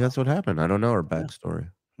 Maybe that's what happened. I don't know her backstory.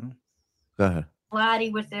 Go ahead. Glad he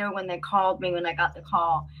was there when they called me when I got the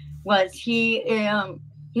call. Was he?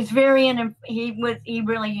 He's very he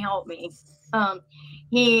really helped me.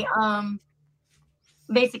 He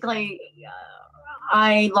basically.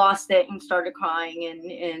 I lost it and started crying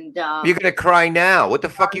and you're gonna cry now. What the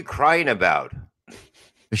fuck are you crying about?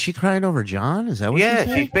 Is she crying over John? Is that what? Yeah,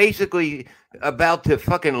 she's basically about to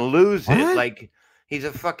fucking lose it. What? Like he's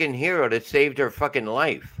a fucking hero that saved her fucking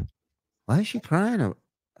life. Why is she crying?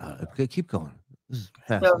 Okay, keep going. This is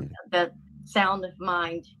So fascinating. the sound of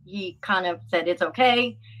mind, he kind of said, "It's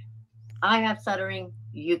okay. I have stuttering.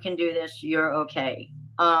 You can do this. You're okay."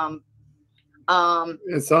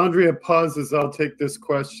 As Andrea pauses, I'll take this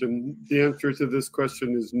question. The answer to this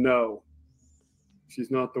question is no. She's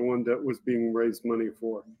not the one that was being raised money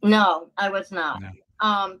for. No, I was not.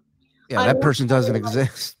 Yeah, that person doesn't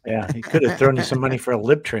exist. Yeah, he could have thrown you some money for a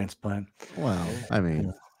lip transplant. Well, I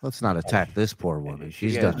mean, let's not attack this poor woman.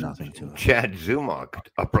 She's Yeah. done nothing to her. Chad Zumach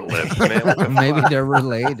upper lip. Man, what the Maybe fuck? they're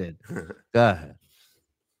related. Go ahead.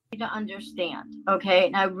 To understand, okay?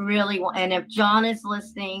 And I really want, and if John is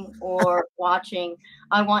listening or watching,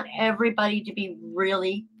 I want everybody to be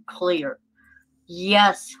really clear.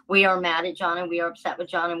 Yes, we are mad at John and we are upset with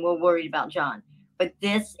John and we're worried about John, but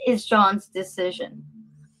this is John's decision.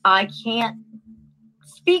 I can't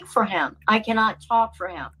speak for him. I cannot talk for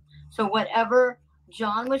him. So whatever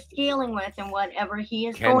John was dealing with and whatever he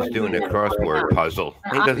is Ken's going doing a through, crossword puzzle.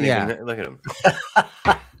 He doesn't Yeah. even look at him.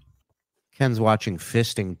 Ken's watching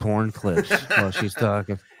fisting porn clips while she's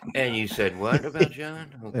talking. And you said what about John?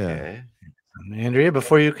 Okay. Andrea,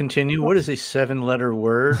 before you continue, what is a 7-letter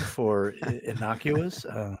word for innocuous?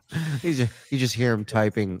 You just hear him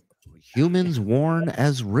typing, humans worn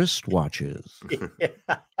as wristwatches.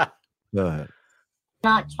 Go ahead.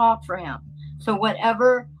 not talk for him. So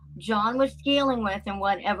whatever John was dealing with and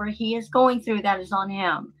whatever he is going through, that is on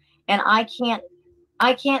him. And I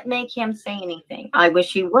can't make him say anything. I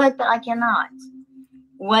wish he would, but I cannot.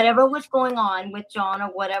 Whatever was going on with John or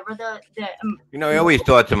whatever You know, I always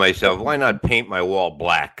thought to myself, why not paint my wall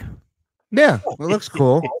black? Yeah, it looks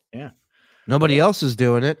cool. Yeah. Nobody else is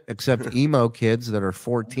doing it except emo kids that are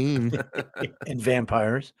 14. And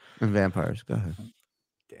vampires. And vampires. Go ahead.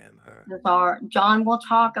 John will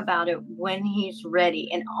talk about it when he's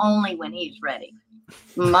ready and only when he's ready.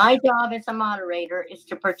 My job as a moderator is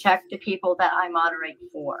to protect the people that I moderate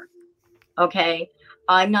for. Okay.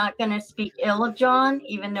 I'm not going to speak ill of John,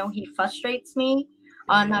 even though he frustrates me.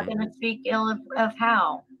 I'm not going to speak ill of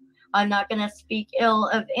Hal. I'm not going to speak ill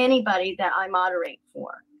of anybody that I moderate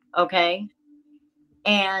for. Okay.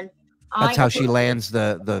 And that's how she lands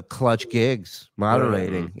the clutch gigs.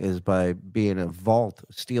 Moderating is by being a vault,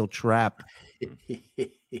 steel trap.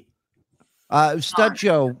 Stud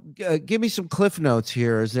Joe, give me some cliff notes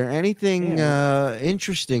here. Is there anything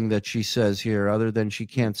interesting that she says here other than she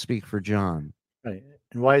can't speak for John? Right.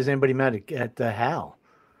 And why is anybody mad at Hal?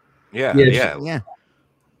 Yeah. What's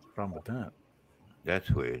wrong with that? That's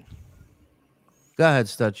weird. Go ahead,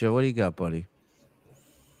 Stud Joe. What do you got, buddy?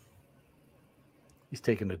 He's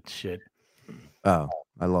taking a shit. Oh,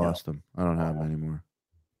 I lost him. I don't have him anymore.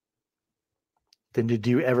 Then did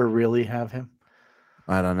you ever really have him?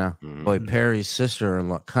 I don't know. Boy, Perry's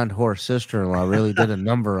sister-in-law, cunt whore sister-in-law, really did a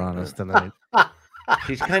number on us tonight.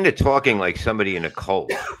 She's kind of talking like somebody in a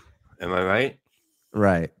cult. Am I right?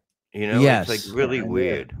 Right. You know, yes. It's like really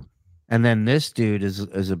weird. And then this dude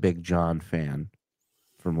is a big John fan,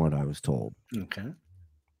 from what I was told. Okay.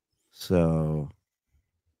 So,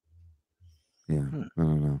 yeah, I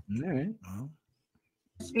don't know. All right. Well,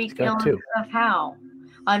 speak ill of Hal.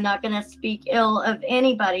 I'm not going to speak ill of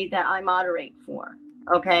anybody that I moderate for.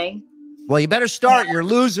 Okay. Well, you better start. You're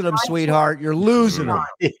losing them, sweetheart. You're losing them.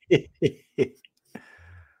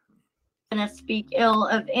 Going to speak ill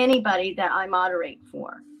of anybody that I moderate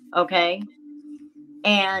for. Okay.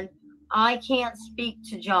 And I can't speak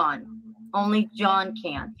to John. Only John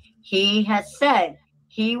can. He has said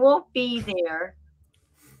he will be there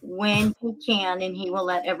when he can, and he will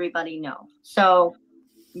let everybody know. So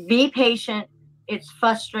be patient. It's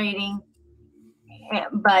frustrating,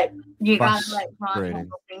 but you got to let Ron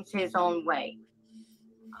handle things his own way.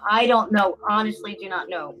 I don't know, honestly, do not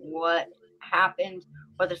know what happened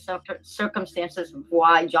or the circumstances of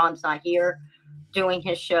why John's not here doing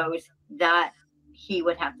his shows that he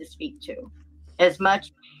would have to speak to. As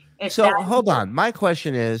much as so, hold on. My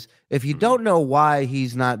question is, if you don't know why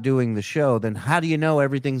he's not doing the show, then how do you know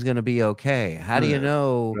everything's going to be okay? How do you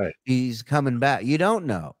know he's coming back? You don't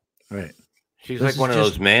know. Right. She's like one of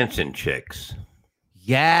those Manson chicks.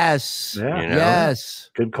 Yes. Yeah. You know?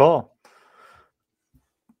 Yes. Good call.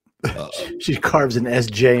 She carves an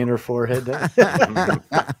SJ in her forehead.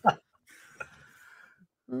 that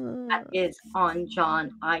is on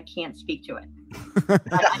John. I can't speak to it.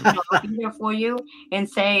 I'll be there for you and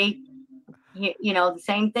say, you know, the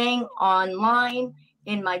same thing online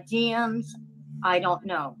in my DMs. I don't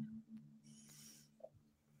know.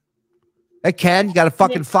 Hey, Ken, you got a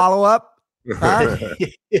fucking follow up? Huh?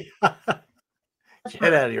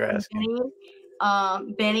 Get out of your ass.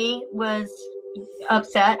 Benny was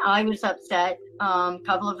upset. I was upset. A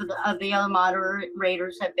couple of the other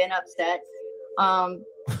moderators have been upset. But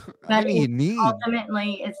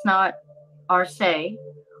ultimately, it's not our say.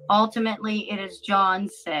 Ultimately, it is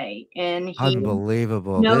John's say, and he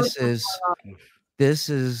unbelievable. This is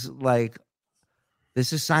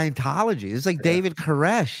Scientology. It's like David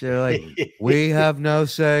Koresh. They're like, we have no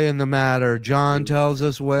say in the matter. John tells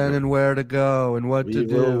us when and where to go and what to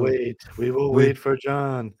do. We will wait for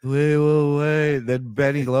John. We will wait. Then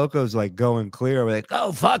Benny Loco's like going clear. We're like,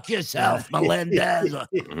 go fuck yourself, Melendez.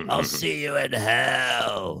 I'll see you in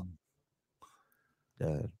hell.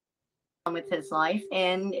 With his life,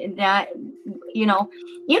 and that, you know,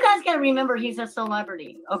 you guys got to remember he's a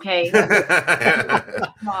celebrity. Okay.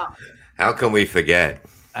 How can we forget?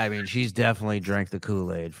 I mean, she's definitely drank the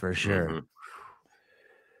Kool-Aid for sure.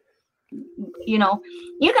 You know,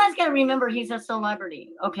 you guys got to remember he's a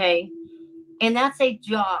celebrity, okay? And that's a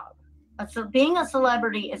job. So being a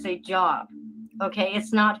celebrity is a job, okay?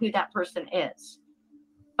 It's not who that person is,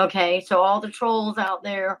 okay? So all the trolls out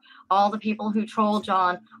there, all the people who troll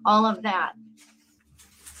John, all of that.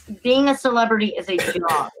 Being a celebrity is a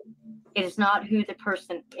job. It is not who the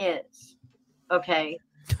person is, okay?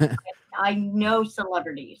 I know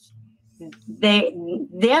celebrities.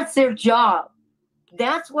 That's their job.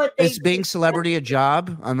 That's what they Is being celebrity a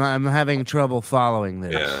job? I'm having trouble following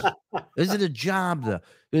this. Yeah. Is it a job though?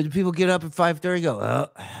 Do people get up at 5:30 and go, oh,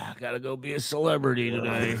 I gotta go be a celebrity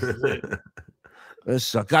today? I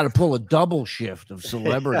gotta pull a double shift of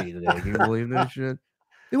celebrity today. Can you believe this shit?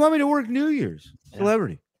 They want me to work New Year's.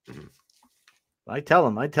 Celebrity. I tell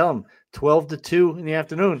them 12 to 2 in the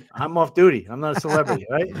afternoon. I'm off duty. I'm not a celebrity,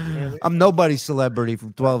 right? I'm nobody's celebrity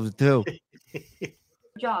from 12 to 2.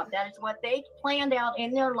 Job. That is what they planned out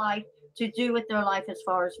in their life to do with their life as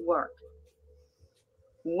far as work.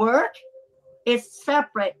 Work is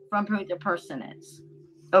separate from who the person is.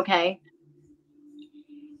 Okay.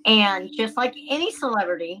 And just like any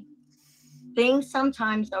celebrity, things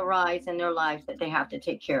sometimes arise in their lives that they have to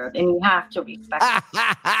take care of, and you have to respect it.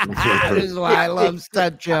 This is why I love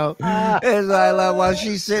Stunt Joe. This is why I love while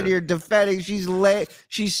she's sitting here defending.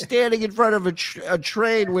 She's standing in front of a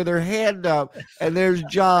train with her hand up, and there's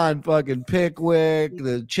John fucking Pickwick,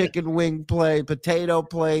 the chicken wing potato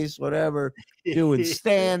place, whatever, doing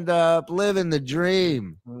stand up, living the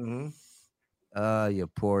dream. You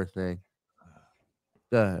poor thing.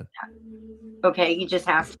 Go ahead. Okay, you just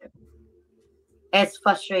have to. As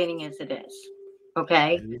frustrating as it is,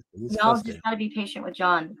 okay? Y'all just got to be patient with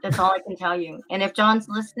John. That's all I can tell you. And if John's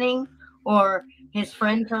listening or his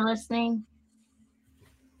friends are listening,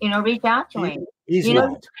 you know, reach out to him. You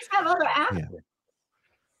know, just have other apps. Yeah.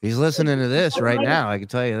 He's listening to this right now. I can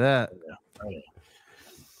tell you that.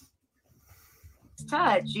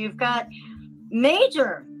 Touch. You've got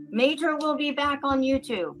Major. Major will be back on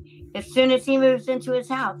YouTube as soon as he moves into his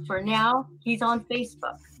house. For now, he's on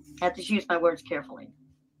Facebook. I have to choose my words carefully.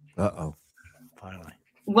 Uh-oh. Finally.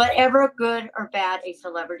 Whatever good or bad a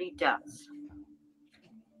celebrity does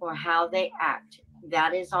or how they act,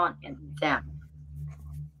 that is on them.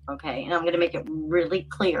 Okay? And I'm going to make it really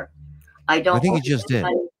clear. I think he just did.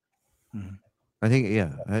 I think,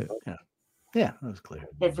 yeah. Yeah, that was clear.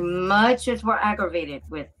 As much as we're aggravated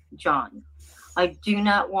with John, I do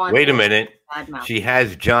not want... Wait a minute. She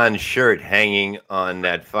has John's shirt hanging on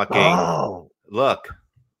that fucking... Oh. Look.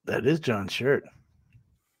 That is John's shirt.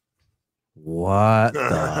 What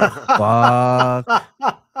the fuck?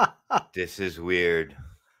 This is weird.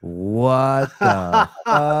 What the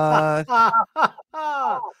fuck?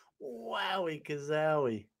 Wowie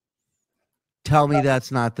kazowie. Tell me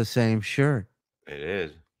that's not the same shirt. It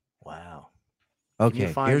is. Wow.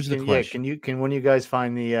 Okay, here's the question. Yeah, can one of you guys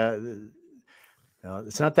find the no,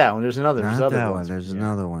 it's not that one. There's another. Not There's other that ones. one. There's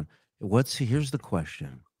another one. Here's the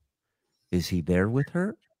question. Is he there with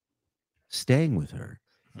her? Staying with her?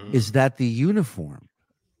 Is that the uniform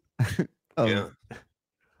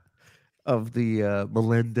of the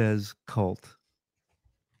Melendez cult?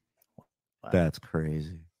 Wow. That's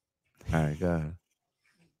crazy. All right, go ahead.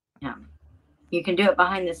 Yeah. You can do it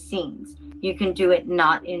behind the scenes. You can do it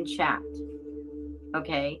not in chat.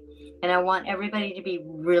 Okay? And I want everybody to be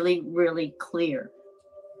really, really clear.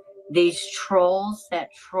 These trolls that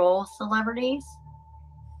troll celebrities,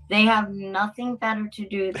 they have nothing better to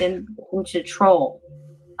do than to troll.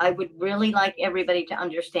 I would really like everybody to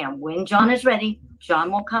understand when John is ready,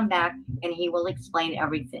 John will come back and he will explain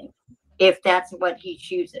everything. If that's what he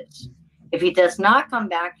chooses. If he does not come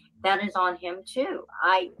back, that is on him too.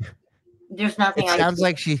 There's nothing. It sounds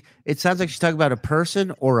like she's talking about a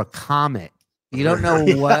person or a comet. You don't know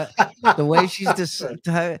what the way she's just.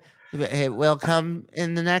 It will come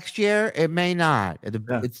in the next year. It may not.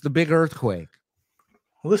 It's the big earthquake.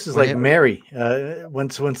 Well, this is like Mary.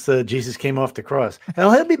 Once Jesus came off the cross,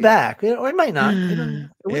 and he'll be back, or he might not. We don't know.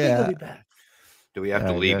 We think he'll be back. Do we have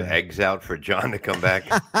to leave eggs out for John to come back?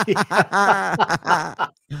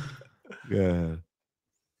 Yeah.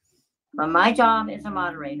 But my job as a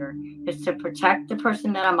moderator is to protect the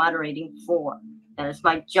person that I'm moderating for. That is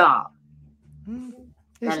my job.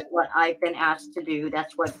 That is what I've been asked to do.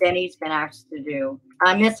 That's what Benny's been asked to do.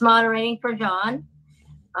 I miss moderating for John.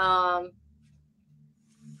 I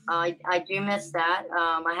do miss that.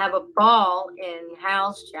 I have a ball in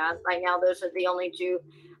Hal's chat. Right now, those are the only two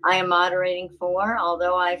I am moderating for,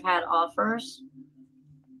 although I've had offers.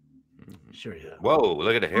 Sure, yeah. Whoa,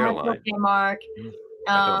 look at the hairline. Okay, Mark.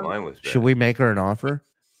 I thought mine was better. Should we make her an offer?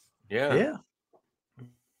 Yeah.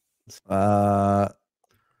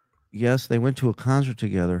 Yes, they went to a concert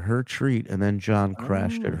together. Her treat, and then John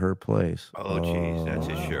crashed at her place. Oh, geez, that's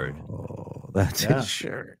his shirt. Oh, that's his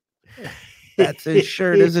shirt. That's his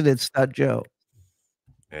shirt, isn't it, Stud Joe?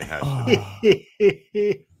 It has to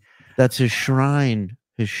be. That's his shrine,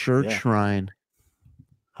 his shirt shrine.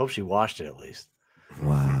 Hope she washed it at least.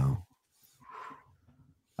 Wow.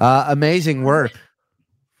 Amazing work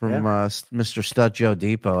from Mr. Stud Joe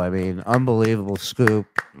Depot. I mean, unbelievable scoop.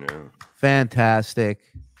 Yeah. Fantastic.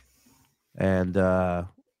 And how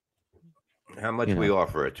much we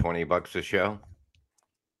offer it? $20 a show?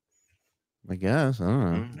 I guess. I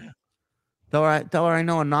don't know. Tell her I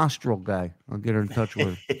know a nostril guy. I'll get her in touch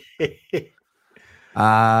with her.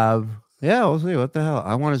 Yeah, we'll see. What the hell?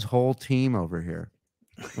 I want his whole team over here.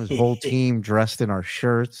 His whole team dressed in our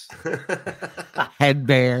shirts,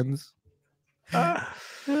 headbands. Wow.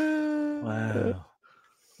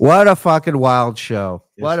 What a fucking wild show.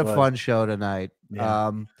 Yes, what a was. fun show tonight.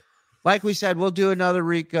 Yeah. Like we said, we'll do another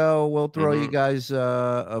Rico. We'll throw you guys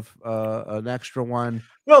an extra one.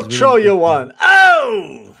 We'll throw you one.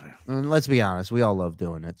 Oh! And let's be honest, we all love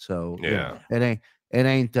doing it. So yeah, it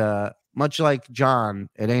ain't much like John.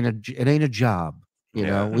 It ain't a job. You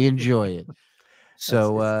know, we enjoy it.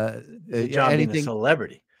 So John being a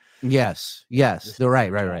celebrity. Yes, they're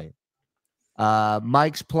right.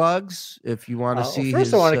 Mike's plugs. If you want to see,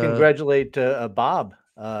 first I want to congratulate Bob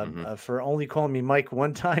for only calling me Mike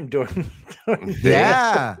one time during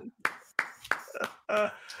yeah.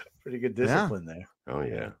 Pretty good discipline there. Oh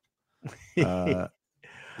yeah.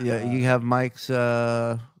 Yeah, you have Mike's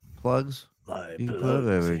plugs. There we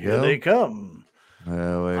Here go. they come.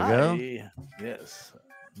 There we go. Yes.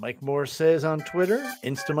 Mike Morris says on Twitter,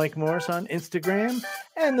 Insta Mike Morris on Instagram,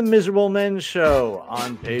 and the Miserable Men Show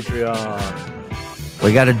on Patreon.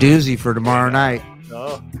 We got a doozy for tomorrow night.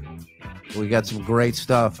 Oh. We got some great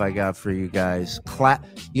stuff I got for you guys.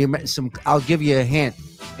 I'll give you a hint.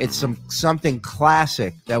 It's something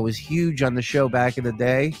classic that was huge on the show back in the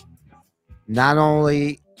day. Not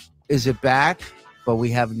only is it back, but we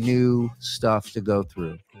have new stuff to go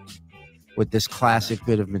through with this classic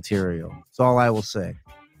bit of material. That's all I will say.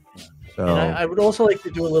 So, and I would also like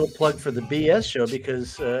to do a little plug for the BS show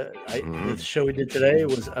because the show we did today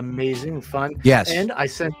was amazing, fun. Yes, and I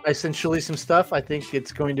sent Shirley some stuff. I think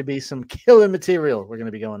it's going to be some killer material we're going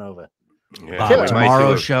to be going over. Yeah,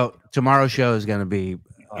 tomorrow's show is going to be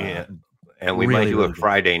and we might do a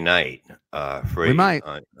Friday night free we might.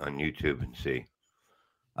 on YouTube and see.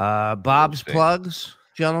 Bob's plugs,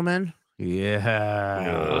 gentlemen.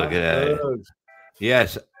 Yeah, oh, look at that.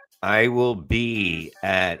 Yes. I will be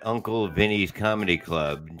at Uncle Vinny's Comedy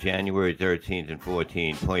Club January 13th and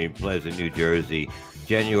 14th, Point Pleasant, New Jersey.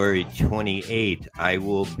 January 28th, I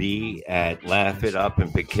will be at Laugh It Up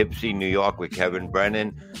in Poughkeepsie, New York with Kevin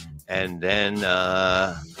Brennan. And then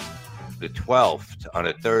the 12th, on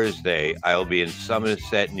a Thursday, I'll be in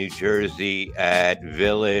Somerset, New Jersey at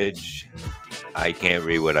Village. I can't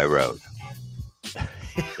read what I wrote.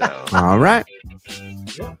 So, all right.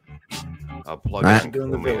 I'll plug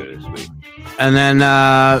in this week. And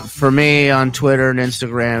then for me on Twitter and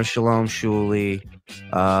Instagram, Shalom Shuli.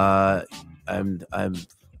 I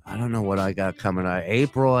don't know what I got coming up.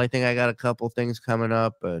 April, I think I got a couple things coming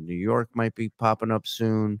up. New York might be popping up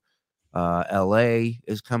soon. LA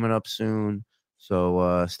is coming up soon.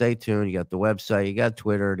 So stay tuned. You got the website, you got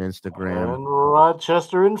Twitter and Instagram. And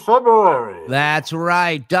Rochester in February. That's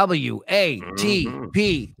right.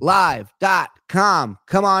 WATPlive.com.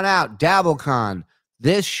 Come on out. DabbleCon.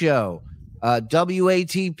 This show.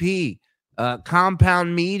 WATP.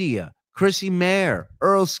 Compound Media. Chrissy Mayer.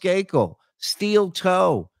 Earl Skakel. Steel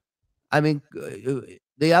Toe. I mean,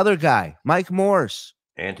 the other guy. Mike Morse.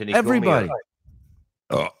 Anthony. Everybody.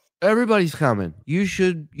 Everybody's coming. You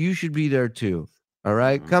should be there too. All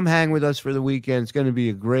right? Come hang with us for the weekend. It's going to be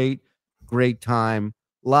a great time.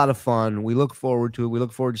 A lot of fun. We look forward to it. We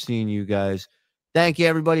look forward to seeing you guys. Thank you,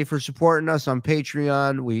 everybody, for supporting us on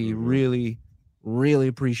Patreon. We really, really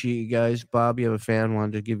appreciate you guys. Bob, you have a fan,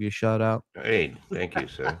 wanted to give you a shout out. Hey, thank you,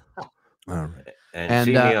 sir. All right. And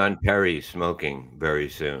see me on Perry smoking very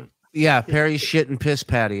soon. Yeah, Perry's Shit and Piss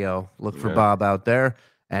Patio. Look for Bob out there.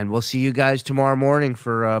 And we'll see you guys tomorrow morning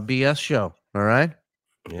for a BS show. All right?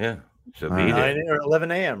 Yeah. So All be right. there. Or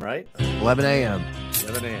 11 a.m., right? 11 a.m.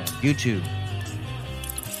 11 a.m. YouTube.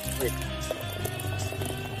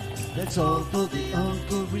 That's all for the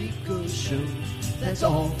Uncle Rico Show. That's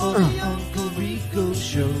all for the Uncle Rico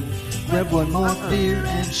Show. Grab one more beer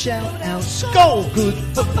and shout out, Skull Good.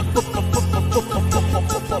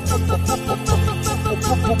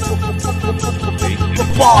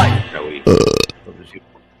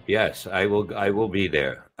 Yes, I will be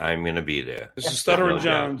there. I'm going to be there. This is Stuttering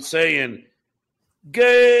John saying,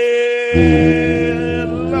 "Gay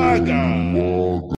Lager."